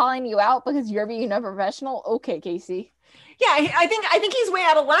 Because he's calling you out because you're being a professional? Okay, Casey. Yeah, I think he's way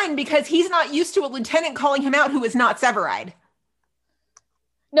out of line because he's not used to a lieutenant calling him out who is not Severide.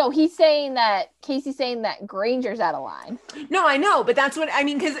 No, Casey's saying that Granger's out of line. No, I know, but that's what I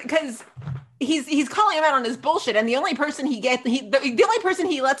mean because he's calling him out on his bullshit, and the only person the only person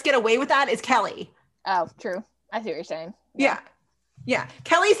he lets get away with that is Kelly. Oh, true. I see what you're saying. Yeah.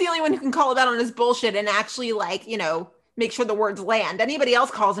 Kelly's the only one who can call him out on his bullshit and actually make sure the words land. Anybody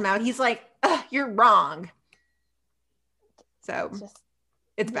else calls him out, he's like, "You're wrong." So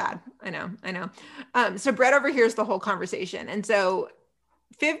it's bad. I know. So Brett overhears the whole conversation, and so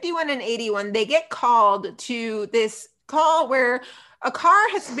 51 and 81, they get called to this call where a car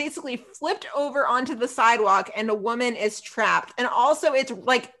has basically flipped over onto the sidewalk and a woman is trapped. And also it's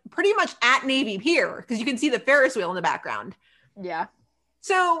like pretty much at Navy Pier because you can see the Ferris wheel in the background. Yeah.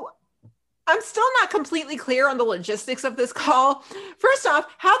 So I'm still not completely clear on the logistics of this call. First off,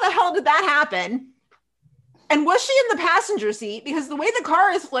 how the hell did that happen? And was she in the passenger seat? Because the way the car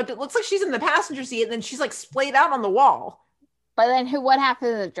is flipped, it looks like she's in the passenger seat and then she's like splayed out on the wall. But then what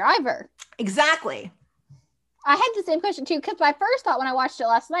happened to the driver? Exactly. I had the same question too, because my first thought when I watched it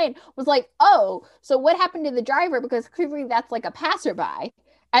last night was like, oh, so what happened to the driver? Because clearly that's like a passerby.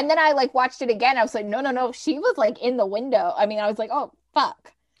 And then I watched it again. I was like, no. She was in the window. I mean, I was like, oh,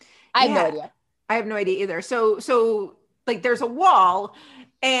 fuck. I have no idea. I have no idea either. So there's a wall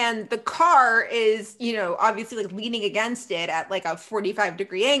and the car is, obviously leaning against it at a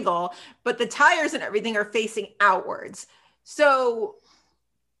 45-degree angle, but the tires and everything are facing outwards. So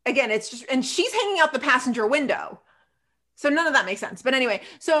again, it's just, and she's hanging out the passenger window. So none of that makes sense. But anyway,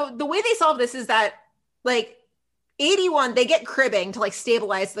 so the way they solve this is that 81, they get cribbing to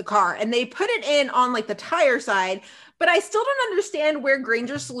stabilize the car and they put it in on the tire side. But I still don't understand where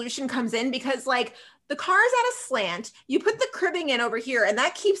Granger's solution comes in because the car is at a slant. You put the cribbing in over here and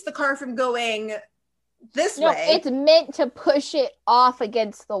that keeps the car from going this way. No, it's meant to push it off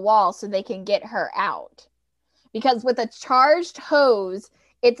against the wall so they can get her out. Because with a charged hose,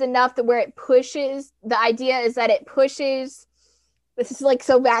 it's enough that where it pushes, the idea is that it pushes, this is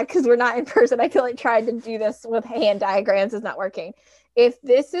so bad because we're not in person. I feel like trying to do this with hand diagrams is not working. If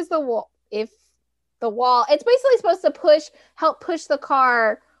this is the wall, it's basically supposed to help push the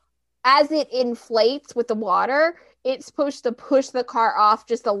car as it inflates with the water. It's supposed to push the car off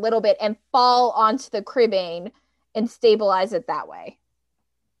just a little bit and fall onto the cribbing and stabilize it that way.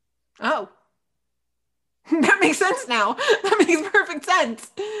 Oh. That makes sense now. That makes perfect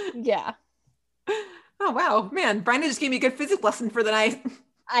sense. Yeah. Oh, wow. Man, Brian just gave me a good physics lesson for the night.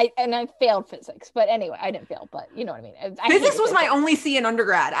 I failed physics, but anyway, I didn't fail, but you know what I mean. Physics was my only C in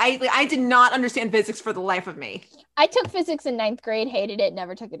undergrad. I did not understand physics for the life of me. I took physics in 9th grade, hated it,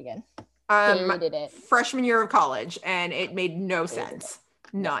 never took it again. Hated it. Freshman year of college, and it made no sense.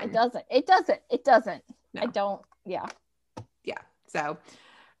 None. It doesn't. No. I don't, yeah. Yeah, so...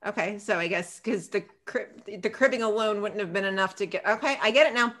 Okay, so I guess because the cribbing alone wouldn't have been enough to get. Okay, I get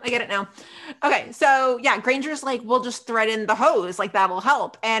it now. Okay, so yeah, Granger's we'll just thread in the hose, that'll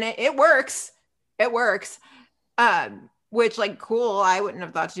help, and it works. It works. Which cool. I wouldn't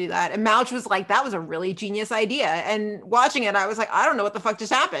have thought to do that. And Mouch was that was a really genius idea. And watching it, I was I don't know what the fuck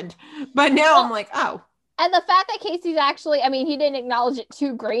just happened. But now I'm oh. And the fact that Casey's actually, he didn't acknowledge it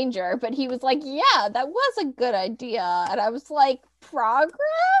to Granger, but he was yeah, that was a good idea. And I was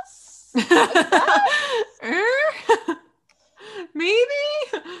progress? Maybe.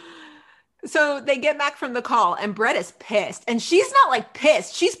 So they get back from the call and Brett is pissed. And she's not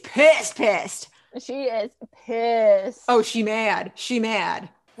pissed. She's pissed. She is pissed. Oh, she mad. She mad.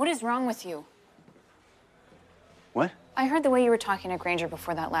 What is wrong with you? I heard the way you were talking to Granger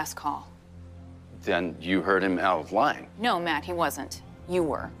before that last call. Then you heard him out of line. No, Matt, he wasn't. You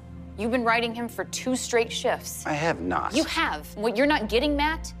were. You've been writing him for 2 straight shifts. I have not. You have. What you're not getting,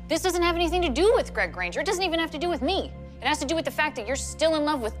 Matt, this doesn't have anything to do with Greg Granger. It doesn't even have to do with me. It has to do with the fact that you're still in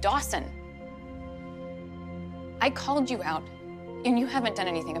love with Dawson. I called you out, and you haven't done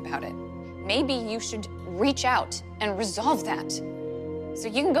anything about it. Maybe you should reach out and resolve that. So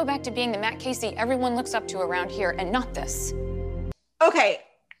you can go back to being the Matt Casey everyone looks up to around here and not this. Okay.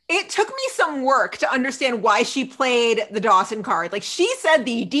 It took me some work to understand why she played the Dawson card. Like, she said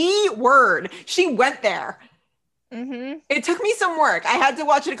the D word. She went there. Mm-hmm. It took me some work. I had to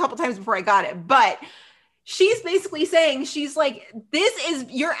watch it a couple times before I got it. But she's basically saying, she's like,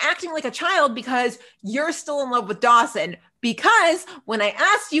 you're acting like a child because you're still in love with Dawson. Because when I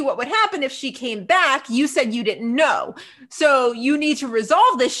asked you what would happen if she came back, you said you didn't know. So you need to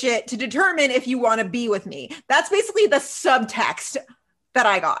resolve this shit to determine if you want to be with me. That's basically the subtext that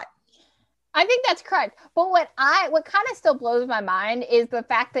I got. I think that's correct. But what kind of still blows my mind is the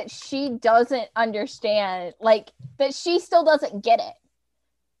fact that she doesn't understand, like, that she still doesn't get it.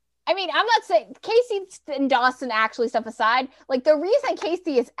 I mean, I'm not saying Casey and Dawson actually stuff aside, like, the reason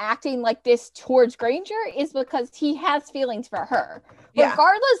Casey is acting like this towards Granger is because he has feelings for her. Yeah.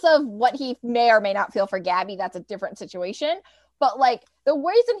 Regardless of what he may or may not feel for Gabby, that's a different situation. But, like, the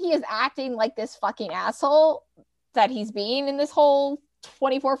reason he is acting like this fucking asshole that he's being in this whole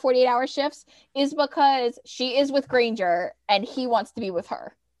 24, 48-hour shifts is because she is with Granger and he wants to be with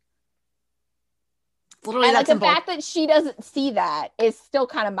her. Literally, and that's like, the fact that she doesn't see that is still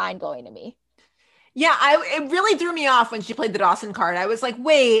kind of mind-blowing to me. Yeah, it really threw me off when she played the Dawson card. I was like,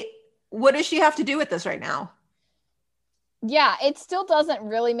 wait, what does she have to do with this right now? Yeah, it still doesn't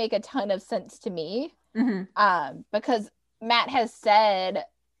really make a ton of sense to me. Mm-hmm. Because Matt has said,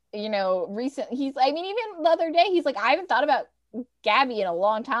 you know, even the other day, he's like, I haven't thought about Gabby in a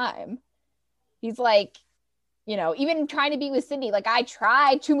long time. He's like, you know, even trying to be with Cindy, like, I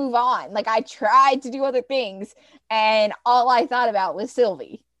tried to move on. Like, I tried to do other things. And all I thought about was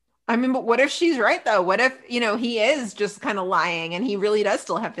Sylvie. I mean, but what if she's right, though? What if, you know, he is just kind of lying and he really does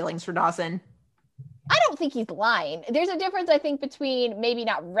still have feelings for Dawson? I don't think he's lying. There's a difference, I think, between maybe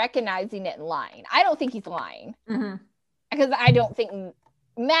not recognizing it and lying. I don't think he's lying. Mm-hmm. Because I don't think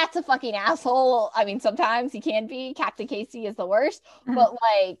Matt's a fucking asshole. I mean, sometimes he can be. Captain Casey is the worst. Mm-hmm. But,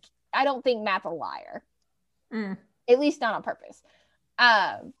 like, I don't think Matt's a liar. At least not on purpose.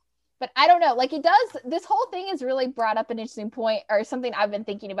 But I don't know. Like, this whole thing has really brought up an interesting point, or something I've been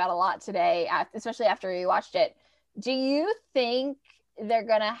thinking about a lot today, especially after we watched it. Do you think they're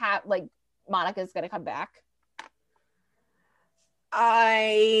going to have, like, Monica's going to come back?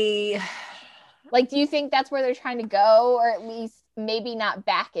 Do you think that's where they're trying to go, or at least maybe not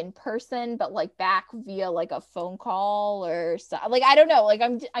back in person, but like back via like a phone call or so? Like, I don't know. Like,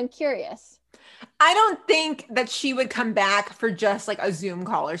 I'm curious. I don't think that she would come back for just like a Zoom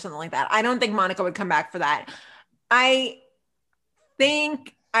call or something like that. I don't think Monica would come back for that. I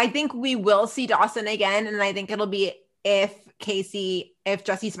think we will see Dawson again, and I think it'll be if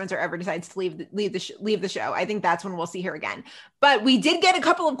Jesse Spencer ever decides to leave the show. I think that's when we'll see her again. But we did get a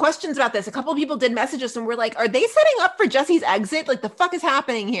couple of questions about this. A couple of people did message us and we're like, are they setting up for Jesse's exit? Like, the fuck is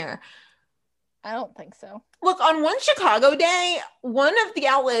happening here? I don't think so. Look, on One Chicago Day, one of the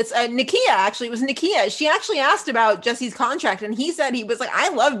outlets, Nakia, she actually asked about Jesse's contract, and he said he was like, I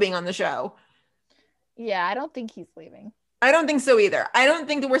love being on the show. Yeah, I don't think he's leaving. I don't think so either. I don't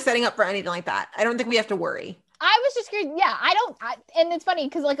think that we're setting up for anything like that. I don't think we have to worry. I was just curious. Yeah, and it's funny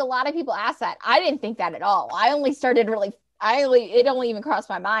because like a lot of people ask that. I didn't think that at all. It only even crossed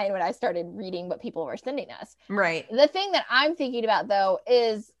my mind when I started reading what people were sending us. Right. The thing that I'm thinking about though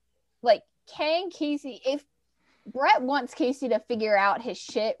is like, can Casey, if Brett wants Casey to figure out his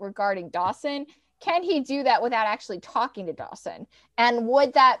shit regarding Dawson, can he do that without actually talking to Dawson? And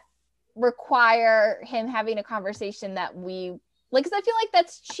would that require him having a conversation that we like? Because I feel like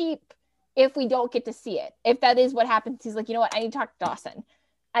that's cheap if we don't get to see it. If that is what happens, he's like, you know what, I need to talk to Dawson.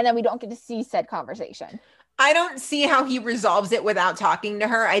 And then we don't get to see said conversation. I don't see how he resolves it without talking to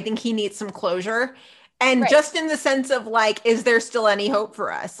her. I think he needs some closure. And just in the sense of like, is there still any hope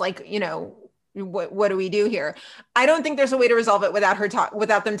for us? Like, you know, what do we do here? I don't think there's a way to resolve it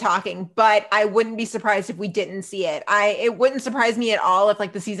without them talking, but I wouldn't be surprised if we didn't see it. It wouldn't surprise me at all if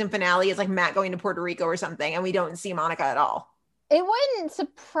like the season finale is like Matt going to Puerto Rico or something and we don't see Monica at all. It wouldn't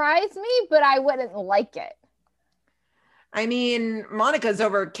surprise me, but I wouldn't like it. I mean, Monica's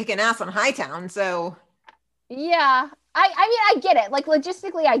over kicking ass on Hightown, so. Yeah. I mean, I get it. Like,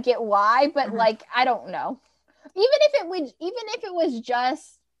 logistically, I get why, but like, I don't know. Even if it was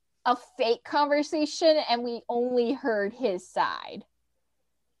just a fake conversation and we only heard his side.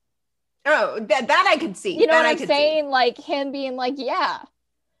 Oh, that I could see. You know that what I'm saying? Like him being like, yeah,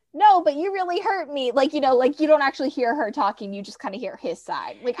 no, but you really hurt me. Like, you know, like you don't actually hear her talking. You just kind of hear his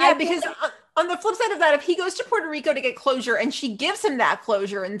side. Like, yeah, because on the flip side of that, if he goes to Puerto Rico to get closure and she gives him that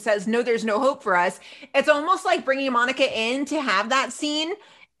closure and says, no, there's no hope for us, it's almost like bringing Monica in to have that scene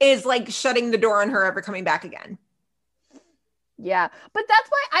is like shutting the door on her ever coming back again. Yeah, but that's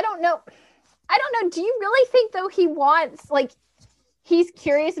why I don't know. Do you really think, though, he wants, like, he's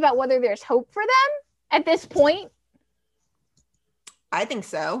curious about whether there's hope for them at this point? I think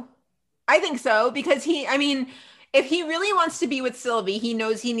so. Because if he really wants to be with Sylvie, he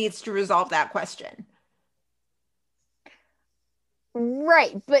knows he needs to resolve that question.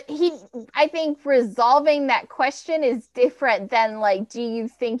 Right. But I think resolving that question is different than, like, do you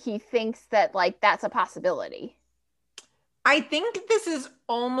think he thinks that, like, that's a possibility? I think this is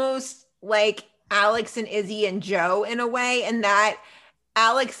almost like Alex and Izzy and Joe in a way, and that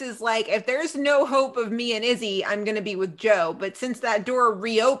Alex is like, if there's no hope of me and Izzy, I'm going to be with Joe. But since that door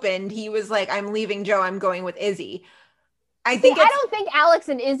reopened, he was like, I'm leaving Joe. I'm going with Izzy. I don't think Alex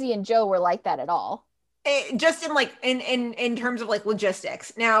and Izzy and Joe were like that at all. Just in like, in terms of like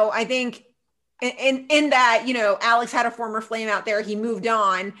logistics. Now, I think in that, you know, Alex had a former flame out there. He moved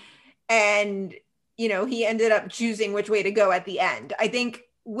on and, you know, he ended up choosing which way to go at the end. I think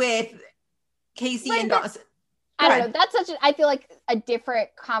with Casey and Dawson. I don't know. That's I feel like a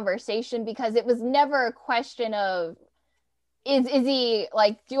different conversation because it was never a question of, is Izzy,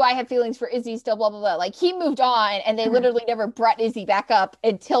 like, do I have feelings for Izzy still, blah, blah, blah. Like, he moved on and they literally never brought Izzy back up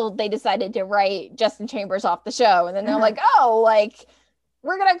until they decided to write Justin Chambers off the show. And then they're like, oh, like,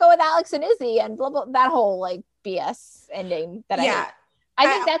 we're going to go with Alex and Izzy and blah, blah, that whole, like, BS ending that I hate.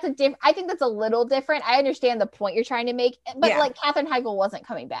 I think that's a little different. I understand the point you're trying to make, but like Katherine Heigl wasn't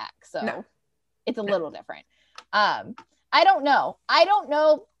coming back. So it's a little different. I don't know.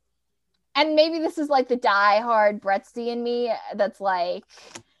 And maybe this is like the diehard Brettsy in me that's like,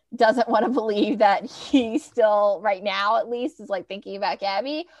 doesn't want to believe that he still right now, at least, is like thinking about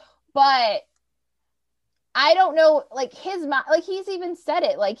Gabby. But I don't know, like his mind, like he's even said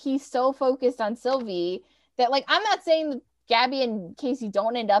it, like he's so focused on Sylvie that like, I'm not saying that Gabby and Casey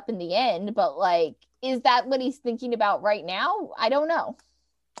don't end up in the end, but like, is that what he's thinking about right now? I don't know.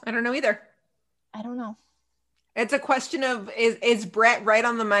 I don't know either. I don't know. It's a question of, is Brett right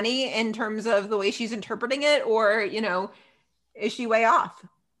on the money in terms of the way she's interpreting it? Or, you know, is she way off?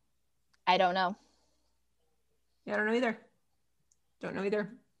 I don't know. Yeah, I don't know either.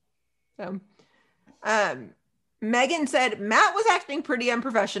 So, Megan said, Matt was acting pretty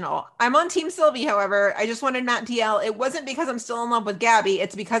unprofessional. I'm on Team Sylvie, however. I just wanted Matt to yell, it wasn't because I'm still in love with Gabby.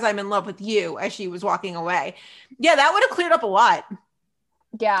 It's because I'm in love with you, as she was walking away. Yeah, that would have cleared up a lot.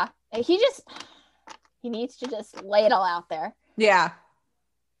 Yeah. He needs to just lay it all out there. Yeah.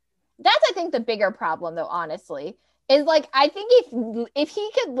 That's, I think, the bigger problem, though, honestly, is like, I think if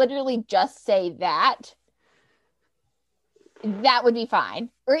he could literally just say that would be fine.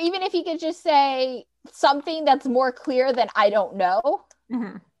 Or even if he could just say something that's more clear than I don't know,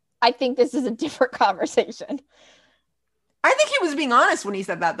 I think this is a different conversation. I think he was being honest when he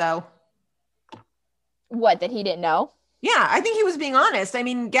said that, though. What, that he didn't know? Yeah, I think he was being honest. I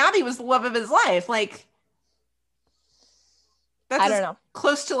mean, Gabby was the love of his life. Like, that's I don't know.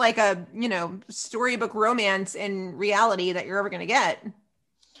 Close to like a, you know, storybook romance in reality that you're ever going to get.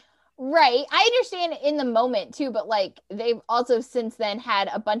 Right. I understand in the moment too, but like they've also since then had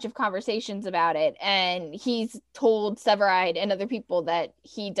a bunch of conversations about it. And he's told Severide and other people that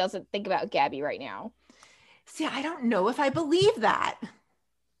he doesn't think about Gabby right now. See, I don't know if I believe that.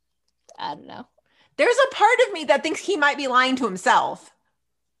 I don't know. There's a part of me that thinks he might be lying to himself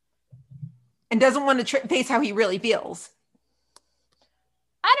and doesn't want to face how he really feels.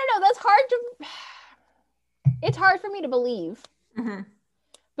 I don't know. That's it's hard for me to believe.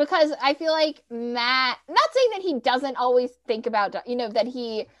 Because I feel like Matt, not saying that he doesn't always think about, you know, that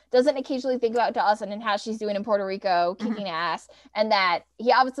he doesn't occasionally think about Dawson and how she's doing in Puerto Rico, kicking ass, and that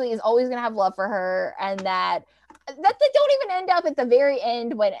he obviously is always going to have love for her, and that they don't even end up at the very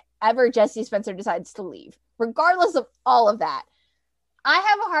end whenever Jesse Spencer decides to leave. Regardless of all of that, I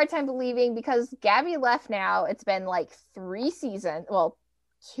have a hard time believing because Gabby left now. It's been like 3 seasons, well,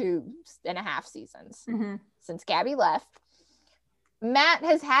 2.5 seasons since Gabby left. Matt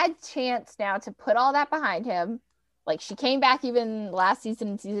has had chance now to put all that behind him. Like, she came back even last season,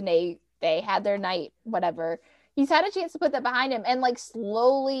 in season 8. They had their night, whatever. He's had a chance to put that behind him and, like,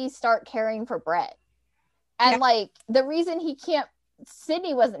 slowly start caring for Brett. And, like, the reason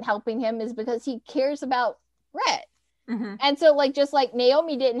Sydney wasn't helping him is because he cares about Brett. Mm-hmm. And so, like, just like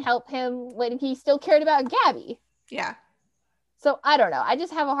Naomi didn't help him when he still cared about Gabby. Yeah. So I don't know. I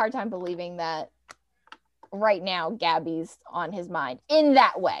just have a hard time believing that right now Gabby's on his mind in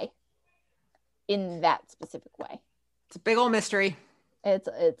that way. In that specific way. It's a big old mystery.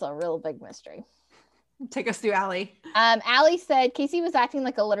 It's a real big mystery. Take us through Allie. Allie said Casey was acting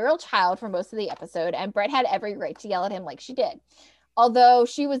like a literal child for most of the episode, and Brett had every right to yell at him like she did. Although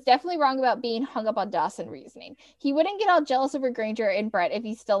she was definitely wrong about being hung up on Dawson reasoning. He wouldn't get all jealous over Granger and Brett if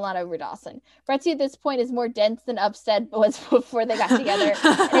he's still not over Dawson. Brettsy at this point is more dense than upset was before they got together.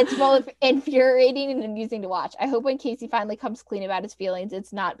 And it's both infuriating and amusing to watch. I hope when Casey finally comes clean about his feelings,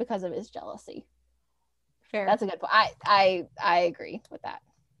 it's not because of his jealousy. Fair. That's a good point. I agree with that.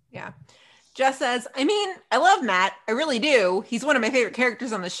 Yeah. Jess says, I mean, I love Matt. I really do. He's one of my favorite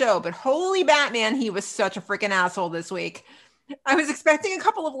characters on the show, but holy Batman, he was such a freaking asshole this week. I was expecting a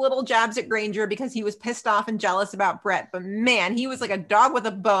couple of little jabs at Granger because he was pissed off and jealous about Brett, but man, he was like a dog with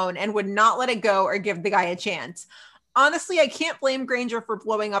a bone and would not let it go or give the guy a chance. Honestly, I can't blame Granger for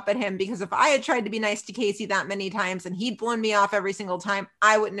blowing up at him because if I had tried to be nice to Casey that many times and he'd blown me off every single time,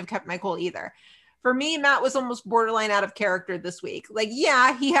 I wouldn't have kept my cool either. For me, Matt was almost borderline out of character this week. Like,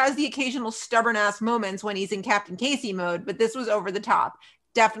 yeah, he has the occasional stubborn ass moments when he's in Captain Casey mode, but this was over the top.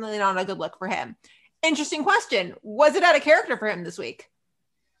 Definitely not a good look for him. Interesting question. Was it out of character for him this week?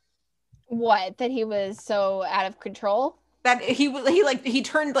 What? That he was so out of control? That he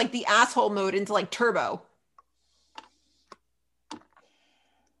turned like the asshole mode into like turbo.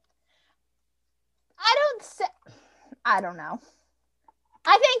 I don't know.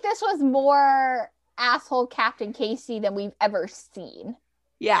 I think this was more asshole Captain Casey than we've ever seen.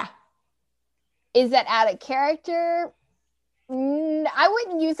 Yeah. Is that out of character? I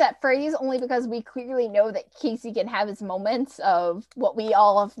wouldn't use that phrase only because we clearly know that Casey can have his moments of what we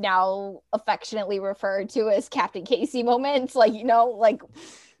all have now affectionately referred to as Captain Casey moments. Like, you know, like,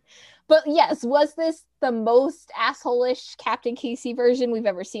 but yes, was this the most asshole-ish Captain Casey version we've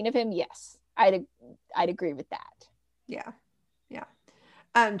ever seen of him? Yes, I'd agree with that. Yeah.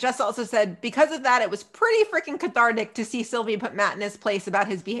 Jess also said, because of that, it was pretty freaking cathartic to see Sylvie put Matt in his place about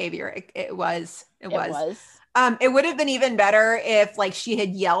his behavior. It was. It would have been even better if like she had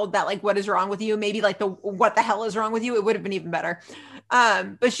yelled that like, what is wrong with you? Maybe like what the hell is wrong with you? It would have been even better.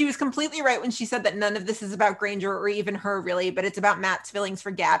 But she was completely right when she said that none of this is about Granger or even her really, but it's about Matt's feelings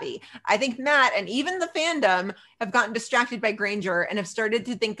for Gabby. I think Matt and even the fandom have gotten distracted by Granger and have started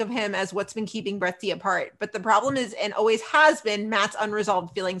to think of him as what's been keeping Brettsy apart. But the problem is, and always has been, Matt's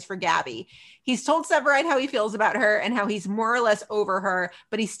unresolved feelings for Gabby. He's told Severide how he feels about her and how he's more or less over her,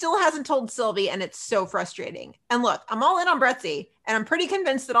 but he still hasn't told Sylvie, and it's so frustrating. And look, I'm all in on Brettsy, and I'm pretty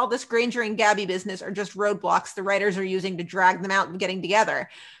convinced that all this Granger and Gabby business are just roadblocks the writers are using to drag them out and getting together.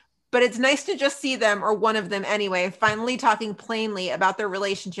 But it's nice to just see them, or one of them anyway, finally talking plainly about their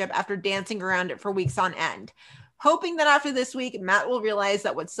relationship after dancing around it for weeks on end. Hoping that after this week, Matt will realize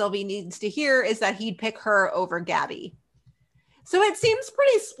that what Sylvie needs to hear is that he'd pick her over Gabby. So it seems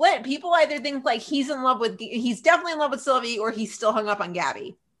pretty split. People either think like he's definitely in love with Sylvie, or he's still hung up on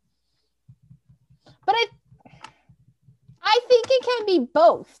Gabby. But I think it can be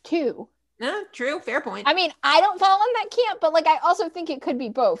both too. Yeah, true. Fair point. I mean, I don't fall in that camp, but like I also think it could be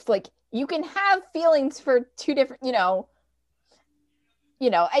both. Like you can have feelings for two different, they're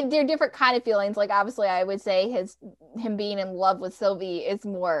different kind of feelings. Like obviously I would say him being in love with Sylvie is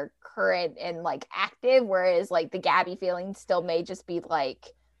more current and like active, whereas like the Gabby feeling still may just be like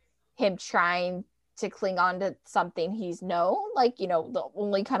him trying to cling on to something he's known, like, the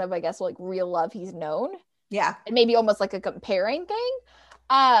only kind of, I guess, like real love he's known. Yeah. And maybe almost like a comparing thing.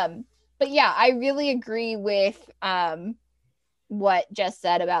 But yeah, I really agree with what Jess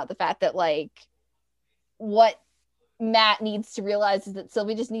said about the fact that like what Matt needs to realize is that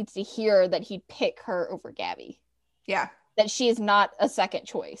Sylvie just needs to hear that he'd pick her over Gabby. Yeah. That she is not a second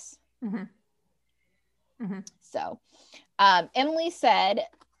choice. Mm-hmm. Mm-hmm. So Emily said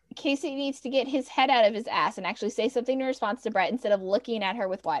Casey needs to get his head out of his ass and actually say something in response to Brett instead of looking at her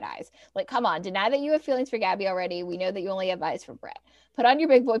with wide eyes. Like, come on, deny that you have feelings for Gabby already. We know that you only have eyes for Brett. Put on your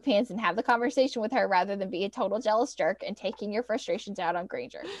big boy pants and have the conversation with her rather than be a total jealous jerk and taking your frustrations out on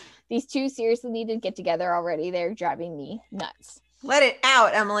Granger. These two seriously need to get together already. They're driving me nuts. Let it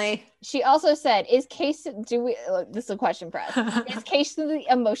out, Emily. She also said, this is a question, Brett. Is Casey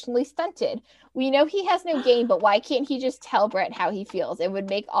emotionally stunted? We know he has no game, but why can't he just tell Brett how he feels? It would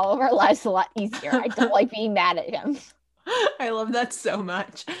make all of our lives a lot easier. I don't like being mad at him. I love that so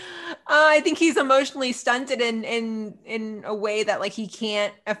much. I think he's emotionally stunted in a way that like he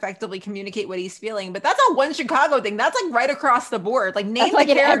can't effectively communicate what he's feeling. But that's a one Chicago thing. That's like right across the board. Like name That's like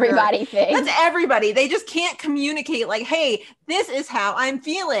the an character. everybody thing. That's everybody. They just can't communicate like, hey, this is how I'm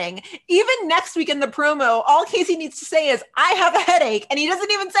feeling. Even next week in the promo, all Casey needs to say is, I have a headache, and he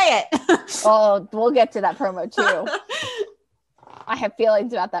doesn't even say it. Oh, we'll get to that promo too. I have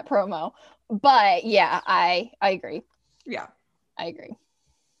feelings about that promo. But yeah, I agree. Yeah. I agree.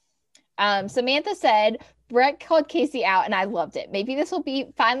 Samantha said Brett called Casey out and I loved it. Maybe this will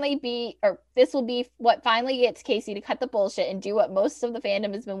be what finally gets Casey to cut the bullshit and do what most of the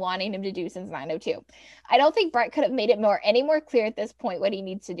fandom has been wanting him to do since 902. I don't think Brett could have made it any more clear at this point what he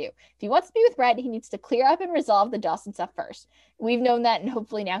needs to do. If he wants to be with Brett, he needs to clear up and resolve the Dawson stuff first. We've known that, and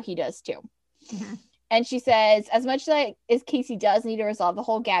hopefully now he does too. Mm-hmm. And she says, as much as Casey does need to resolve the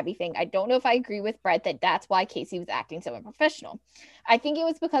whole Gabby thing, I don't know if I agree with Brett that that's why Casey was acting so unprofessional. I think it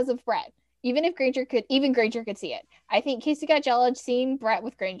was because of Brett. Even Granger could see it. I think Casey got jealous seeing Brett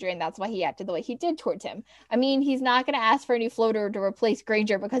with Granger, and that's why he acted the way he did towards him. I mean, he's not going to ask for a new floater to replace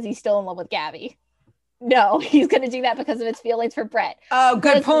Granger because he's still in love with Gabby. No, he's going to do that because of his feelings for Brett. Oh,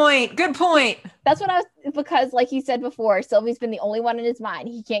 good point. Good point. That's what because like he said before, Sylvie's been the only one in his mind.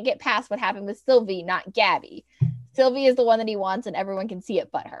 He can't get past what happened with Sylvie, not Gabby. Sylvie is the one that he wants, and everyone can see it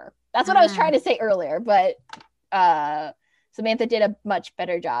but her. That's what I was trying to say earlier, but Samantha did a much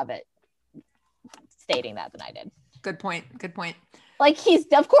better job at stating that than I did. Good point. Good point. Like he's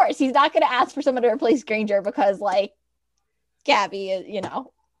not going to ask for someone to replace Granger because like Gabby is,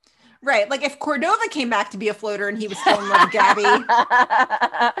 Right. Like if Cordova came back to be a floater and he was still in love with Gabby.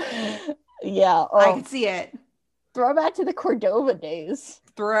 Yeah. I could see it. Throwback to the Cordova days.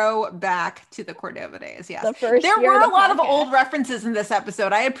 Yes. There were a lot of old references in this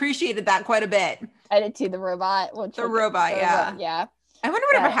episode. I appreciated that quite a bit. I did too. The robot. Yeah. Yeah. I wonder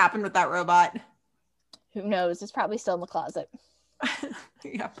whatever happened with that robot. Who knows? It's probably still in the closet.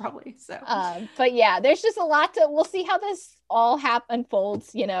 Yeah, probably so. But yeah, there's just a lot we'll see how this all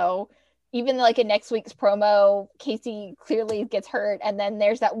unfolds, even like in next week's promo, Casey clearly gets hurt. And then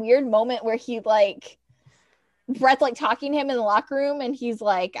there's that weird moment where he Brett's like talking to him in the locker room and he's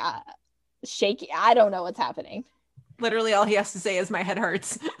like shaky. I don't know what's happening. Literally all he has to say is my head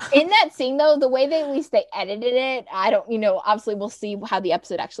hurts. In that scene though, the way at least they edited it, I don't, obviously we'll see how the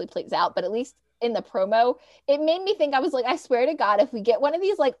episode actually plays out, but at least in the promo, it made me think, I was like, I swear to God, if we get one of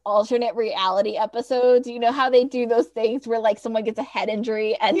these like alternate reality episodes, how they do those things where like someone gets a head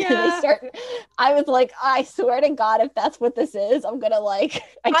injury and then they start, I was like, I swear to God, if that's what this is, I'm gonna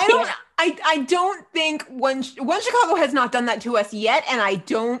I don't think one Chicago has not done that to us yet, and I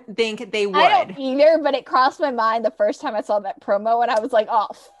don't think they would. I don't either, but it crossed my mind the first time I saw that promo, and I was like, oh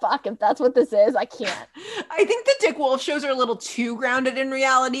fuck, if that's what this is, I can't. I think the Dick Wolf shows are a little too grounded in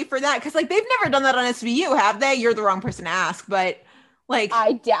reality for that, because like they've never done that on SVU, have they? You're the wrong person to ask, but like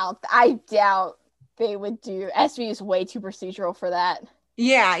I doubt they would do. SVU is way too procedural for that.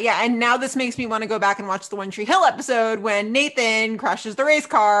 Yeah. And now this makes me want to go back and watch the One Tree Hill episode when Nathan crashes the race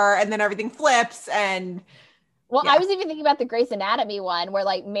car and then everything flips. And I was even thinking about the Grey's Anatomy one where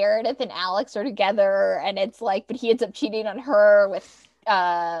like Meredith and Alex are together and it's like, but he ends up cheating on her with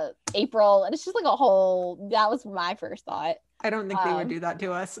April. And it's just like that was my first thought. I don't think they would do that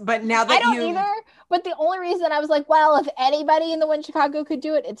to us. But now that I don't either. But the only reason I was like, well, if anybody in the One Chicago could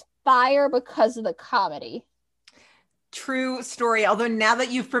do it, it's Fire because of the comedy. True story. Although now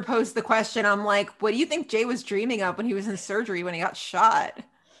that you've proposed the question, I'm like, what do you think Jay was dreaming of when he was in surgery when he got shot?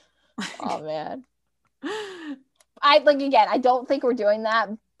 Oh man. I don't think we're doing that,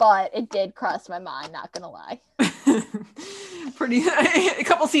 but it did cross my mind, not gonna lie. A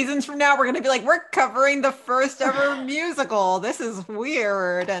couple seasons from now, we're gonna be like, we're covering the first ever musical. This is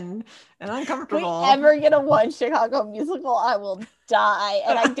weird and uncomfortable. If we ever get a One Chicago musical, I will die.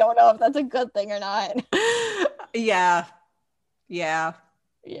 And I don't know if that's a good thing or not. Yeah. I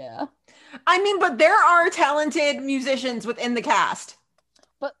mean, but there are talented musicians within the cast.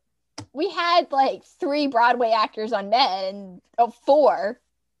 But we had like 3 Broadway actors on Ned and 4,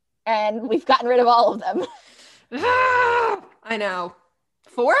 and we've gotten rid of all of them. I know.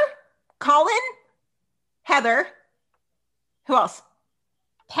 4? Colin? Heather? Who else?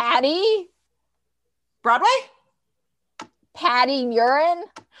 Patty? Broadway? Patty Murin?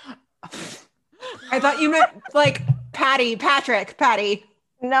 I thought you meant like Patty.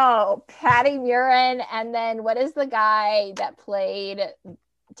 No, Patty Murin, and then what is the guy that played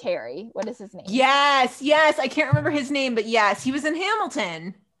Terry? What is his name? Yes. I can't remember his name, but yes, he was in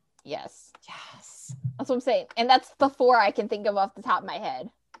Hamilton. Yes. That's what I'm saying. And that's the 4 I can think of off the top of my head.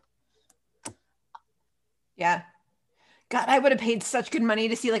 Yeah. God, I would have paid such good money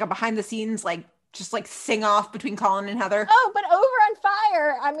to see like a behind the scenes, like just like sing off between Colin and Heather. Oh, but over on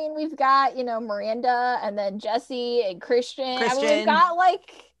Fire, I mean, we've got, Miranda and then Jesse and Christian. I mean, we've got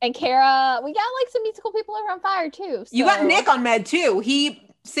and Kara. We got like some musical people over on Fire too. So. You got Nick on Med too. He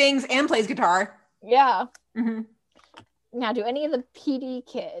sings and plays guitar. Yeah. Mm-hmm. Now, do any of the PD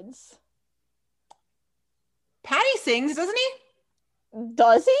kids? Patty sings, doesn't he?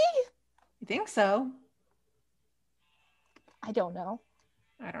 Does he? I think so. I don't know.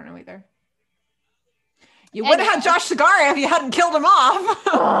 I don't know either. You would have had Josh Segarra if you hadn't killed him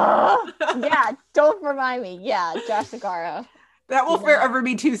off. Yeah, don't remind me. Yeah, Josh Segarra. That will forever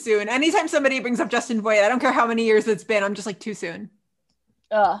be too soon. Anytime somebody brings up Justin Voight, I don't care how many years it's been, I'm just like, too soon.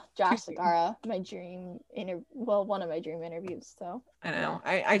 Josh Segarra, my dream one of my dream interviews. So I know.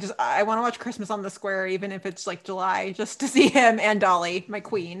 I want to watch Christmas on the Square, even if it's like July, just to see him and Dolly, my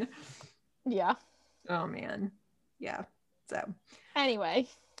queen. Yeah. Oh man. Yeah. So anyway,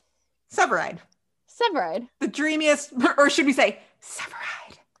 Severide. The dreamiest, or should we say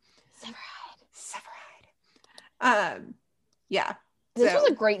Severide? Yeah. This was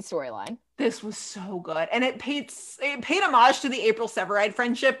a great storyline. This was so good. And it paid homage to the April Severide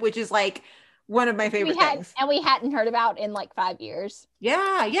friendship, which is like one of my favorite things. And we hadn't heard about in like 5 years.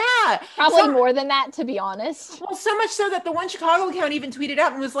 Yeah. Probably more than that, to be honest. Well, so much so that the One Chicago account even tweeted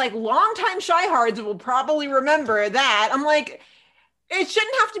out and was like, longtime Shyhards will probably remember that. I'm like, it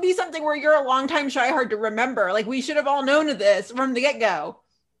shouldn't have to be something where you're a longtime Shyhard to remember. Like, we should have all known of this from the get-go.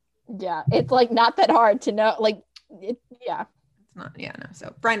 Yeah, it's like not that hard to know. Like, yeah. It's not, yeah, no.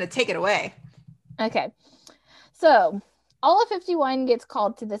 So, Brenda, take it away. Okay. So, all of 51 gets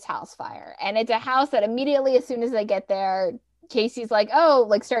called to this house fire. And it's a house that immediately, as soon as they get there, Casey's like,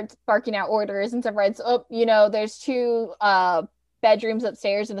 starts barking out orders and stuff. Right? So, there's 2 bedrooms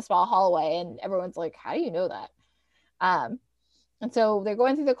upstairs in a small hallway. And everyone's like, how do you know that? And so they're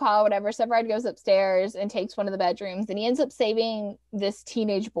going through the call, whatever. Severide goes upstairs and takes one of the bedrooms. And he ends up saving this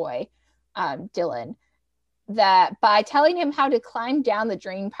teenage boy, Dylan, that by telling him how to climb down the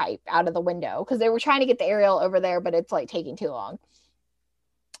drain pipe out of the window, because they were trying to get the aerial over there, but it's like taking too long.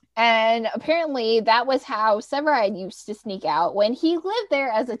 And apparently that was how Severide used to sneak out when he lived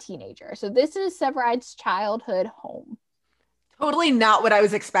there as a teenager. So this is Severide's childhood home. Totally not what I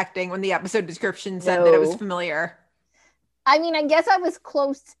was expecting when the episode description said that it was familiar. I mean, I guess I was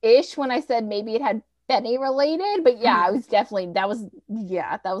close-ish when I said maybe it had Benny related, but yeah, I was definitely, that was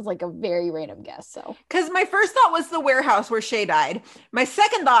like a very random guess. So, because my first thought was the warehouse where Shay died. My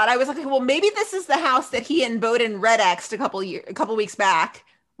second thought, I was like, well, maybe this is the house that he and Bowden red X'd a couple weeks back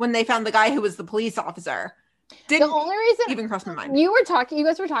when they found the guy who was the police officer. Didn't the only reason even cross my mind. You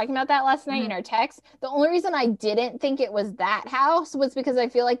guys were talking about that last night in our text. The only reason I didn't think it was that house was because I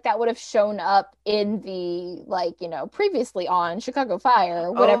feel like that would have shown up in the previously on Chicago Fire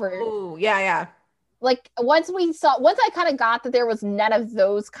or whatever. Oh, yeah. Like once I kind of got that there was none of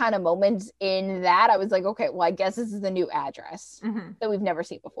those kind of moments in that, I was like, okay, well, I guess this is the new address that we've never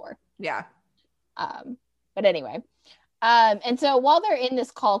seen before. Yeah. But anyway. And so while they're in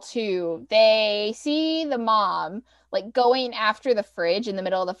this call too, they see the mom like going after the fridge in the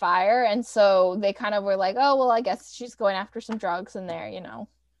middle of the fire. And so they kind of were like, oh, well, I guess she's going after some drugs in there,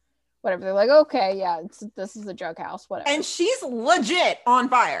 whatever. They're like, okay, yeah, this is a drug house, whatever. And she's legit on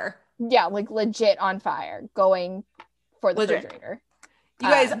fire. Yeah, like legit on fire, going for the refrigerator. You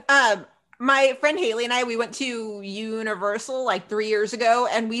guys, my friend Haley and I, we went to Universal like 3 years ago,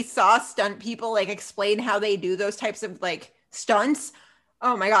 and we saw stunt people like explain how they do those types of like stunts.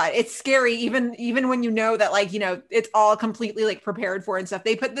 Oh my God, it's scary. Even when that it's all completely like prepared for and stuff.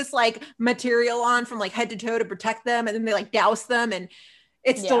 They put this like material on from like head to toe to protect them, and then they like douse them, and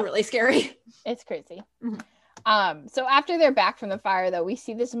it's still really scary. It's crazy. So after they're back from the fire, though, we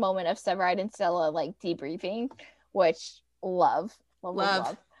see this moment of Severide and Stella like debriefing, which love.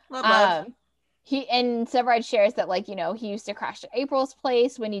 He and Severide shares that he used to crash to April's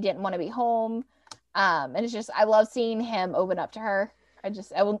place when he didn't want to be home, and it's just I love seeing him open up to her.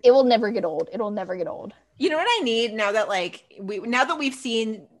 It will never get old. It'll never get old. You know what I need now that we've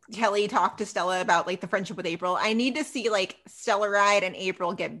seen Kelly talk to Stella about like the friendship with April, I need to see like Stellaride and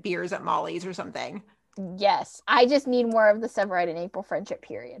April get beers at Molly's or something. Yes, I just need more of the Severide and April friendship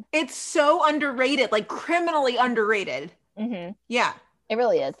period. It's so underrated, like criminally underrated. Yeah, it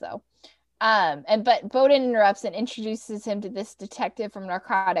really is though. But Bowden interrupts and introduces him to this detective from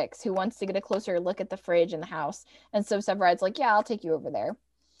narcotics who wants to get a closer look at the fridge in the house. And so Severide's like, yeah, I'll take you over there.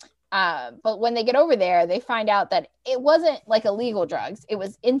 But when they get over there, they find out that it wasn't like illegal drugs. It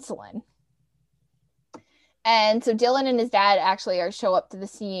was insulin. And so Dylan and his dad actually show up to the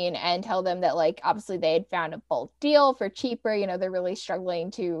scene and tell them that, like, obviously they had found a bulk deal for cheaper. You know, they're really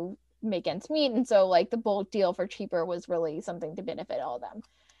struggling to make ends meet. And so, like, the bulk deal for cheaper was really something to benefit all of them.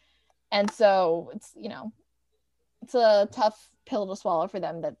 And so it's, you know, it's a tough pill to swallow for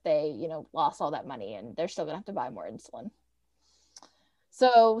them that they, you know, lost all that money and they're still going to have to buy more insulin.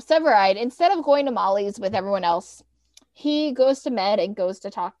 So Severide, instead of going to Molly's with everyone else, he goes to Med and goes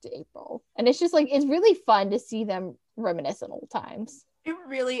to talk to April. And it's just like, it's really fun to see them reminisce on old times. It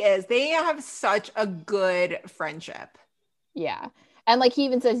really is. They have such a good friendship. Yeah. And like he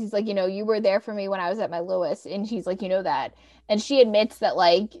even says, he's like, you know, you were there for me when I was at my lowest. And she's like, you know that. And she admits that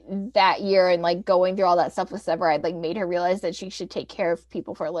like that year and like going through all that stuff with Severide like made her realize that she should take care of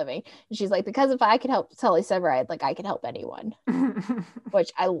people for a living. And she's like, because if I could help Sully Severide, like I could help anyone,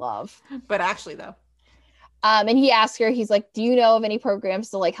 which I love. But actually though. And he asks her, he's like, do you know of any programs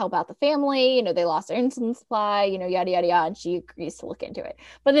to like help out the family? You know, they lost their insulin supply, you know, yada, yada, yada. And she agrees to look into it.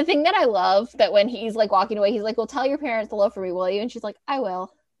 But the thing that I love that when he's like walking away, he's like, well, tell your parents to love for me, will you? And she's like, I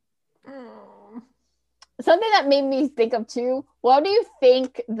will. Something that made me think of too, what do you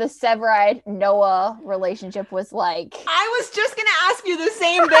think the Severide Noah relationship was like? I was just going to ask you the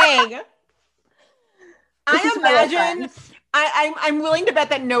same thing. I imagine, I'm willing to bet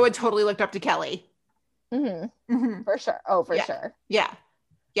that Noah totally looked up to Kelly. Mm-hmm. Mm-hmm. For sure. Oh, for sure. Yeah.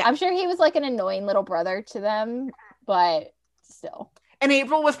 Yeah. I'm sure he was like an annoying little brother to them, but still. And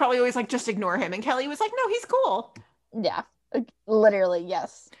April was probably always like, just ignore him. And Kelly was like, no, he's cool. Yeah. Literally,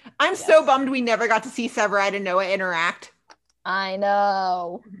 yes. I'm so bummed we never got to see Severide and Noah interact. I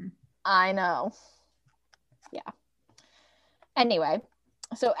know. I know. Yeah. Anyway,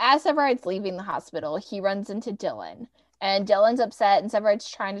 so as Severide's leaving the hospital, he runs into Dylan. And Dylan's upset, and Severide's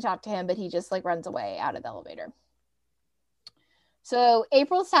trying to talk to him, but he just like runs away out of the elevator. So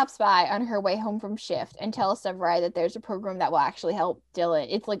April stops by on her way home from shift and tells Severide that there's a program that will actually help Dylan.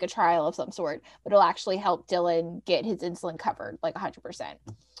 It's like a trial of some sort, but it'll actually help Dylan get his insulin covered, like 100%.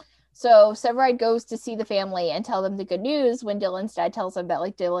 So Severide goes to see the family and tell them the good news when Dylan's dad tells him that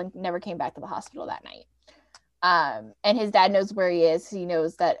like Dylan never came back to the hospital that night. And his dad knows where he is. He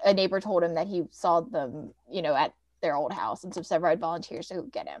knows that a neighbor told him that he saw them, you know, at their old house. And so Severide volunteers to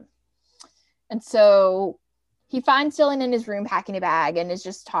get him. And so he finds Dylan in his room packing a bag and is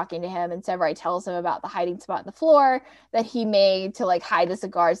just talking to him. And Severide tells him about the hiding spot in the floor that he made to like hide the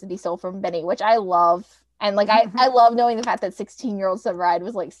cigars that he stole from Benny, which I love. And like I love knowing the fact that 16-year-old Severide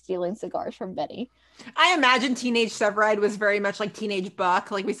was like stealing cigars from Benny. I imagine teenage Severide was very much like teenage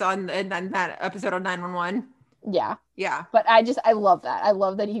Buck, like we saw in that episode of 911. Yeah. Yeah. But I love that. I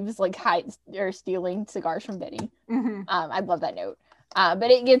love that he was like stealing cigars from Benny. Mm-hmm. I love that note. But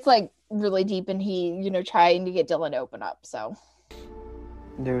it gets like really deep and he, you know, trying to get Dylan to open up. So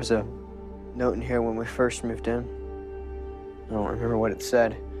there was a note in here when we first moved in. I don't remember what it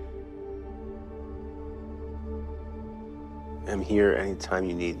said. I'm here anytime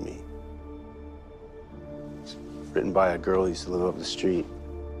you need me. It's written by a girl who used to live up the street.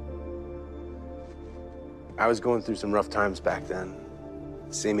 I was going through some rough times back then,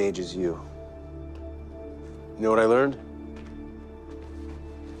 same age as you. You know what I learned?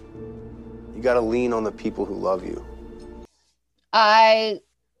 You gotta lean on the people who love you.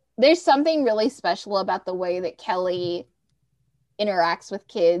 There's something really special about the way that Kelly interacts with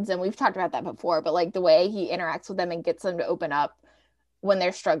kids, and we've talked about that before, but like the way he interacts with them and gets them to open up when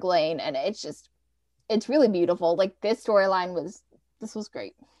they're struggling, and it's really beautiful. Like this storyline was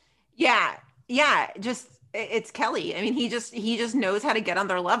great. Yeah, just it's Kelly. I mean, he just knows how to get on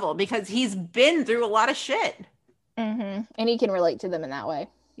their level because he's been through a lot of shit. Mm-hmm. And he can relate to them in that way.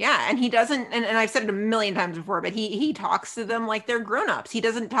 Yeah, and he doesn't, and I've said it a million times before, but he talks to them like they're grown-ups. He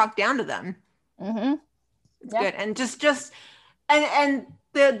doesn't talk down to them. Mm-hmm. It's good. And just and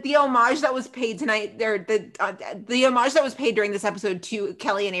the homage that was paid tonight, the homage that was paid during this episode to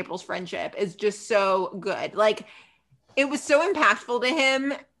Kelly and April's friendship is just so good. Like, it was so impactful to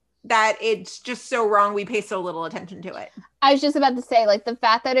him that it's just so wrong we pay so little attention to it. I was just about to say, like, the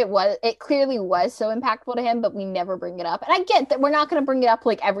fact that it clearly was so impactful to him, but we never bring it up. And I get that we're not going to bring it up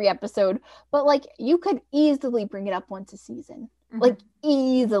like every episode, but like you could easily bring it up once a season. Mm-hmm. Like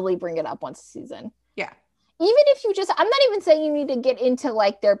easily bring it up once a season. Yeah. Even if you I'm not even saying you need to get into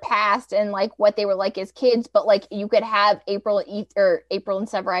like their past and like what they were like as kids, but like you could have April and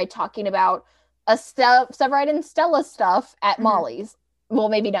Severide talking about Severide and Stella stuff at mm-hmm. Molly's. Well,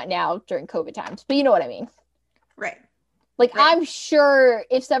 maybe not now during COVID times, but you know what I mean. Right. Like, right. I'm sure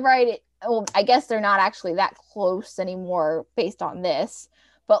if Severide, well, I guess they're not actually that close anymore based on this,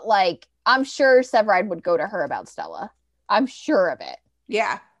 but like, I'm sure Severide would go to her about Stella. I'm sure of it.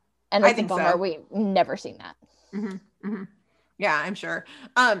 Yeah. And I it's a think bummer so. we've never seen that. Yeah, I'm sure.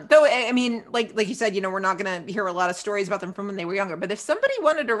 Though I mean, like you said, we're not gonna hear a lot of stories about them from when they were younger. But if somebody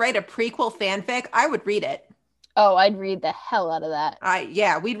wanted to write a prequel fanfic, I would read it. Oh, I'd read the hell out of that.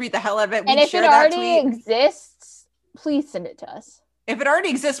 Yeah, we'd read the hell out of it. We'd And if share it that already tweet. exists, please send it to us. If it already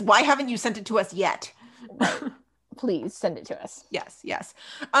exists, why haven't you sent it to us yet? Please send it to us. Yes.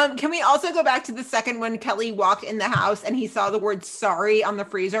 Can we also go back to the second when Kelly walked in the house and he saw the word sorry on the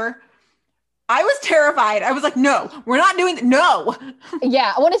freezer? I was terrified. I was like, no, we're not doing that. No.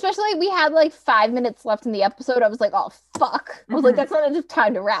 Yeah. Well, especially we had like 5 minutes left in the episode. I was like, oh, fuck. I was like, that's not enough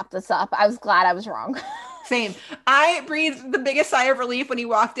time to wrap this up. I was glad I was wrong. Same. I breathed the biggest sigh of relief when he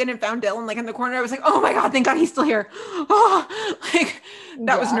walked in and found Dylan like in the corner. I was like, oh my God, thank God he's still here. Oh, like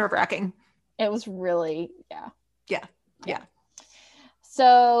that was nerve wracking. It was really, Yeah.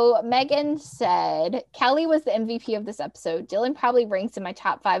 So Megan said, Kelly was the MVP of this episode. Dylan probably ranks in my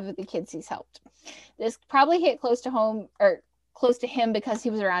top 5 of the kids he's helped. This probably hit close to home or close to him because he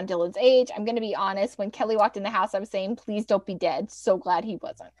was around Dylan's age. I'm going to be honest. When Kelly walked in the house, I was saying, please don't be dead. So glad he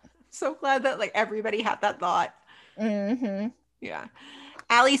wasn't. So glad that like everybody had that thought. Mm-hmm. Yeah.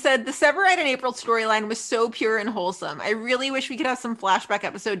 Allie said the Severide and April storyline was so pure and wholesome. I really wish we could have some flashback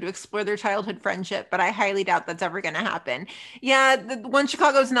episode to explore their childhood friendship, but I highly doubt that's ever going to happen. Yeah, the One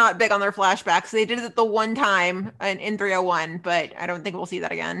Chicago's not big on their flashbacks. They did it the one time in 301, but I don't think we'll see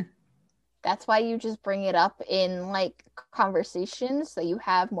that again. That's why you just bring it up in like conversations that you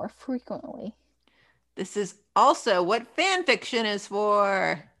have more frequently. This is also what fan fiction is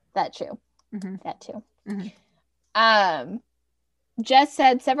for. That too. Mm-hmm. That too. Jess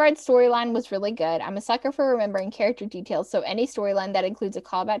said Severide's storyline was really good. I'm a sucker for remembering character details, so any storyline that includes a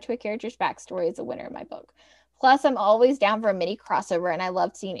callback to a character's backstory is a winner in my book. Plus, I'm always down for a mini crossover, and I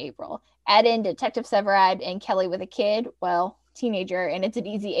loved seeing April. Add in Detective Severide and Kelly with a kid, well, teenager, and it's an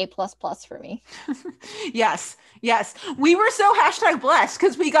easy A++ for me. Yes. We were so #blessed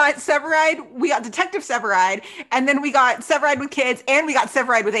because we got Severide, we got Detective Severide, and then we got Severide with kids, and we got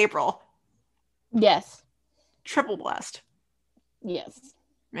Severide with April. Yes. Triple blessed. Yes.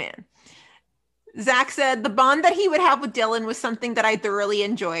 Man. Zach said the bond that he would have with Dylan was something that I thoroughly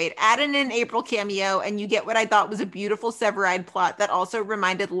enjoyed. Add in an April cameo and you get what I thought was a beautiful Severide plot that also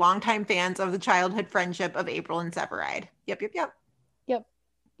reminded longtime fans of the childhood friendship of April and Severide. Yep.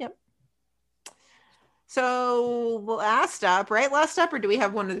 So last up, right? Last up, or do we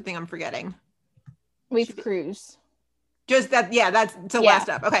have one other thing I'm forgetting? We've Cruz. Just that, last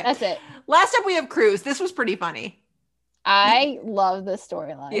up. Okay. That's it. Last up we have Cruz. This was pretty funny. I love this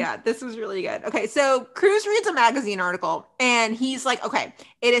storyline. Yeah, this was really good. Okay, so Cruz reads a magazine article and he's like, okay,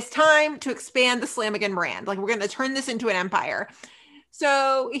 it is time to expand the Slamigan brand. Like, we're going to turn this into an empire.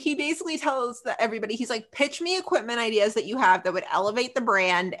 So he basically tells everybody, he's like, pitch me equipment ideas that you have that would elevate the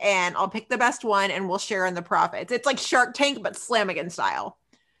brand and I'll pick the best one and we'll share in the profits. It's like Shark Tank, but Slamigan style.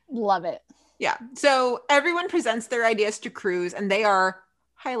 Love it. Yeah. So everyone presents their ideas to Cruz and they are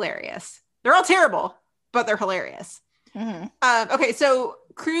hilarious. They're all terrible, but they're hilarious. Mm-hmm. Okay, so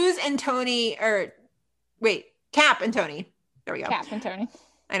Cruz and Tony, Cap and Tony. There we go. Cap and Tony.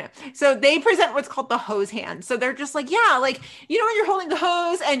 I know. So they present what's called the hose hand. So they're just like, yeah, like, you know, when you're holding the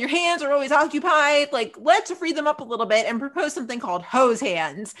hose and your hands are always occupied, like, let's free them up a little bit and propose something called hose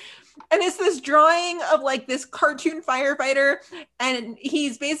hands. And it's this drawing of like this cartoon firefighter, and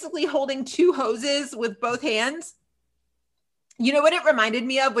he's basically holding 2 hoses with both hands. You know what it reminded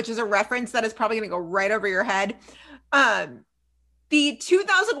me of, which is a reference that is probably going to go right over your head. The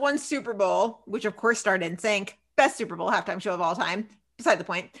 2001 Super Bowl, which of course starred NSYNC, best Super Bowl halftime show of all time, beside the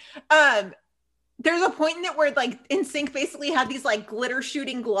point. There's a point in it where like NSYNC basically had these like glitter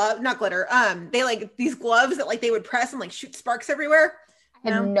shooting gloves, not glitter. They like these gloves that like they would press and like shoot sparks everywhere. I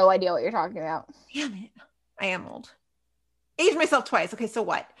have no idea what you're talking about. Damn it. I am old. Aged myself twice. Okay, so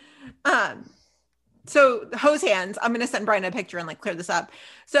what? So the hose hands, I'm going to send Brian a picture and like clear this up.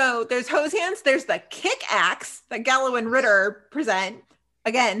 So there's hose hands. There's the kick axe that Gallo and Ritter present.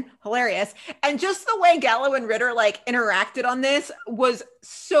 Again, hilarious. And just the way Gallo and Ritter like interacted on this was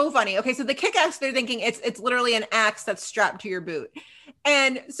so funny. Okay, so the kick axe, they're thinking it's literally an axe that's strapped to your boot.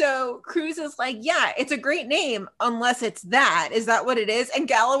 And so Cruz is like, yeah, it's a great name unless it's that. Is that what it is? And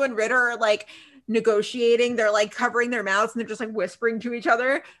Gallo and Ritter are like negotiating. They're like covering their mouths and they're just like whispering to each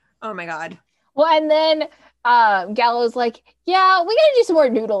other. Oh my God. Well, and then Gallo's like, yeah, we gotta do some more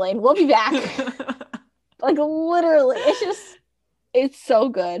noodling. We'll be back. Like literally, it's so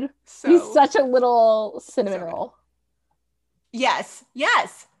good. He's such a little cinnamon roll. Yes.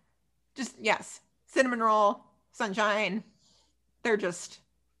 Just yes. Cinnamon roll, sunshine. They're just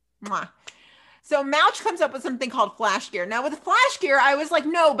mwah. So Mouch comes up with something called flash gear. Now with flash gear, I was like,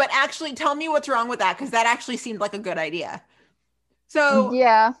 no, but actually tell me what's wrong with that, because that actually seemed like a good idea. So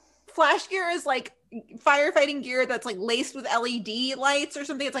Yeah. flash gear is like firefighting gear that's like laced with LED lights or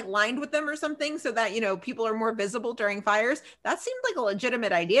something. It's like lined with them or something so that, people are more visible during fires. That seemed like a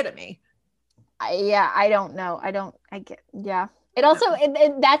legitimate idea to me. I don't know. Yeah. It also,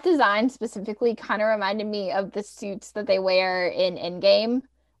 that design specifically kind of reminded me of the suits that they wear in Endgame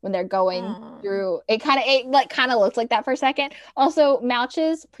when they're going through. It kind of looks like that for a second. Also,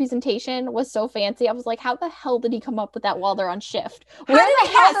 Mouch's presentation was so fancy. I was like, how the hell did he come up with that while they're on shift?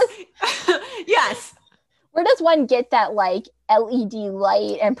 Yes. Where does one get that like LED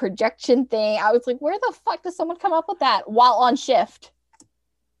light and projection thing? I was like, where the fuck does someone come up with that while on shift?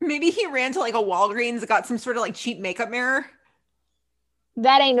 Maybe he ran to like a Walgreens, got some sort of like cheap makeup mirror.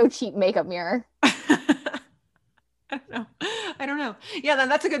 That ain't no cheap makeup mirror. I don't know. Yeah, then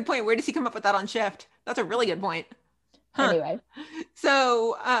that's a good point. Where does he come up with that on shift? That's a really good point. Huh. Anyway.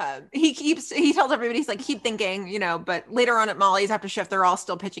 So he tells everybody, he's like, keep thinking, but later on at Molly's after shift, they're all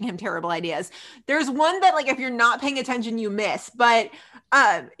still pitching him terrible ideas. There's one that like, if you're not paying attention, you miss, but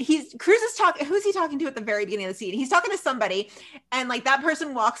Cruz is talking, who's he talking to at the very beginning of the scene? He's talking to somebody and like that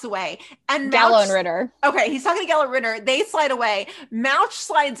person walks away and Gallo and Ritter. Okay. He's talking to Gallo Ritter. They slide away. Mouch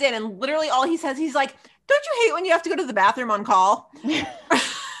slides in and literally all he says, he's like, don't you hate when you have to go to the bathroom on call?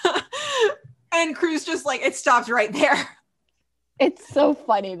 And Cruz just like, it stops right there. It's so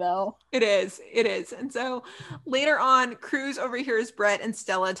funny though. It is. And so later on, Cruz overhears Brett and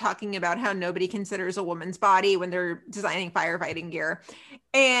Stella talking about how nobody considers a woman's body when they're designing firefighting gear.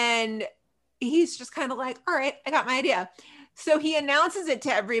 And he's just kind of like, all right, I got my idea. So he announces it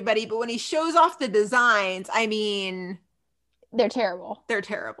to everybody, but when he shows off the designs, I mean... They're terrible.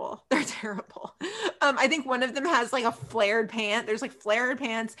 I think one of them has like a flared pant. There's like flared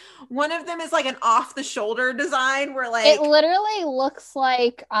pants. One of them is like an off the shoulder design where like it literally looks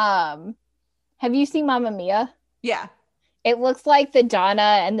like have you seen Mamma Mia? Yeah. It looks like the Donna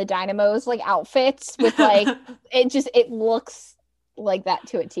and the Dynamos like outfits with like it looks like that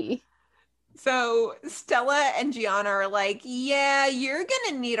to a T. So Stella and Gianna are like, yeah, you're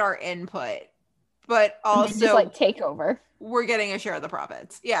gonna need our input, but also just like take over. We're getting a share of the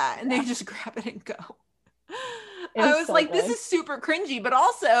profits. Yeah. And they just grab it and go. I was so like, good. This is super cringy, but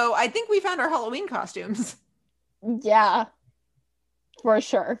also I think we found our Halloween costumes. Yeah. For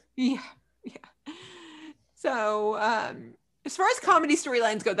sure. Yeah. So as far as comedy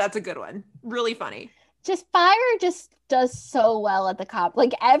storylines go, that's a good one. Really funny. Fire just does so well at the cop.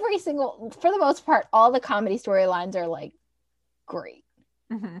 Like every single, for the most part, all the comedy storylines are like great.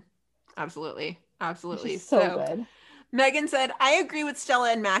 Mm-hmm. Absolutely. So good. Megan said, I agree with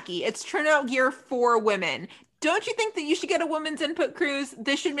Stella and Mackie. It's turnout gear for women. Don't you think that you should get a woman's input, Cruz?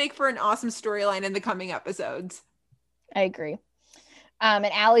 This should make for an awesome storyline in the coming episodes. I agree. And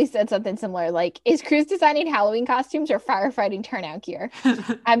Allie said something similar, like, is Cruz designing Halloween costumes or firefighting turnout gear?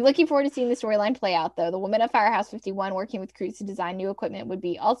 I'm looking forward to seeing the storyline play out, though. The woman at Firehouse 51 working with Cruz to design new equipment would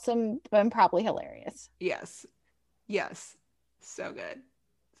be awesome and probably hilarious. Yes. So good.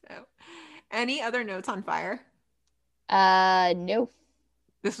 So, any other notes on Fire? No.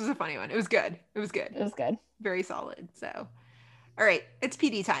 This was a funny one. It was good. Very solid. So, all right, it's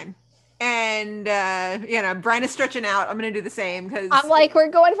PD time. And, Brian is stretching out. I'm going to do the same because I'm like, we're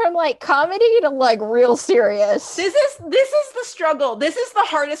going from like comedy to like real serious. This is the struggle. This is the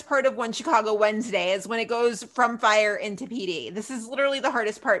hardest part of One Chicago Wednesday is when it goes from Fire into PD. This is literally the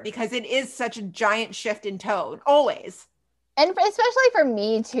hardest part because it is such a giant shift in tone, always. And especially for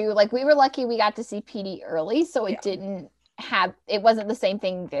me too, like we were lucky we got to see PD early, so it wasn't the same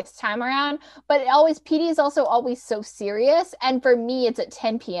thing this time around, but PD is also always so serious. And for me, it's at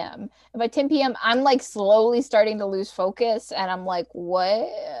 10 p.m. And by 10 p.m., I'm like slowly starting to lose focus and I'm like, what?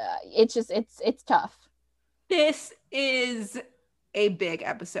 It's tough. This is a big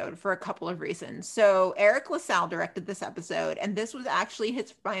episode for a couple of reasons. So Eric LaSalle directed this episode, and this was actually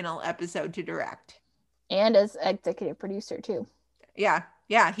his final episode to direct. And as executive producer too. Yeah.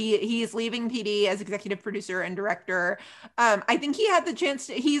 He's leaving PD as executive producer and director. I think he had the chance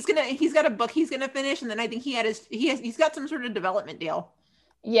to, he's got a book he's gonna finish, and then I think he's got some sort of development deal.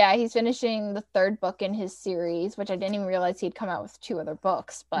 Yeah, he's finishing the third book in his series, which I didn't even realize he'd come out with 2 other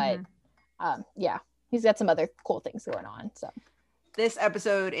books, but he's got some other cool things going on. So this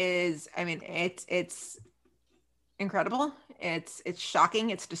episode is, it's incredible. It's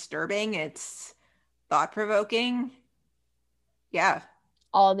shocking, it's disturbing, it's thought-provoking. Yeah.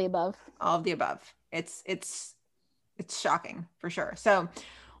 All of the above. It's shocking for sure. So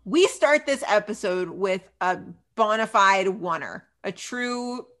we start this episode with a bona fide oneer, a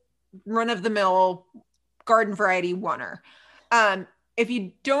true run-of-the-mill garden variety oneer. If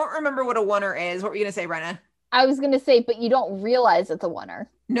you don't remember what a oneer is, what were you gonna say, Brenna? I was gonna say, but you don't realize it's a oneer.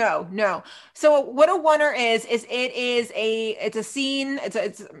 No. So what a oneer is it's a scene.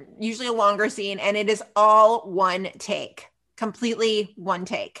 It's usually a longer scene, and it is all one take, completely one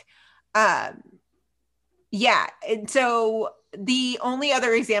take. Yeah. And so the only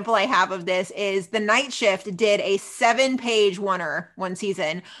other example I have of this is The Night Shift did a 7-page oneer one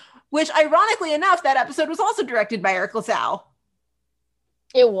season, which ironically enough, that episode was also directed by Eric LaSalle.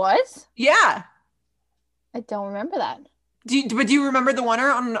 It was? Yeah. I don't remember that. But do you remember the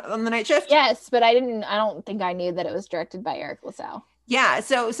oneer on The Night Shift? Yes, but I don't think I knew that it was directed by Eric LaSalle. Yeah,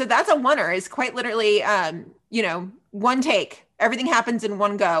 so that's a oneer. It's quite literally one take. Everything happens in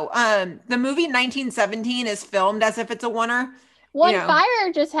one go. The movie 1917 is filmed as if it's a oneer.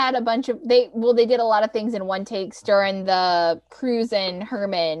 Fire just had a bunch of they did a lot of things in one takes during the Cruise and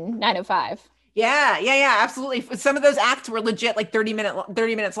Herman 905. Yeah, absolutely. Some of those acts were legit like 30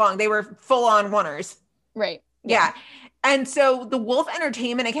 minutes long. They were full on oneers. Right. Yeah. And so the Wolf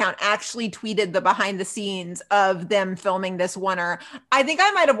Entertainment account actually tweeted the behind the scenes of them filming this oneer. I think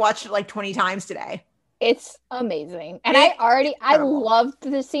I might have watched it like 20 times today. It's amazing. And I loved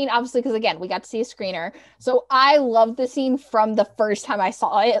the scene, obviously, because again, we got to see a screener. So I loved the scene from the first time I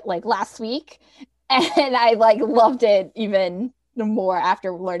saw it, like last week. And I loved it even more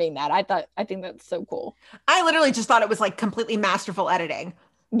after learning that. I think that's so cool. I literally just thought it was like completely masterful editing.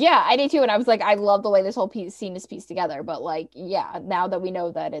 Yeah, I did too. And I was like, I love the way this whole scene is pieced together. But now that we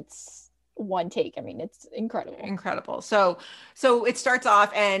know that it's one take, I mean, it's incredible. So it starts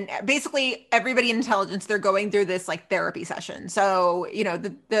off, and basically everybody in intelligence, they're going through this like therapy session. So,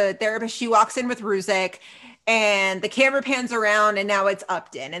 the therapist, she walks in with Ruzek, and the camera pans around, and now it's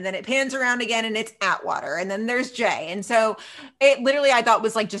Upton, and then it pans around again, and it's Atwater, and then there's Jay. And so it literally, I thought,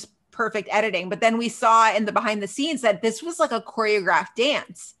 was like just perfect editing. But then we saw in the behind the scenes that this was like a choreographed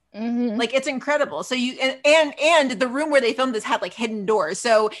dance. Mm-hmm. Like, it's incredible. So you and the room where they filmed this had like hidden doors.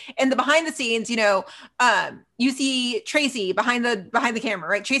 So in the behind the scenes, you see Tracy behind the camera,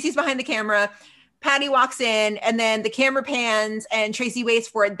 right? Tracy's behind the camera. Patty walks in, and then the camera pans, and Tracy waits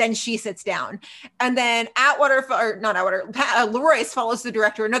for it. Then she sits down, and then LaRoyce follows the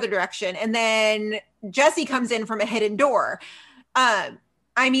director another direction, and then Jesse comes in from a hidden door.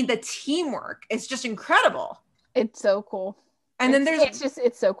 I mean, the teamwork is just incredible. It's so cool. And then it's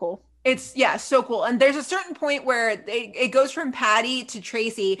so cool. It's so cool. And there's a certain point where it goes from Patty to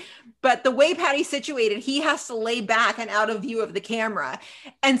Tracy, but the way Patty's situated, he has to lay back and out of view of the camera.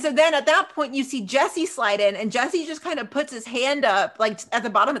 And so then at that point, you see Jesse slide in, and Jesse just kind of puts his hand up like at the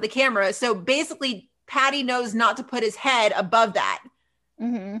bottom of the camera. So basically Patty knows not to put his head above that.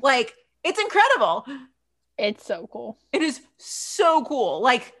 Mm-hmm. Like, it's incredible. It's so cool. It is so cool.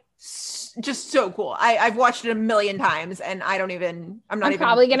 Like, just so cool. I've watched it a million times, and I'm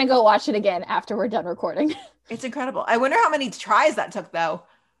probably gonna go watch it again after we're done recording. It's incredible. I wonder how many tries that took, though.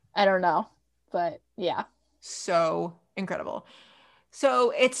 I don't know, but yeah, so incredible.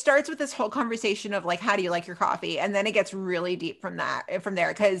 So it starts with this whole conversation of like, how do you like your coffee? And then it gets really deep from there,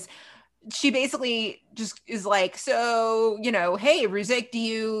 because she basically just is like, so, hey, Ruzek, do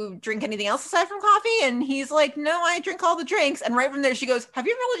you drink anything else aside from coffee? And he's like, no, I drink all the drinks. And right from there, she goes, have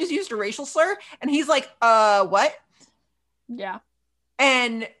you ever just used a racial slur? And he's like, what? Yeah.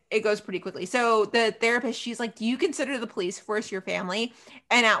 And it goes pretty quickly. So the therapist, she's like, do you consider the police force your family?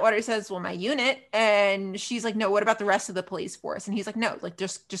 And Atwater says, well, my unit. And she's like, no, what about the rest of the police force? And he's like, no, like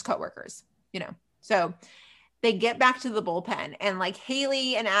just coworkers, So they get back to the bullpen, and like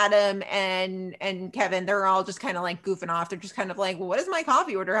Haley and Adam and Kevin, they're all just kind of like goofing off. They're just kind of like, well, what does my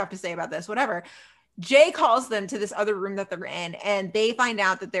coffee order have to say about this? Whatever. Jay calls them to this other room that they're in, and they find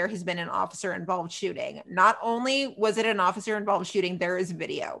out that there has been an officer involved shooting. Not only was it an officer involved shooting, there is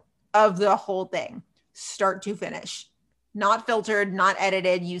video of the whole thing, start to finish, not filtered, not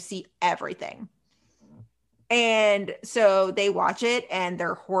edited. You see everything. And so they watch it, and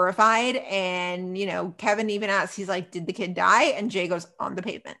they're horrified. And, Kevin even asks, he's like, did the kid die? And Jay goes, on the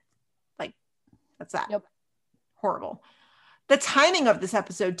pavement. Like, that's that. Yep. Horrible. The timing of this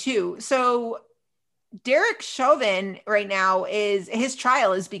episode too. So Derek Chauvin right now his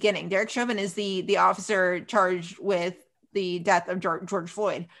trial is beginning. Derek Chauvin is the officer charged with the death of George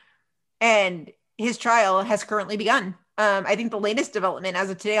Floyd. And his trial has currently begun. I think the latest development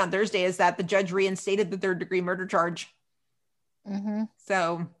as of today on Thursday is that the judge reinstated the third-degree murder charge. Mm-hmm.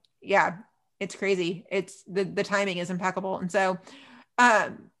 So yeah, it's crazy. It's the timing is impeccable. And so,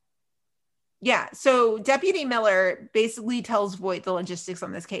 so Deputy Miller basically tells Voight the logistics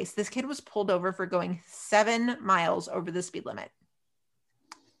on this case. This kid was pulled over for going 7 miles over the speed limit.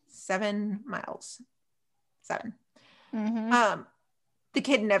 7 miles. 7. Mhm. The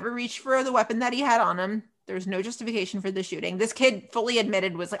kid never reached for the weapon that he had on him. There's no justification for the shooting. This kid fully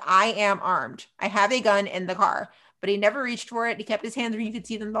admitted, was like, I am armed. I have a gun in the car, but he never reached for it. He kept his hands where you could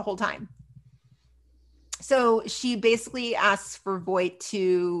see them the whole time. So she basically asks Voight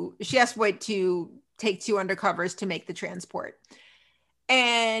to take 2 undercovers to make the transport.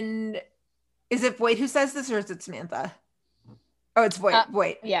 And is it Voight who says this, or is it Samantha? Oh, it's Voight.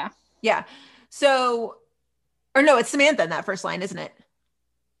 Voight. Yeah. Yeah. So, or no, it's Samantha in that first line, isn't it?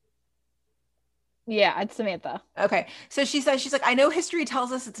 Yeah, it's Samantha. Okay. So she says, she's like, I know history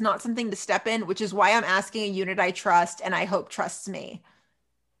tells us it's not something to step in, which is why I'm asking a unit I trust and I hope trusts me.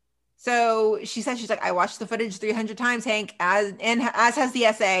 So she says, she's like, I watched the footage 300 times, Hank, as has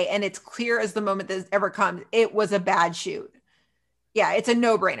the SA, and it's clear as the moment that ever comes. It was a bad shoot. Yeah, it's a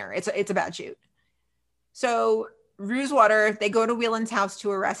no-brainer. It's a bad shoot. So Rosewater, they go to Whelan's house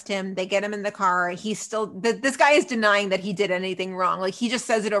to arrest him. They get him in the car. He's still, this guy is denying that he did anything wrong. Like, he just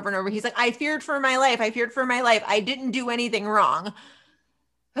says it over and over. He's like, I feared for my life. I feared for my life. I didn't do anything wrong.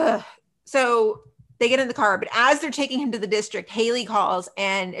 So they get in the car, but as they're taking him to the district, Haley calls,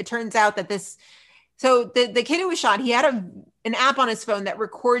 and it turns out that the kid who was shot, he had an app on his phone that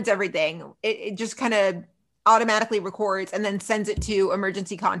records everything. It just kind of automatically records and then sends it to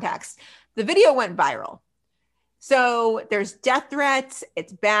emergency contacts. The video went viral. So there's death threats.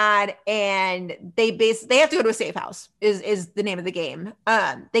 It's bad. And they have to go to a safe house is the name of the game.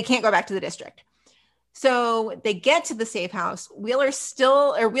 They can't go back to the district. So they get to the safe house. Whelan's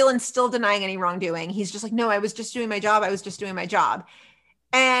still denying any wrongdoing. He's just like, no, I was just doing my job. I was just doing my job.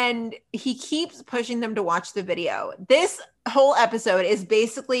 And he keeps pushing them to watch the video. This whole episode is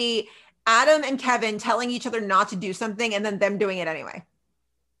basically Adam and Kevin telling each other not to do something and then them doing it anyway.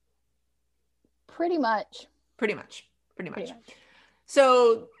 Pretty much.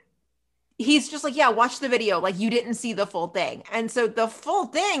 So he's just like, yeah, watch the video. Like, you didn't see the full thing. And so the full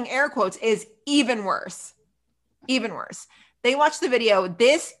thing, air quotes, is even worse. Even worse. They watch the video.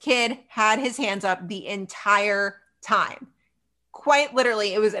 This kid had his hands up the entire time. Quite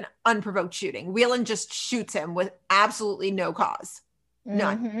literally, it was an unprovoked shooting. Whelan just shoots him with absolutely no cause.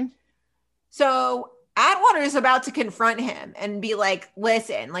 None. Mm-hmm. So Atwater is about to confront him and be like,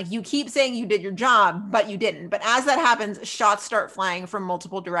 listen, like, you keep saying you did your job, but you didn't. But as that happens, shots start flying from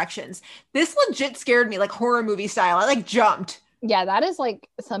multiple directions. This legit scared me, like horror movie style. I like jumped. Yeah, that is like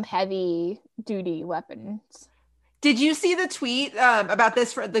some heavy duty weapons. Did you see the tweet about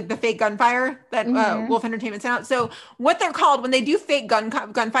this for the fake gunfire that Wolf Entertainment sent out? So what they're called when they do fake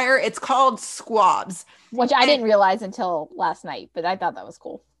gunfire, it's called squabs. Which I didn't realize until last night, but I thought that was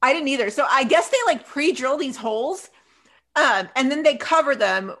cool. I didn't either. So I guess they like pre-drill these holes and then they cover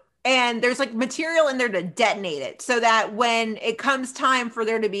them, and there's like material in there to detonate it, so that when it comes time for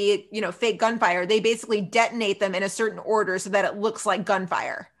there to be, fake gunfire, they basically detonate them in a certain order so that it looks like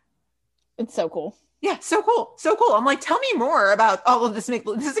gunfire. It's so cool. Yeah, so cool. So cool. I'm like, tell me more about all of this.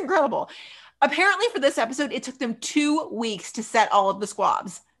 This is incredible. Apparently for this episode, it took them 2 weeks to set all of the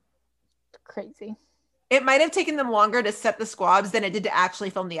squabs. Crazy. It might have taken them longer to set the squabs than it did to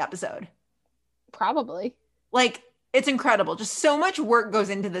actually film the episode. Probably. Like, it's incredible. Just so much work goes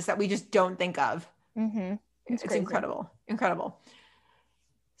into this that we just don't think of. Mm-hmm. It's incredible. Incredible.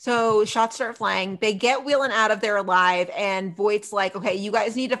 So shots start flying. They get Whelan out of there alive, and Voight's like, okay, you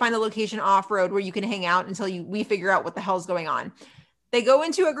guys need to find a location off-road where you can hang out until we figure out what the hell's going on. They go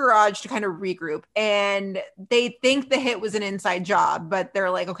into a garage to kind of regroup, and they think the hit was an inside job, but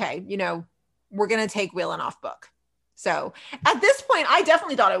they're like, okay, we're going to take Whelan off book. So at this point, I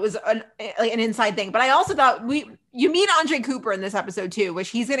definitely thought it was an inside thing, but I also thought you meet Andre Cooper in this episode too, which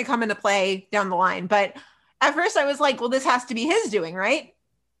he's going to come into play down the line. But at first I was like, well, this has to be his doing, right?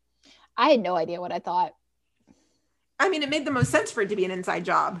 I had no idea what I thought. I mean, it made the most sense for it to be an inside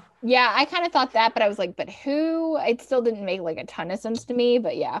job. Yeah, I kind of thought that, but I was like, but who? It still didn't make like a ton of sense to me,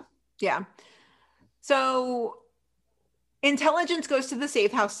 but yeah. Yeah. So Intelligence goes to the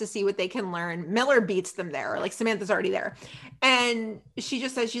safe house to see what they can learn. Miller beats them there. Like, Samantha's already there. And she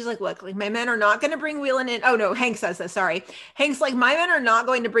just says, she's like, look, like, my men are not going to bring Whelan in. Oh, no, Hank says this. Sorry. Hank's like, my men are not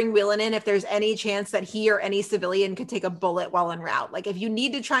going to bring Whelan in if there's any chance that he or any civilian could take a bullet while en route. Like, if you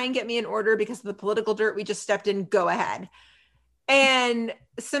need to try and get me in order because of the political dirt we just stepped in, go ahead. And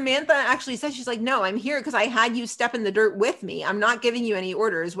Samantha actually says, she's like, no, I'm here because I had you step in the dirt with me. I'm not giving you any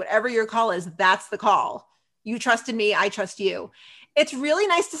orders. Whatever your call is, that's the call. You trusted me. I trust you. It's really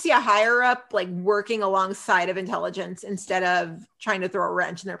nice to see a higher up like working alongside of Intelligence instead of trying to throw a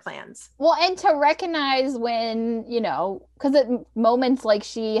wrench in their plans. Well, and to recognize when, because at moments like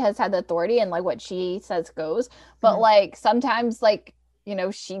she has had the authority and like what she says goes, but like sometimes like you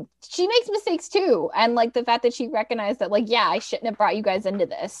know, she makes mistakes too. And like the fact that she recognized that, like, yeah, I shouldn't have brought you guys into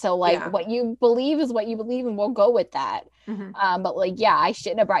this. So like what you believe is what you believe, and we'll go with that. But like, yeah, I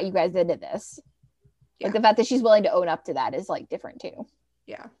shouldn't have brought you guys into this. Like the fact that she's willing to own up to that is like different too.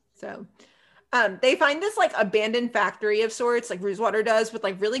 Yeah. So they find this like abandoned factory of sorts, like Rosewater does, with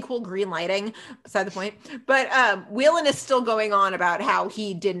like really cool green lighting. Beside the point. But Whelan is still going on about how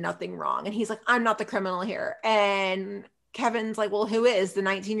he did nothing wrong. And he's like, I'm not the criminal here. And Kevin's like, well, who is the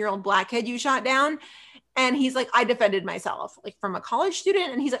 19-year-old black kid you shot down? And he's like, I defended myself, like from a college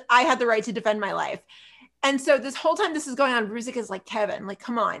student. And he's like, I had the right to defend my life. And so this whole time this is going on, Ruzek is like, Kevin, like,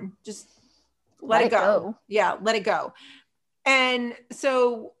 come on, just let it go. Yeah, let it go. And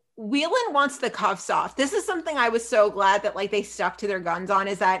so Whelan wants the cuffs off. This is something I was so glad that like they stuck to their guns on,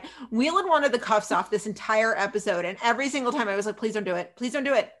 is that Whelan wanted the cuffs off this entire episode. And every single time I was like, please don't do it. Please don't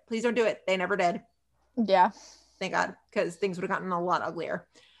do it. Please don't do it. They never did. Yeah. Thank God, because things would have gotten a lot uglier.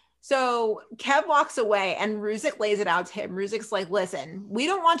 So Kev walks away and Ruzek lays it out to him. Ruzek's like, listen, we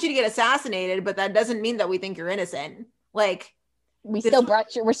don't want you to get assassinated, but that doesn't mean that we think you're innocent. Like, we're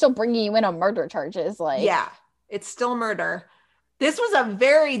still bringing you in on murder charges. Like, yeah, it's still murder. This was a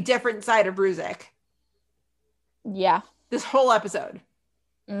very different side of Ruzek. Yeah. This whole episode.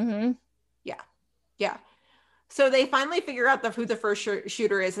 Mm-hmm. Yeah. Yeah. So they finally figure out who the first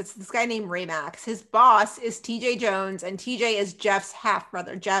shooter is. It's this guy named Raymax. His boss is TJ Jones, and TJ is Jeff's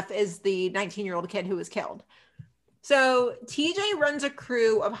half-brother. Jeff is the 19-year-old kid who was killed. So TJ runs a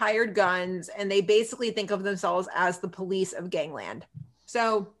crew of hired guns, and they basically think of themselves as the police of gangland.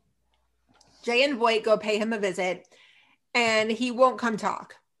 So Jay and Voight go pay him a visit, and he won't come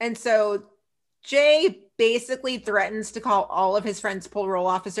talk. And so Jay basically threatens to call all of his friends parole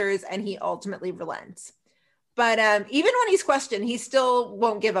officers, and he ultimately relents. But even when he's questioned, he still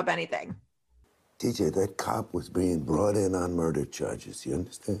won't give up anything. TJ, that cop was being brought in on murder charges. You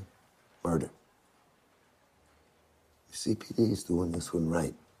understand? Murder. The CPD is doing this one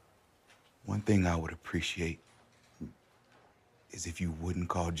right. One thing I would appreciate is if you wouldn't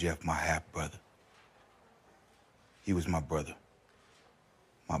call Jeff my half-brother. He was my brother.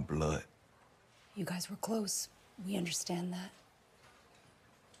 My blood. You guys were close. We understand that.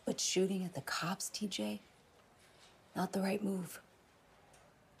 But shooting at the cops, TJ? Not the right move.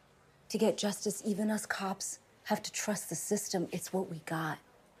 To get justice, even us cops have to trust the system. It's what we got.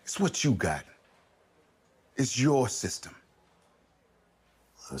 It's what you got. It's your system.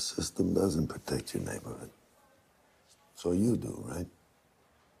 Our system doesn't protect your neighborhood. So you do, right?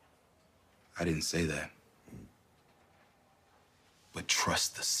 I didn't say that. But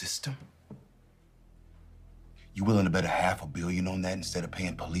trust the system? You willing to bet $500 million on that instead of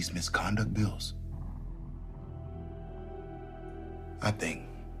paying police misconduct bills? I think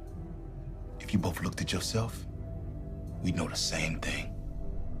if you both looked at yourself, we'd know the same thing.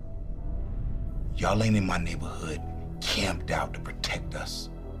 Y'all ain't in my neighborhood camped out to protect us.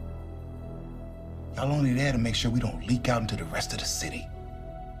 Y'all only there to make sure we don't leak out into the rest of the city.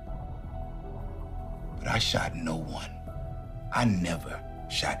 But I shot no one. I never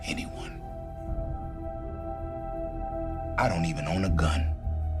shot anyone. I don't even own a gun.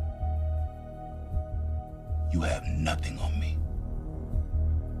 You have nothing on me.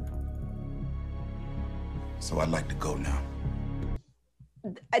 So I'd like to go now.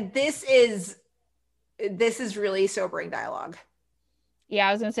 This is really sobering dialogue. Yeah,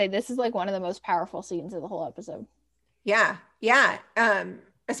 I was gonna say this is like one of the most powerful scenes of the whole episode. Yeah.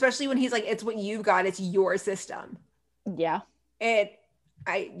 Especially when he's like, it's what you've got, it's your system. Yeah. I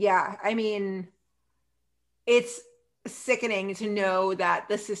mean, it's sickening to know that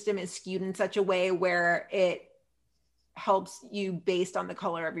the system is skewed in such a way where it helps you based on the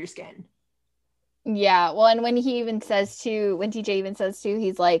color of your skin. Yeah, well, and when TJ even says too,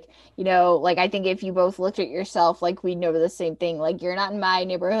 he's like, you know, like, I think if you both looked at yourself, like, we know the same thing. Like, you're not in my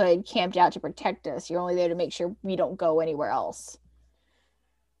neighborhood camped out to protect us. You're only there to make sure we don't go anywhere else.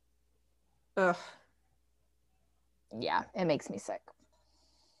 Ugh. Yeah, it makes me sick.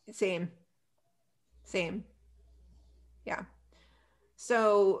 Same. Yeah.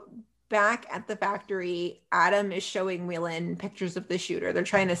 So back at the factory, Adam is showing Whelan pictures of the shooter. They're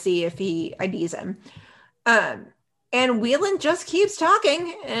trying to see if he IDs him. And Whelan just keeps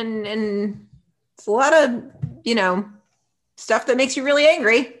talking, and it's a lot of, you know, stuff that makes you really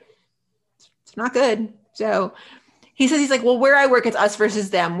angry. It's not good. So he says, he's like, well, where I work, it's us versus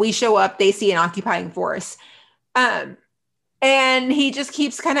them. We show up, they see an occupying force. And he just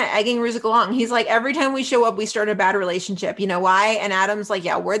keeps kind of egging Ruzek along. He's like, every time we show up, we start a bad relationship. You know why? And Adam's like,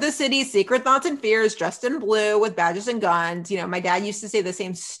 yeah, we're the city's secret thoughts and fears, dressed in blue with badges and guns. You know, my dad used to say the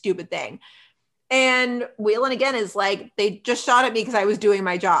same stupid thing. And Waylon again is like, they just shot at me because I was doing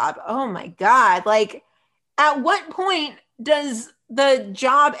my job. Oh my God. Like, at what point does the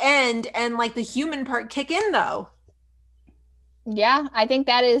job end and like the human part kick in though? Yeah, I think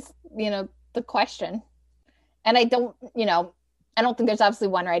that is, the question. And I don't think there's obviously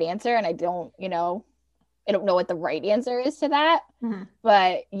one right answer, and I don't know what the right answer is to that. Mm-hmm.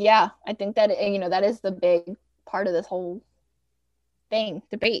 But yeah, I think that, that is the big part of this whole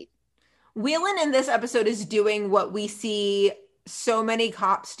debate. Whelan in this episode is doing what we see so many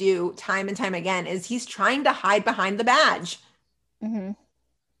cops do time and time again, is he's trying to hide behind the badge. Mm-hmm.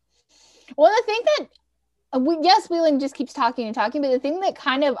 Well, the thing that Whelan just keeps talking and talking, but the thing that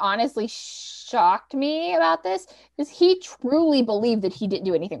kind of honestly shocked me about this is he truly believed that he didn't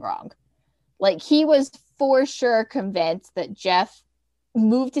do anything wrong. Like, he was for sure convinced that Jeff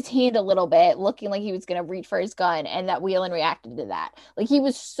moved his hand a little bit, looking like he was going to reach for his gun, and that Whelan reacted to that. Like, he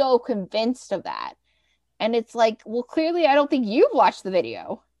was so convinced of that. And it's like, well, clearly I don't think you've watched the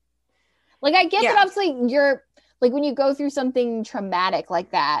video. Like, I get that obviously you're, like, when you go through something traumatic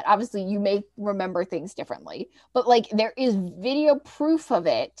like that, obviously you may remember things differently. But, like, there is video proof of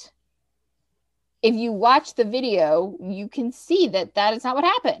it. If you watch the video, you can see that that is not what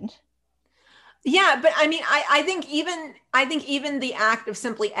happened. Yeah, but I mean, I think even the act of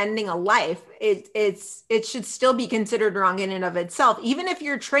simply ending a life, it should still be considered wrong in and of itself. Even if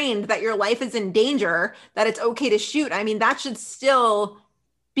you're trained that your life is in danger, that it's okay to shoot, I mean, that should still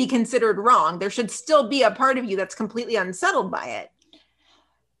be considered wrong. There should still be a part of you that's completely unsettled by it.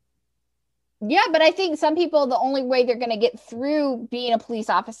 Yeah, but I think some people, the only way they're going to get through being a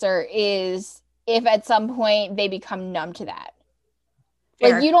police officer is if at some point they become numb to that.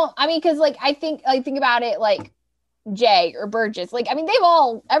 Fair. Like, you don't, I mean, because, like, I think about it, like, Jay or Burgess. Like, I mean,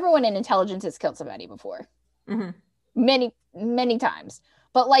 everyone in intelligence has killed somebody before. Mm-hmm. Many, many times.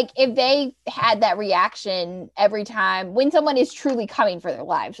 But, like, if they had that reaction every time, when someone is truly coming for their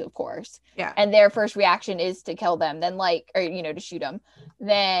lives, of course. Yeah. And their first reaction is to kill them, then, like, or, to shoot them,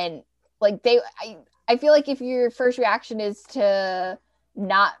 then, like, I feel like if your first reaction is to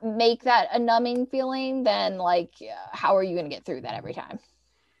not make that a numbing feeling, then, like, how are you going to get through that every time?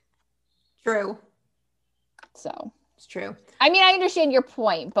 True. So it's true. I mean, I understand your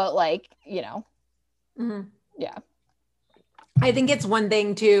point, but, like, Mm-hmm. Yeah. I think it's one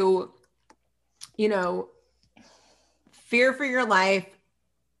thing to, fear for your life,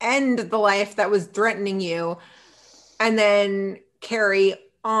 end the life that was threatening you, and then carry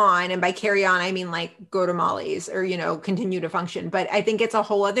on. And by carry on, I mean, like, go to Molly's or, continue to function. But I think it's a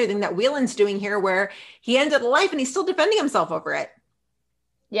whole other thing that Whelan's doing here, where he ended a life and he's still defending himself over it.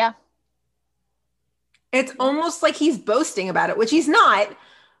 Yeah. It's almost like he's boasting about it, which he's not,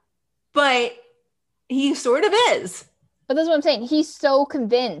 but he sort of is. But that's what I'm saying. He's so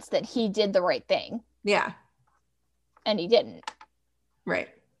convinced that he did the right thing. Yeah. And he didn't. Right.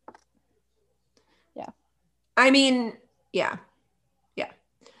 Yeah. I mean, yeah. Yeah.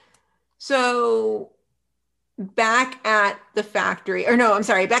 So back at the factory, or no, I'm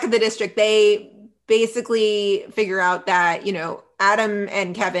sorry, back at the district, they basically figure out that, Adam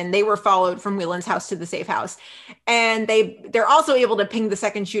and Kevin, they were followed from Whelan's house to the safe house. And they're also able to ping the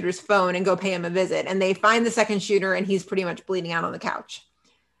second shooter's phone and go pay him a visit. And they find the second shooter and he's pretty much bleeding out on the couch.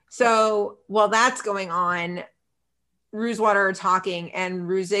 So while that's going on, Rosewater are talking and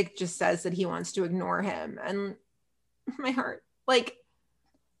Ruzek just says that he wants to ignore him. And my heart, like,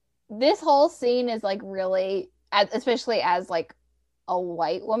 this whole scene is, like, really, especially as, like, a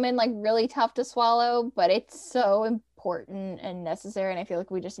white woman, like, really tough to swallow, but it's so important and necessary, and I feel like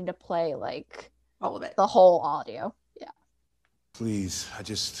we just need to play, like, all of it, the whole audio. Yeah. Please,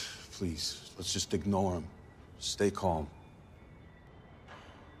 let's just ignore him. Stay calm.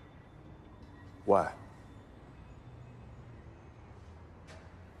 Why?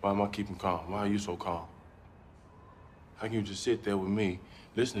 Why am I keeping calm? Why are you so calm? How can you just sit there with me,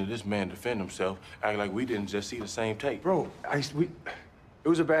 listen to this man defend himself, act like we didn't just see the same tape? Bro, it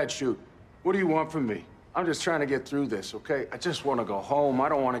was a bad shoot. What do you want from me? I'm just trying to get through this, okay? I just want to go home. I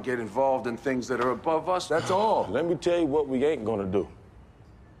don't want to get involved in things that are above us, that's all. Let me tell you what we ain't gonna do.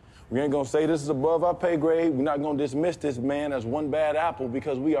 We ain't gonna say this is above our pay grade. We're not gonna dismiss this man as one bad apple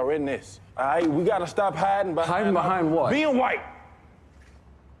because we are in this. All right? We gotta stop hiding behind... Hiding behind what? Being white.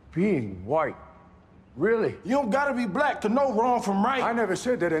 Being white? Really? You don't gotta be black to know wrong from right. I never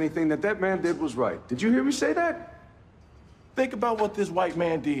said that anything that man did was right. Did you hear me say that? Think about what this white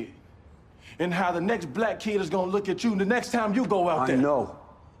man did and how the next black kid is gonna look at you the next time you go out there.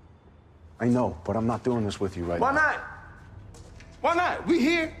 I know, but I'm not doing this with you right now. Why not? Why not? We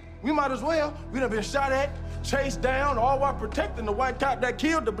here. We might as well. We done been shot at, chased down, all while protecting the white cop that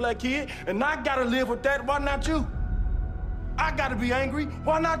killed the black kid, and I gotta live with that. Why not you? I gotta be angry.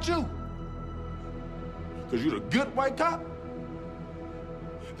 Why not you? Because you're the good white cop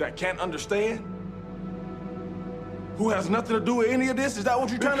that can't understand? Who has nothing to do with any of this? Is that what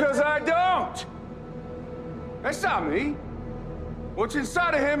you're trying to... Because I don't! That's not me. What's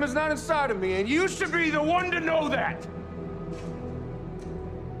inside of him is not inside of me, and you should be the one to know that.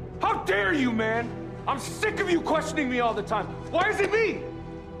 How dare you, man? I'm sick of you questioning me all the time. Why is it me?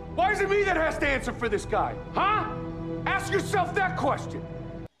 Why is it me that has to answer for this guy? Huh? Ask yourself that question.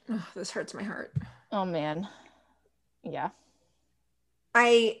 Oh, this hurts my heart. Oh, man. Yeah.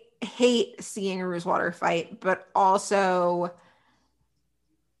 I hate seeing Rosewater fight, but also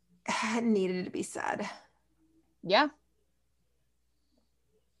it needed to be said. Yeah.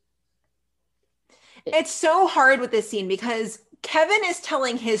 It's so hard with this scene because Kevin is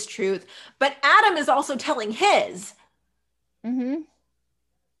telling his truth, but Adam is also telling his. Mm-hmm.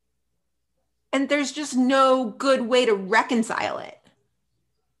 And there's just no good way to reconcile it.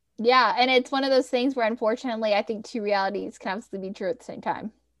 Yeah, and it's one of those things where, unfortunately, I think two realities can absolutely be true at the same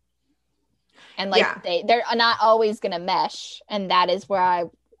time. And, like, they're not always going to mesh, and that is where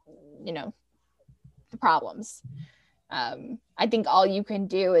the problems. I think all you can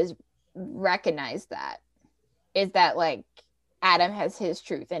do is recognize that, like, Adam has his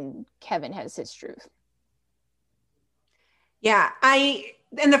truth and Kevin has his truth. Yeah,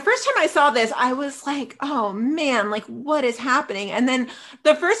 and the first time I saw this, I was like, oh man, like what is happening? And then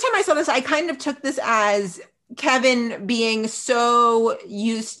the first time I saw this, I kind of took this as Kevin being so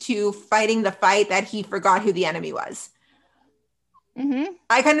used to fighting the fight that he forgot who the enemy was. Mm-hmm.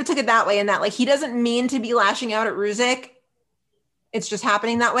 I kind of took it that way, in that like he doesn't mean to be lashing out at Ruzek. It's just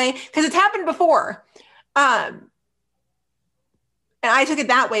happening that way because it's happened before. And I took it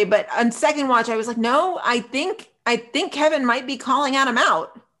that way, but on second watch, I was like, no, I think Kevin might be calling Adam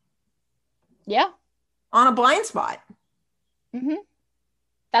out. Yeah. On a blind spot. Mm-hmm.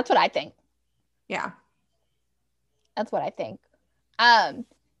 That's what I think. Yeah. That's what I think.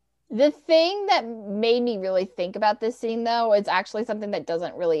 The thing that made me really think about this scene, though, is actually something that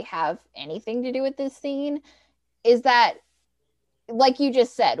doesn't really have anything to do with this scene, is that, like you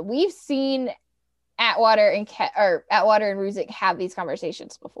just said, we've seen Atwater and Ruzek have these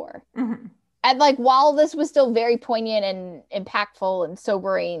conversations before. Mm-hmm. And like, while this was still very poignant and impactful and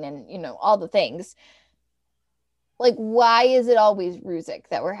sobering and, all the things, like, why is it always Ruzek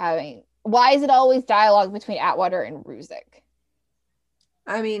that we're having? Why is it always dialogue between Atwater and Ruzek?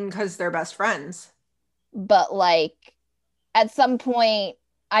 I mean, because they're best friends. But like, at some point,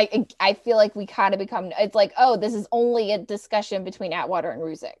 I feel like we kind of become, it's like, oh, this is only a discussion between Atwater and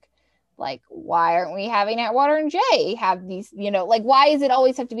Ruzek. Like, why aren't we having Atwater and Jay have these, like, why does it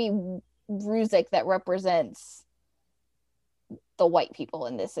always have to be Ruzek that represents the white people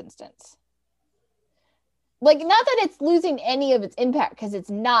in this instance? Like, not that it's losing any of its impact, because it's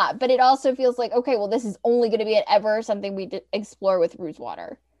not, but it also feels like, okay, well, this is only going to be something we explore with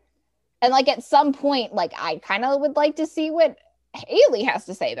Rosewater. And like, at some point, like, I kind of would like to see what Haley has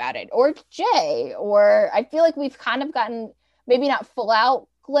to say about it, or Jay, or I feel like we've kind of gotten maybe not full out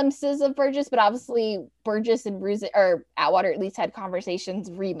glimpses of Burgess, but obviously Burgess and Ruzek, or Atwater, at least had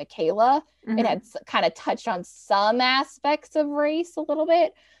conversations re Michaela, Mm-hmm. and had kind of touched on some aspects of race a little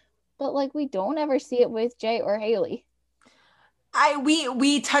bit, but like, we don't ever see it with Jay or Haley.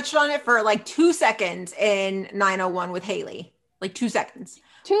 We touched on it for like 2 seconds in 901 with Haley, like 2 seconds.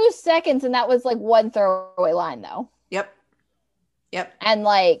 2 seconds, and that was like one throwaway line, though. Yep. And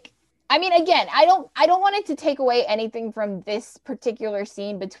like, I mean, again, I don't want it to take away anything from this particular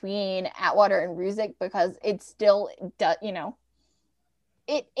scene between Atwater and Ruzek, because it still does,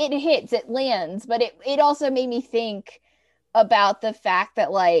 it hits, it lands, but it also made me think about the fact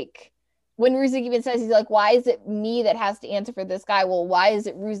that, like, when Ruzek even says, he's like, why is it me that has to answer for this guy? Well, why is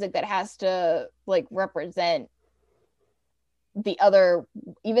it Ruzek that has to like represent the other,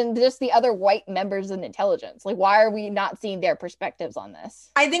 even just the other white members in intelligence? Like, why are we not seeing their perspectives on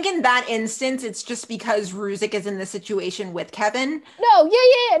this? I think in that instance, it's just because Ruzek is in the situation with Kevin. No,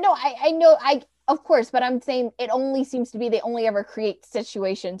 yeah. No, I know, of course, but I'm saying it only seems to be they only ever create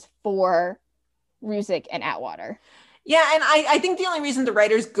situations for Ruzek and Atwater. Yeah, and I think the only reason the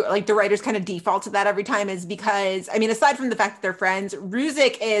writers kind of default to that every time is because, I mean, aside from the fact that they're friends,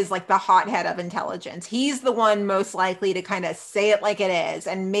 Ruzek is like the hothead of intelligence. He's the one most likely to kind of say it like it is,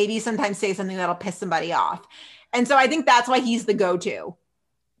 and maybe sometimes say something that'll piss somebody off. And so I think that's why he's the go-to.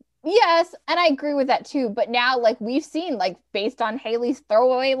 Yes, and I agree with that too. But now, like, we've seen, like, based on Haley's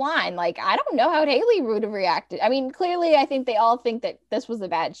throwaway line, like, I don't know how Haley would have reacted. I mean, clearly, I think they all think that this was a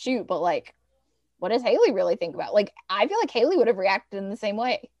bad shoot, but like, what does Haley really think about? Like, I feel like Haley would have reacted in the same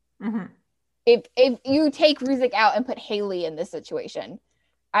way. Mm-hmm. If you take Ruzek out and put Haley in this situation,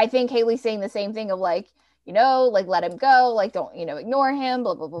 I think Haley's saying the same thing of like, you know, like let him go, like don't, you know, ignore him,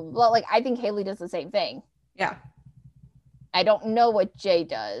 blah, blah, blah, blah. Like, I think Haley does the same thing. Yeah. I don't know what Jay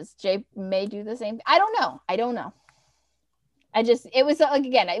does. Jay may do the same. I don't know. It was like,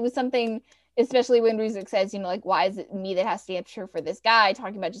 again, it was something, especially when Ruzek says, you know, like, why is it me that has to answer for this guy?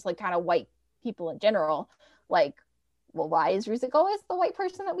 Talking about just like kind of white people in general. Like, well, why is Ruzek always the white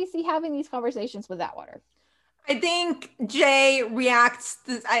person that we see having these conversations with Atwater? I think Jay reacts.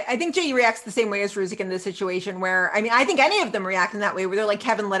 I think Jay reacts the same way as Ruzek in this situation. Where I mean, I think any of them react in that way, where they're like,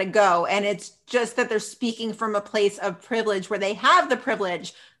 "Kevin, let it go," and it's just that they're speaking from a place of privilege, where they have the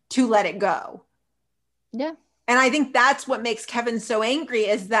privilege to let it go. Yeah, and I think that's what makes Kevin so angry,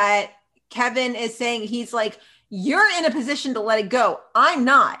 is that Kevin is saying, he's like, "You're in a position to let it go. I'm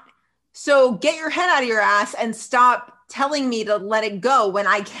not. So get your head out of your ass and stop telling me to let it go when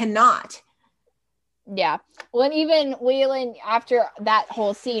I cannot." Yeah. Well, and even Whelan, after that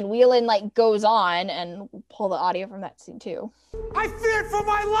whole scene, Whelan like goes on, and we'll pull the audio from that scene too. I feared for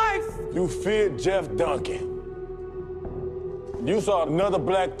my life. You feared Jeff Duncan. You saw another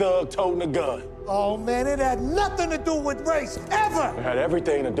black thug toting a gun. Oh man, it had nothing to do with race, ever. It had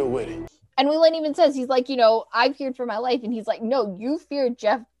everything to do with it. And Whelan even says, he's like, you know, I feared for my life. And he's like, no, you feared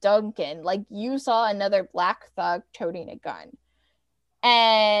Jeff Duncan. Like, you saw another black thug toting a gun.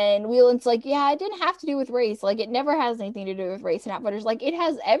 And Whelan's like, yeah, it didn't have to do with race. Like, it never has anything to do with race. And Atwater's like, it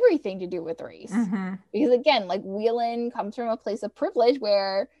has everything to do with race. Mm-hmm. Because again, like, Whelan comes from a place of privilege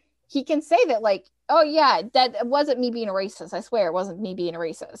where he can say that, like, oh yeah, that wasn't me being a racist. I swear it wasn't me being a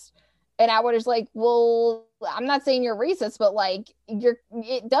racist. And Atwater's like, well, I'm not saying you're racist, but like,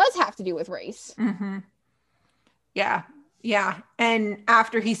 it does have to do with race. Mm-hmm. Yeah. Yeah. And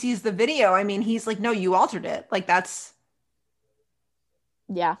after he sees the video, I mean, he's like, no, you altered it. Like, that's.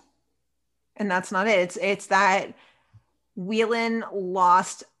 Yeah. And that's not it. It's that Whelan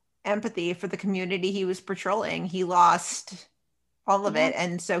lost empathy for the community he was patrolling. He lost all of it.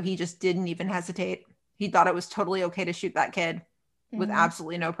 And so he just didn't even hesitate. He thought it was totally okay to shoot that kid with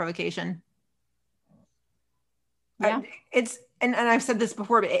absolutely no provocation. Yeah. And I've said this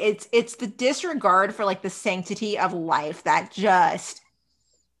before, but it's the disregard for like the sanctity of life that just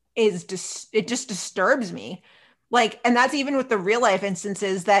it just disturbs me. Like, and that's even with the real life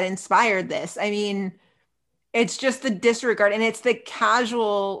instances that inspired this. I mean, it's just the disregard, and it's the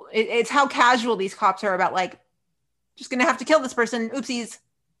casual, it's how casual these cops are about, like, just gonna have to kill this person. Oopsies.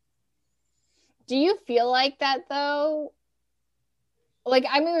 Do you feel like that though? Like,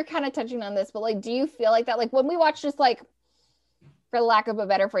 I mean, we're kind of touching on this, but like, do you feel like that? Like, when we watch just like, for lack of a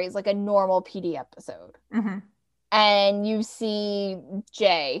better phrase, like a normal PD episode, and you see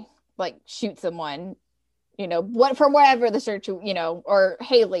Jay like shoot someone, you know, from whatever the search, you know, or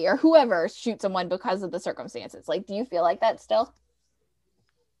Haley or whoever shoot someone because of the circumstances. Like, do you feel like that still?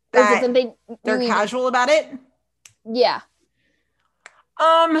 That is it something they're casual about it? Yeah.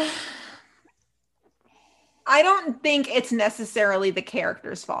 I don't think it's necessarily the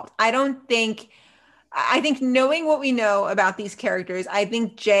character's fault. I think knowing what we know about these characters, I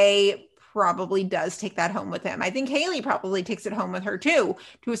think Jay probably does take that home with him. I think Haley probably takes it home with her too,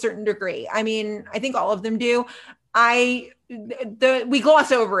 to a certain degree. I mean, I think all of them do. We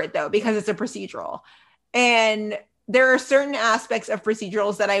gloss over it though, because it's a procedural. And there are certain aspects of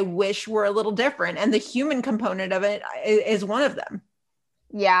procedurals that I wish were a little different. And the human component of it is one of them.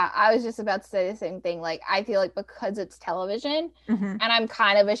 Yeah, I was just about to say the same thing. Like, I feel like because it's television, and I'm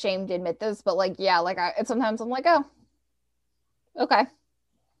kind of ashamed to admit this, but like, yeah, like sometimes I'm like, oh, okay.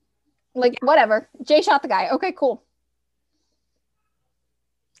 Like, whatever. Jay shot the guy. Okay, cool.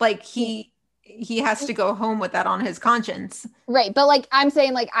 Like, he has to go home with that on his conscience. Right. But like, I'm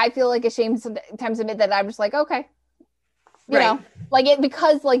saying, like, I feel like ashamed sometimes to admit that I'm just like, okay. You know, like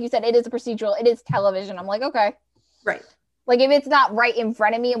because like you said, it is a procedural, it is television. I'm like, okay. Right. Like, if it's not right in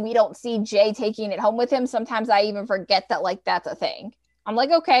front of me and we don't see Jay taking it home with him, sometimes I even forget that, like, that's a thing. I'm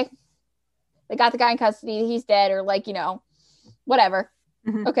like, okay, they got the guy in custody, he's dead, or like, you know, whatever.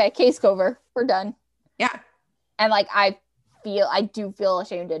 Okay, case over, we're done. Yeah. And like, I do feel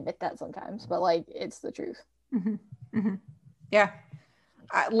ashamed to admit that sometimes, but like, it's the truth. Yeah.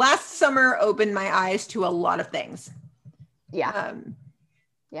 Last summer opened my eyes to a lot of things. Yeah.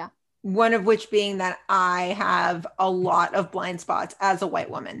 Yeah. One of which being that I have a lot of blind spots as a white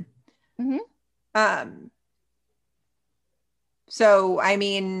woman. So, I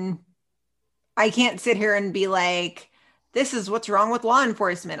mean, I can't sit here and be like, this is what's wrong with law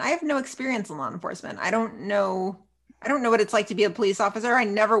enforcement. I have no experience in law enforcement. I don't know what it's like to be a police officer. I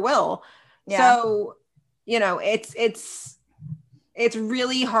never will. So, you know, it's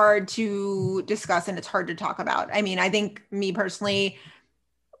really hard to discuss and it's hard to talk about. I mean, I think me personally,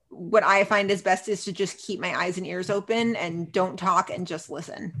 what I find is best is to just keep my eyes and ears open and don't talk and just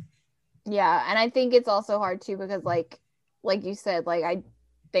listen. Yeah, and I think it's also hard too because like you said, like I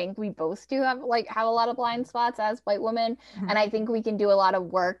think we both do have a lot of blind spots as white women, and I think we can do a lot of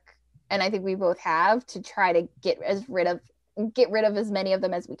work, and I think we both have to try to get rid of as many of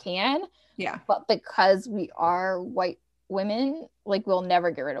them as we can. Yeah. But because we are white women, like we'll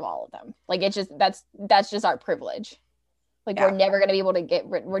never get rid of all of them. Like it's just that's just our privilege. Like we're never going to be able to get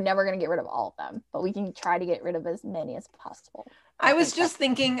rid of all of them, but we can try to get rid of as many as possible. I was just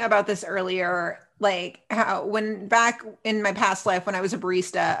thinking about this earlier, like how when back in my past life when I was a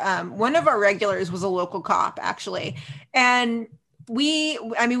barista, one of our regulars was a local cop actually. And we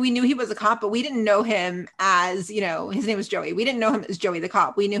knew he was a cop, but we didn't know him as, you know, his name was Joey. We didn't know him as Joey the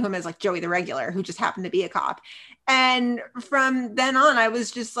cop. We knew him as like Joey the regular who just happened to be a cop. And from then on, I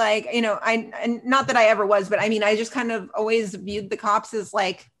was just like, you know, and not that I ever was, but I mean, I just kind of always viewed the cops as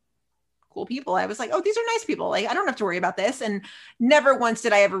like cool people. I was like, oh, these are nice people. Like, I don't have to worry about this. And never once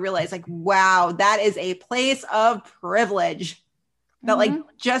did I ever realize like, wow, that is a place of privilege. That like,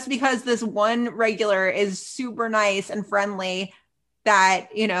 just because this one regular is super nice and friendly, that,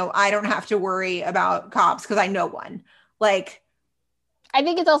 you know, I don't have to worry about cops because I know one. Like, I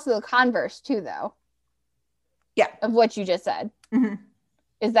think it's also the converse too, though. Yeah. Of what you just said.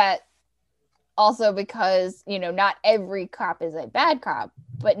 Is that also because, you know, not every cop is a bad cop,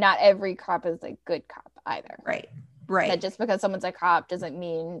 but not every cop is a good cop either. Right. That just because someone's a cop doesn't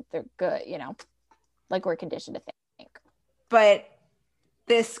mean they're good, you know, like we're conditioned to think. But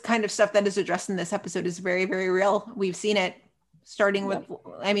this kind of stuff that is addressed in this episode is very, very real. We've seen it starting with,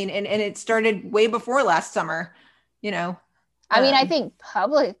 I mean, and it started way before last summer, you know. I mean, I think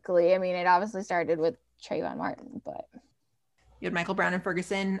publicly, I mean, it obviously started with Trayvon Martin, but you had Michael Brown and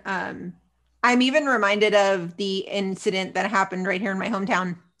Ferguson. I'm even reminded of the incident that happened right here in my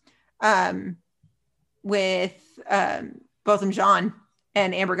hometown with Botham Jean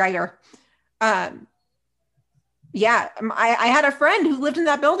and Amber Geiger. I had a friend who lived in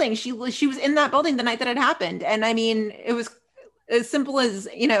that building. She was in that building the night that it happened. And I mean, it was as simple as,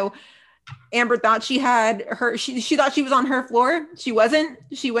 you know, Amber thought she thought she was on her floor. She wasn't.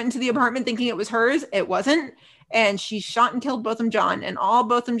 She went into the apartment thinking it was hers. It wasn't. And she shot and killed Botham Jean. And all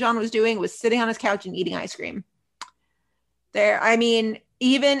Botham Jean was doing was sitting on his couch and eating ice cream. I mean,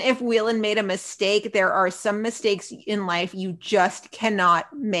 even if Whelan made a mistake, there are some mistakes in life you just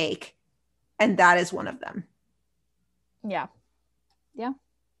cannot make. And that is one of them. Yeah. Yeah.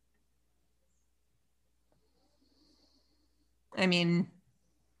 I mean,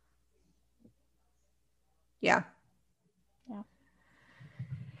 yeah. Yeah.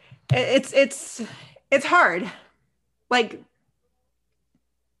 It's hard. Like,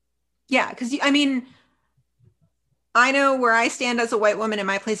 yeah, because I mean, I know where I stand as a white woman in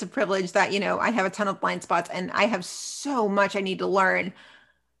my place of privilege that, you know, I have a ton of blind spots and I have so much I need to learn.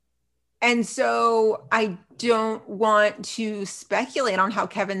 And so I don't want to speculate on how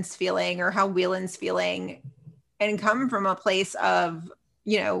Kevin's feeling or how Whelan's feeling and come from a place of,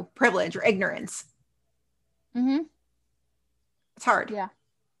 you know, privilege or ignorance. It's hard. Yeah.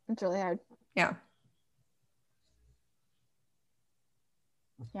 It's really hard. Yeah.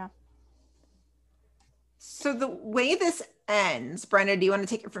 Yeah. So the way this ends, Brenda, do you want to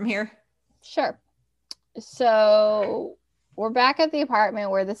take it from here? Sure. So we're back at the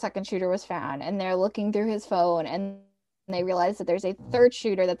apartment where the second shooter was found, and they're looking through his phone, and they realize that there's a third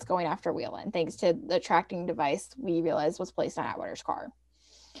shooter that's going after Whelan, thanks to the tracking device we realized was placed on Atwater's car.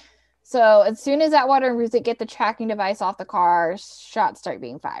 So as soon as Atwater and Ruzek get the tracking device off the car, shots start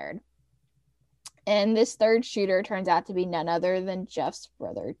being fired. And this third shooter turns out to be none other than Jeff's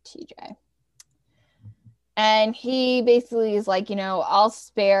brother, TJ. And he basically is like, you know, I'll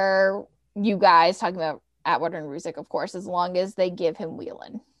spare you guys, talking about Atwater and Ruzek, of course, as long as they give him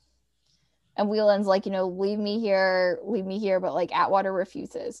Whelan. And Whelan's like, you know, leave me here, but like Atwater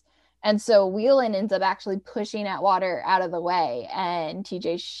refuses. And so Whelan ends up actually pushing Atwater out of the way, and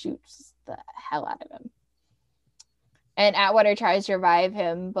TJ shoots the hell out of him. And Atwater tries to revive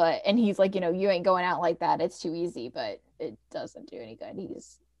him, and he's like, you know, you ain't going out like that. It's too easy, but it doesn't do any good.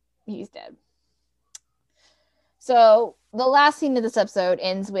 He's dead. So the last scene of this episode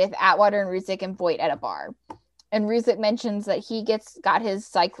ends with Atwater and Ruzek and Voight at a bar. And Ruzek mentions that he got his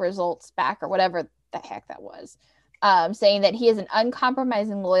psych results back, or whatever the heck that was, saying that he has an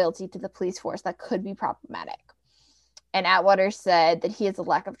uncompromising loyalty to the police force that could be problematic. And Atwater said that he has a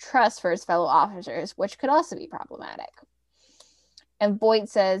lack of trust for his fellow officers, which could also be problematic. And Voight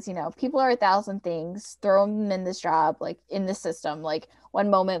says, people are 1,000 things. Throw them in this job, like in this system. Like one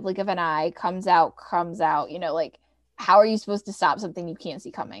moment, blink of an eye, comes out. Like how are you supposed to stop something you can't see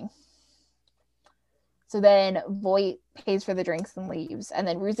coming? So then Voight pays for the drinks and leaves. And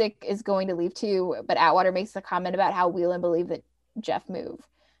then Ruzek is going to leave too. But Atwater makes a comment about how Whelan believed that Jeff moved.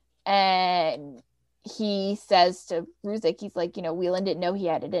 And he says to Ruzek, he's like, Whelan didn't know he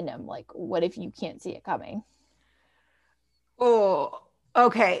had it in him. Like, what if you can't see it coming? Oh,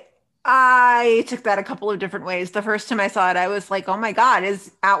 okay. I took that a couple of different ways. The first time I saw it, I was like, oh my God,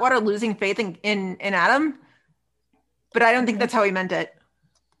 is Atwater losing faith in Adam? But I don't think that's how he meant it.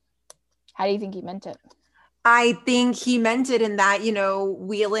 How do you think he meant it? I think he meant it in that,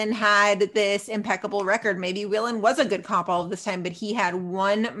 Whelan had this impeccable record. Maybe Whelan was a good cop all of this time, but he had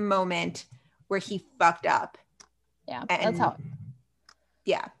one moment where he fucked up. Yeah, that's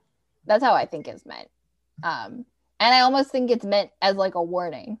how I think it's meant. And I almost think it's meant as like a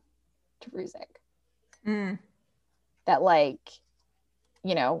warning to Ruzek. That like,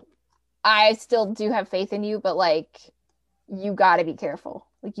 I still do have faith in you, but like, you got to be careful.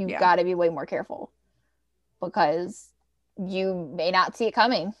 Like you got to be way more careful because you may not see it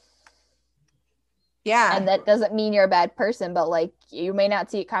coming. Yeah. And that doesn't mean you're a bad person, but like you may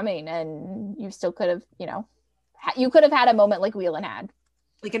not see it coming and you still could have, you could have had a moment like Whelan had.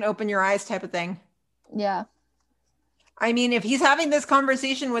 Like an open your eyes type of thing. Yeah. I mean, if he's having this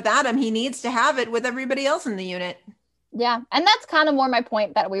conversation with Adam, he needs to have it with everybody else in the unit. Yeah. And that's kind of more my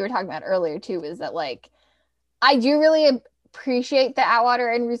point that we were talking about earlier too, is that like, I do really appreciate the Atwater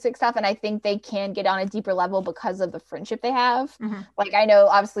and Ruzek stuff. And I think they can get on a deeper level because of the friendship they have. Mm-hmm. Like, I know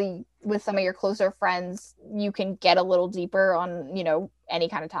obviously with some of your closer friends, you can get a little deeper on, any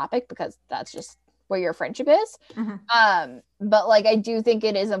kind of topic because that's just where your friendship is. Mm-hmm. But like, I do think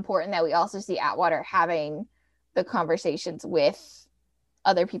it is important that we also see Atwater having the conversations with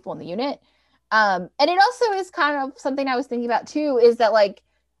other people in the unit. And it also is kind of something I was thinking about too, is that like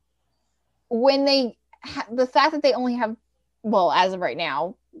when they the fact that they only have, well, as of right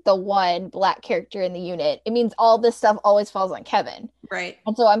now, the one black character in the unit, it means all this stuff always falls on Kevin. Right.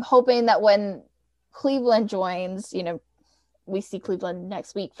 And so I'm hoping that when Cleveland joins, we see Cleveland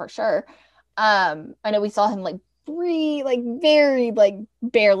next week for sure. I know we saw him very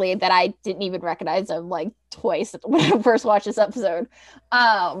barely, that I didn't even recognize him like twice when I first watched this episode.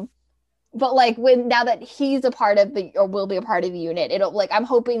 But like now that he's a part of or will be a part of the unit, I'm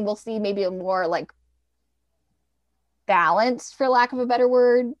hoping we'll see maybe a more like balanced, for lack of a better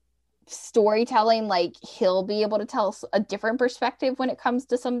word, storytelling. Like he'll be able to tell us a different perspective when it comes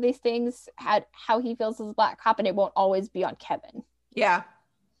to some of these things, how he feels as a black cop, and it won't always be on Kevin. Yeah.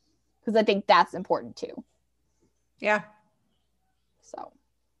 Because I think that's important too. Yeah. So,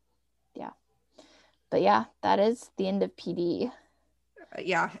 yeah. But yeah, that is the end of PD.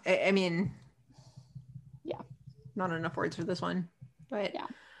 Yeah. I mean, yeah. Not enough words for this one. But yeah.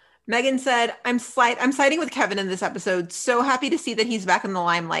 Megan said, I'm siding with Kevin in this episode. So happy to see that he's back in the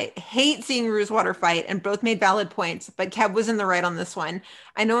limelight. Hate seeing Rosewater fight, and both made valid points, but Kev was in the right on this one.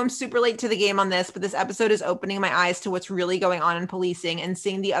 I know I'm super late to the game on this, but this episode is opening my eyes to what's really going on in policing and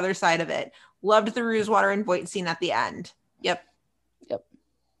seeing the other side of it. Loved the Rosewater and Voight scene at the end. Yep.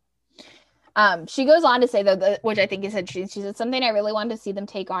 She goes on to say, though, which I think is interesting, she said, something I really wanted to see them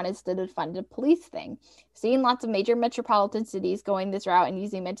take on is the defunded police thing. Seeing lots of major metropolitan cities going this route and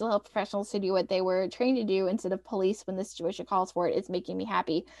using mental health professionals to do what they were trained to do instead of police when the situation calls for it is making me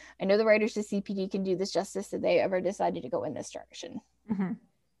happy. I know the writers of CPD can do this justice if they ever decided to go in this direction. Mm-hmm.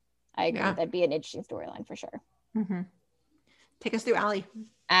 I agree. Yeah. That'd be an interesting storyline for sure. Mm-hmm. Take us through Allie.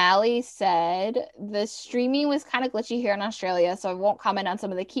 Allie said, the streaming was kind of glitchy here in Australia, so I won't comment on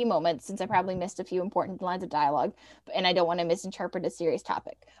some of the key moments since I probably missed a few important lines of dialogue, and I don't want to misinterpret a serious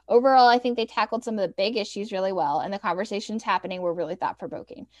topic. Overall, I think they tackled some of the big issues really well, and the conversations happening were really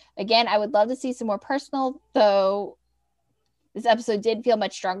thought-provoking. Again, I would love to see some more personal, though this episode did feel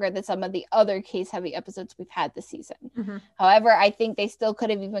much stronger than some of the other case-heavy episodes we've had this season. Mm-hmm. However, I think they still could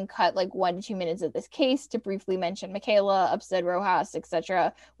have even cut like 1 to 2 minutes of this case to briefly mention Michaela, upset Rojas,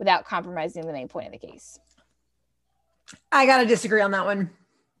 etc., without compromising the main point of the case. I gotta disagree on that one.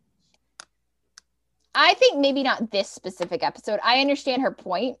 I think maybe not this specific episode. I understand her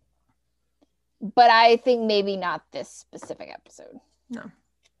point, but I think maybe not this specific episode. No.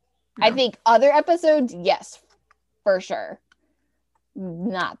 I think other episodes, yes, for sure.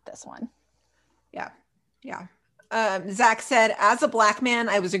 Not this one. Yeah. Zach said, as a black man,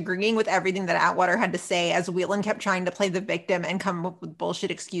 I was agreeing with everything that Atwater had to say as Whelan kept trying to play the victim and come up with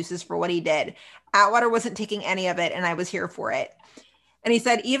bullshit excuses for what he did. Atwater wasn't taking any of it, and I was here for it. And he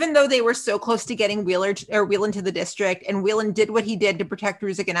said, even though they were so close to getting Whelan to the district, and Whelan did what he did to protect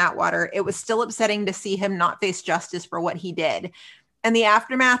Ruzek and Atwater, it was still upsetting to see him not face justice for what he did. And the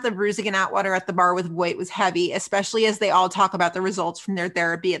aftermath of Ruzek and Atwater at the bar with Voight was heavy, especially as they all talk about the results from their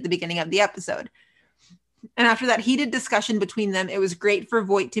therapy at the beginning of the episode. And after that heated discussion between them, it was great for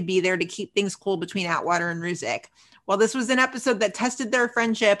Voight to be there to keep things cool between Atwater and Ruzek. While this was an episode that tested their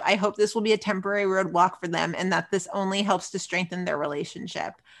friendship, I hope this will be a temporary roadblock for them and that this only helps to strengthen their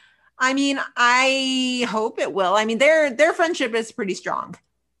relationship. I mean, I hope it will. I mean, their friendship is pretty strong.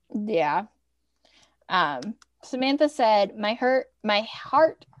 Yeah. Samantha said, my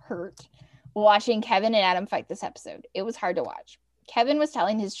heart hurt watching Kevin and Adam fight this episode. It was hard to watch. Kevin was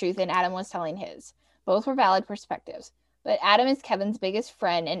telling his truth and Adam was telling his. Both were valid perspectives. But Adam is Kevin's biggest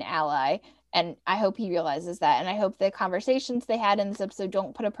friend and ally, and I hope he realizes that. And I hope the conversations they had in this episode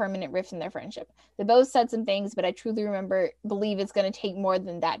don't put a permanent rift in their friendship. They both said some things, but I truly believe it's going to take more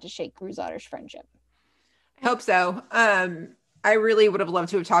than that to shake Cruzatter's friendship. I hope so. I really would have loved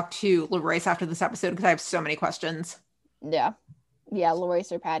to have talked to LaRoyce after this episode because I have so many questions. Yeah. Yeah,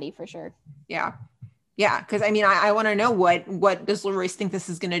 LaRoyce or Patty for sure. Yeah. Yeah, because I mean, I want to know what does LaRoyce think this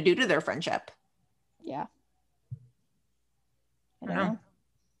is going to do to their friendship? Yeah. I don't know.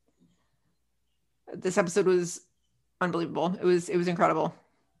 This episode was unbelievable. It was incredible.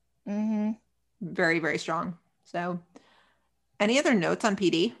 Mm-hmm. Very, very strong. So, any other notes on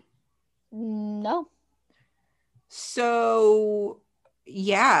PD? No. So,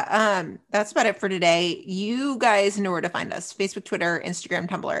 yeah, that's about it for today. You guys know where to find us. Facebook, Twitter, Instagram,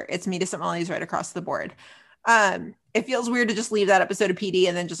 Tumblr. It's Meet Us at Molly's right across the board. It feels weird to just leave that episode of PD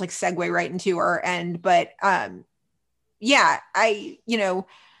and then just like segue right into our end. But yeah,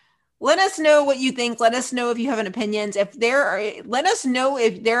 let us know what you think. Let us know if you have an opinions. Let us know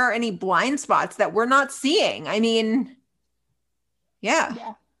if there are any blind spots that we're not seeing. I mean,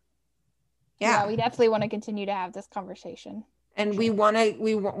 yeah. Yeah, we definitely want to continue to have this conversation. And we want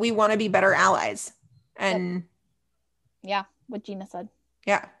to be better allies. And yeah, what Gina said.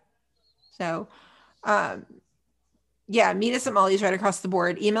 Yeah. So, yeah, meet us at Molly's right across the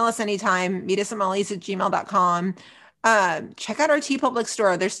board. Email us anytime. Meet us at Molly's@gmail.com. Check out our TeePublic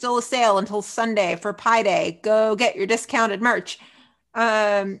store. There's still a sale until Sunday for Pi Day. Go get your discounted merch.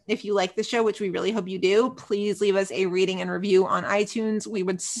 If you like the show, which we really hope you do, please leave us a rating and review on iTunes. We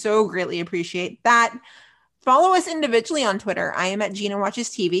would so greatly appreciate that. Follow us individually on Twitter. I am at Gina Watches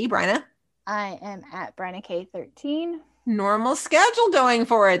TV. Bryna? I am at Bryna K13. Normal schedule going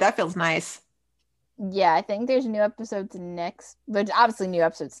forward. That feels nice. Yeah, I think there's new episodes but obviously new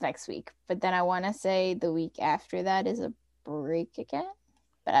episodes next week. But then I want to say the week after that is a break again.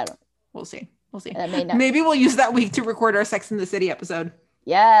 But I don't. We'll see. Maybe we'll use that week to record our Sex and the City episode.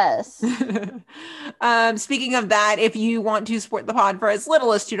 Yes. Speaking of that, if you want to support the pod for as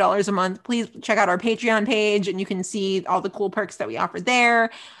little as $2 a month, please check out our Patreon page and you can see all the cool perks that we offer there.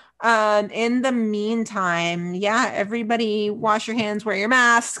 In the meantime, yeah, everybody wash your hands, wear your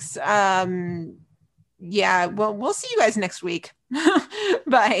masks. Yeah, well, we'll see you guys next week.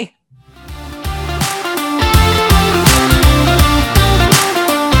 Bye.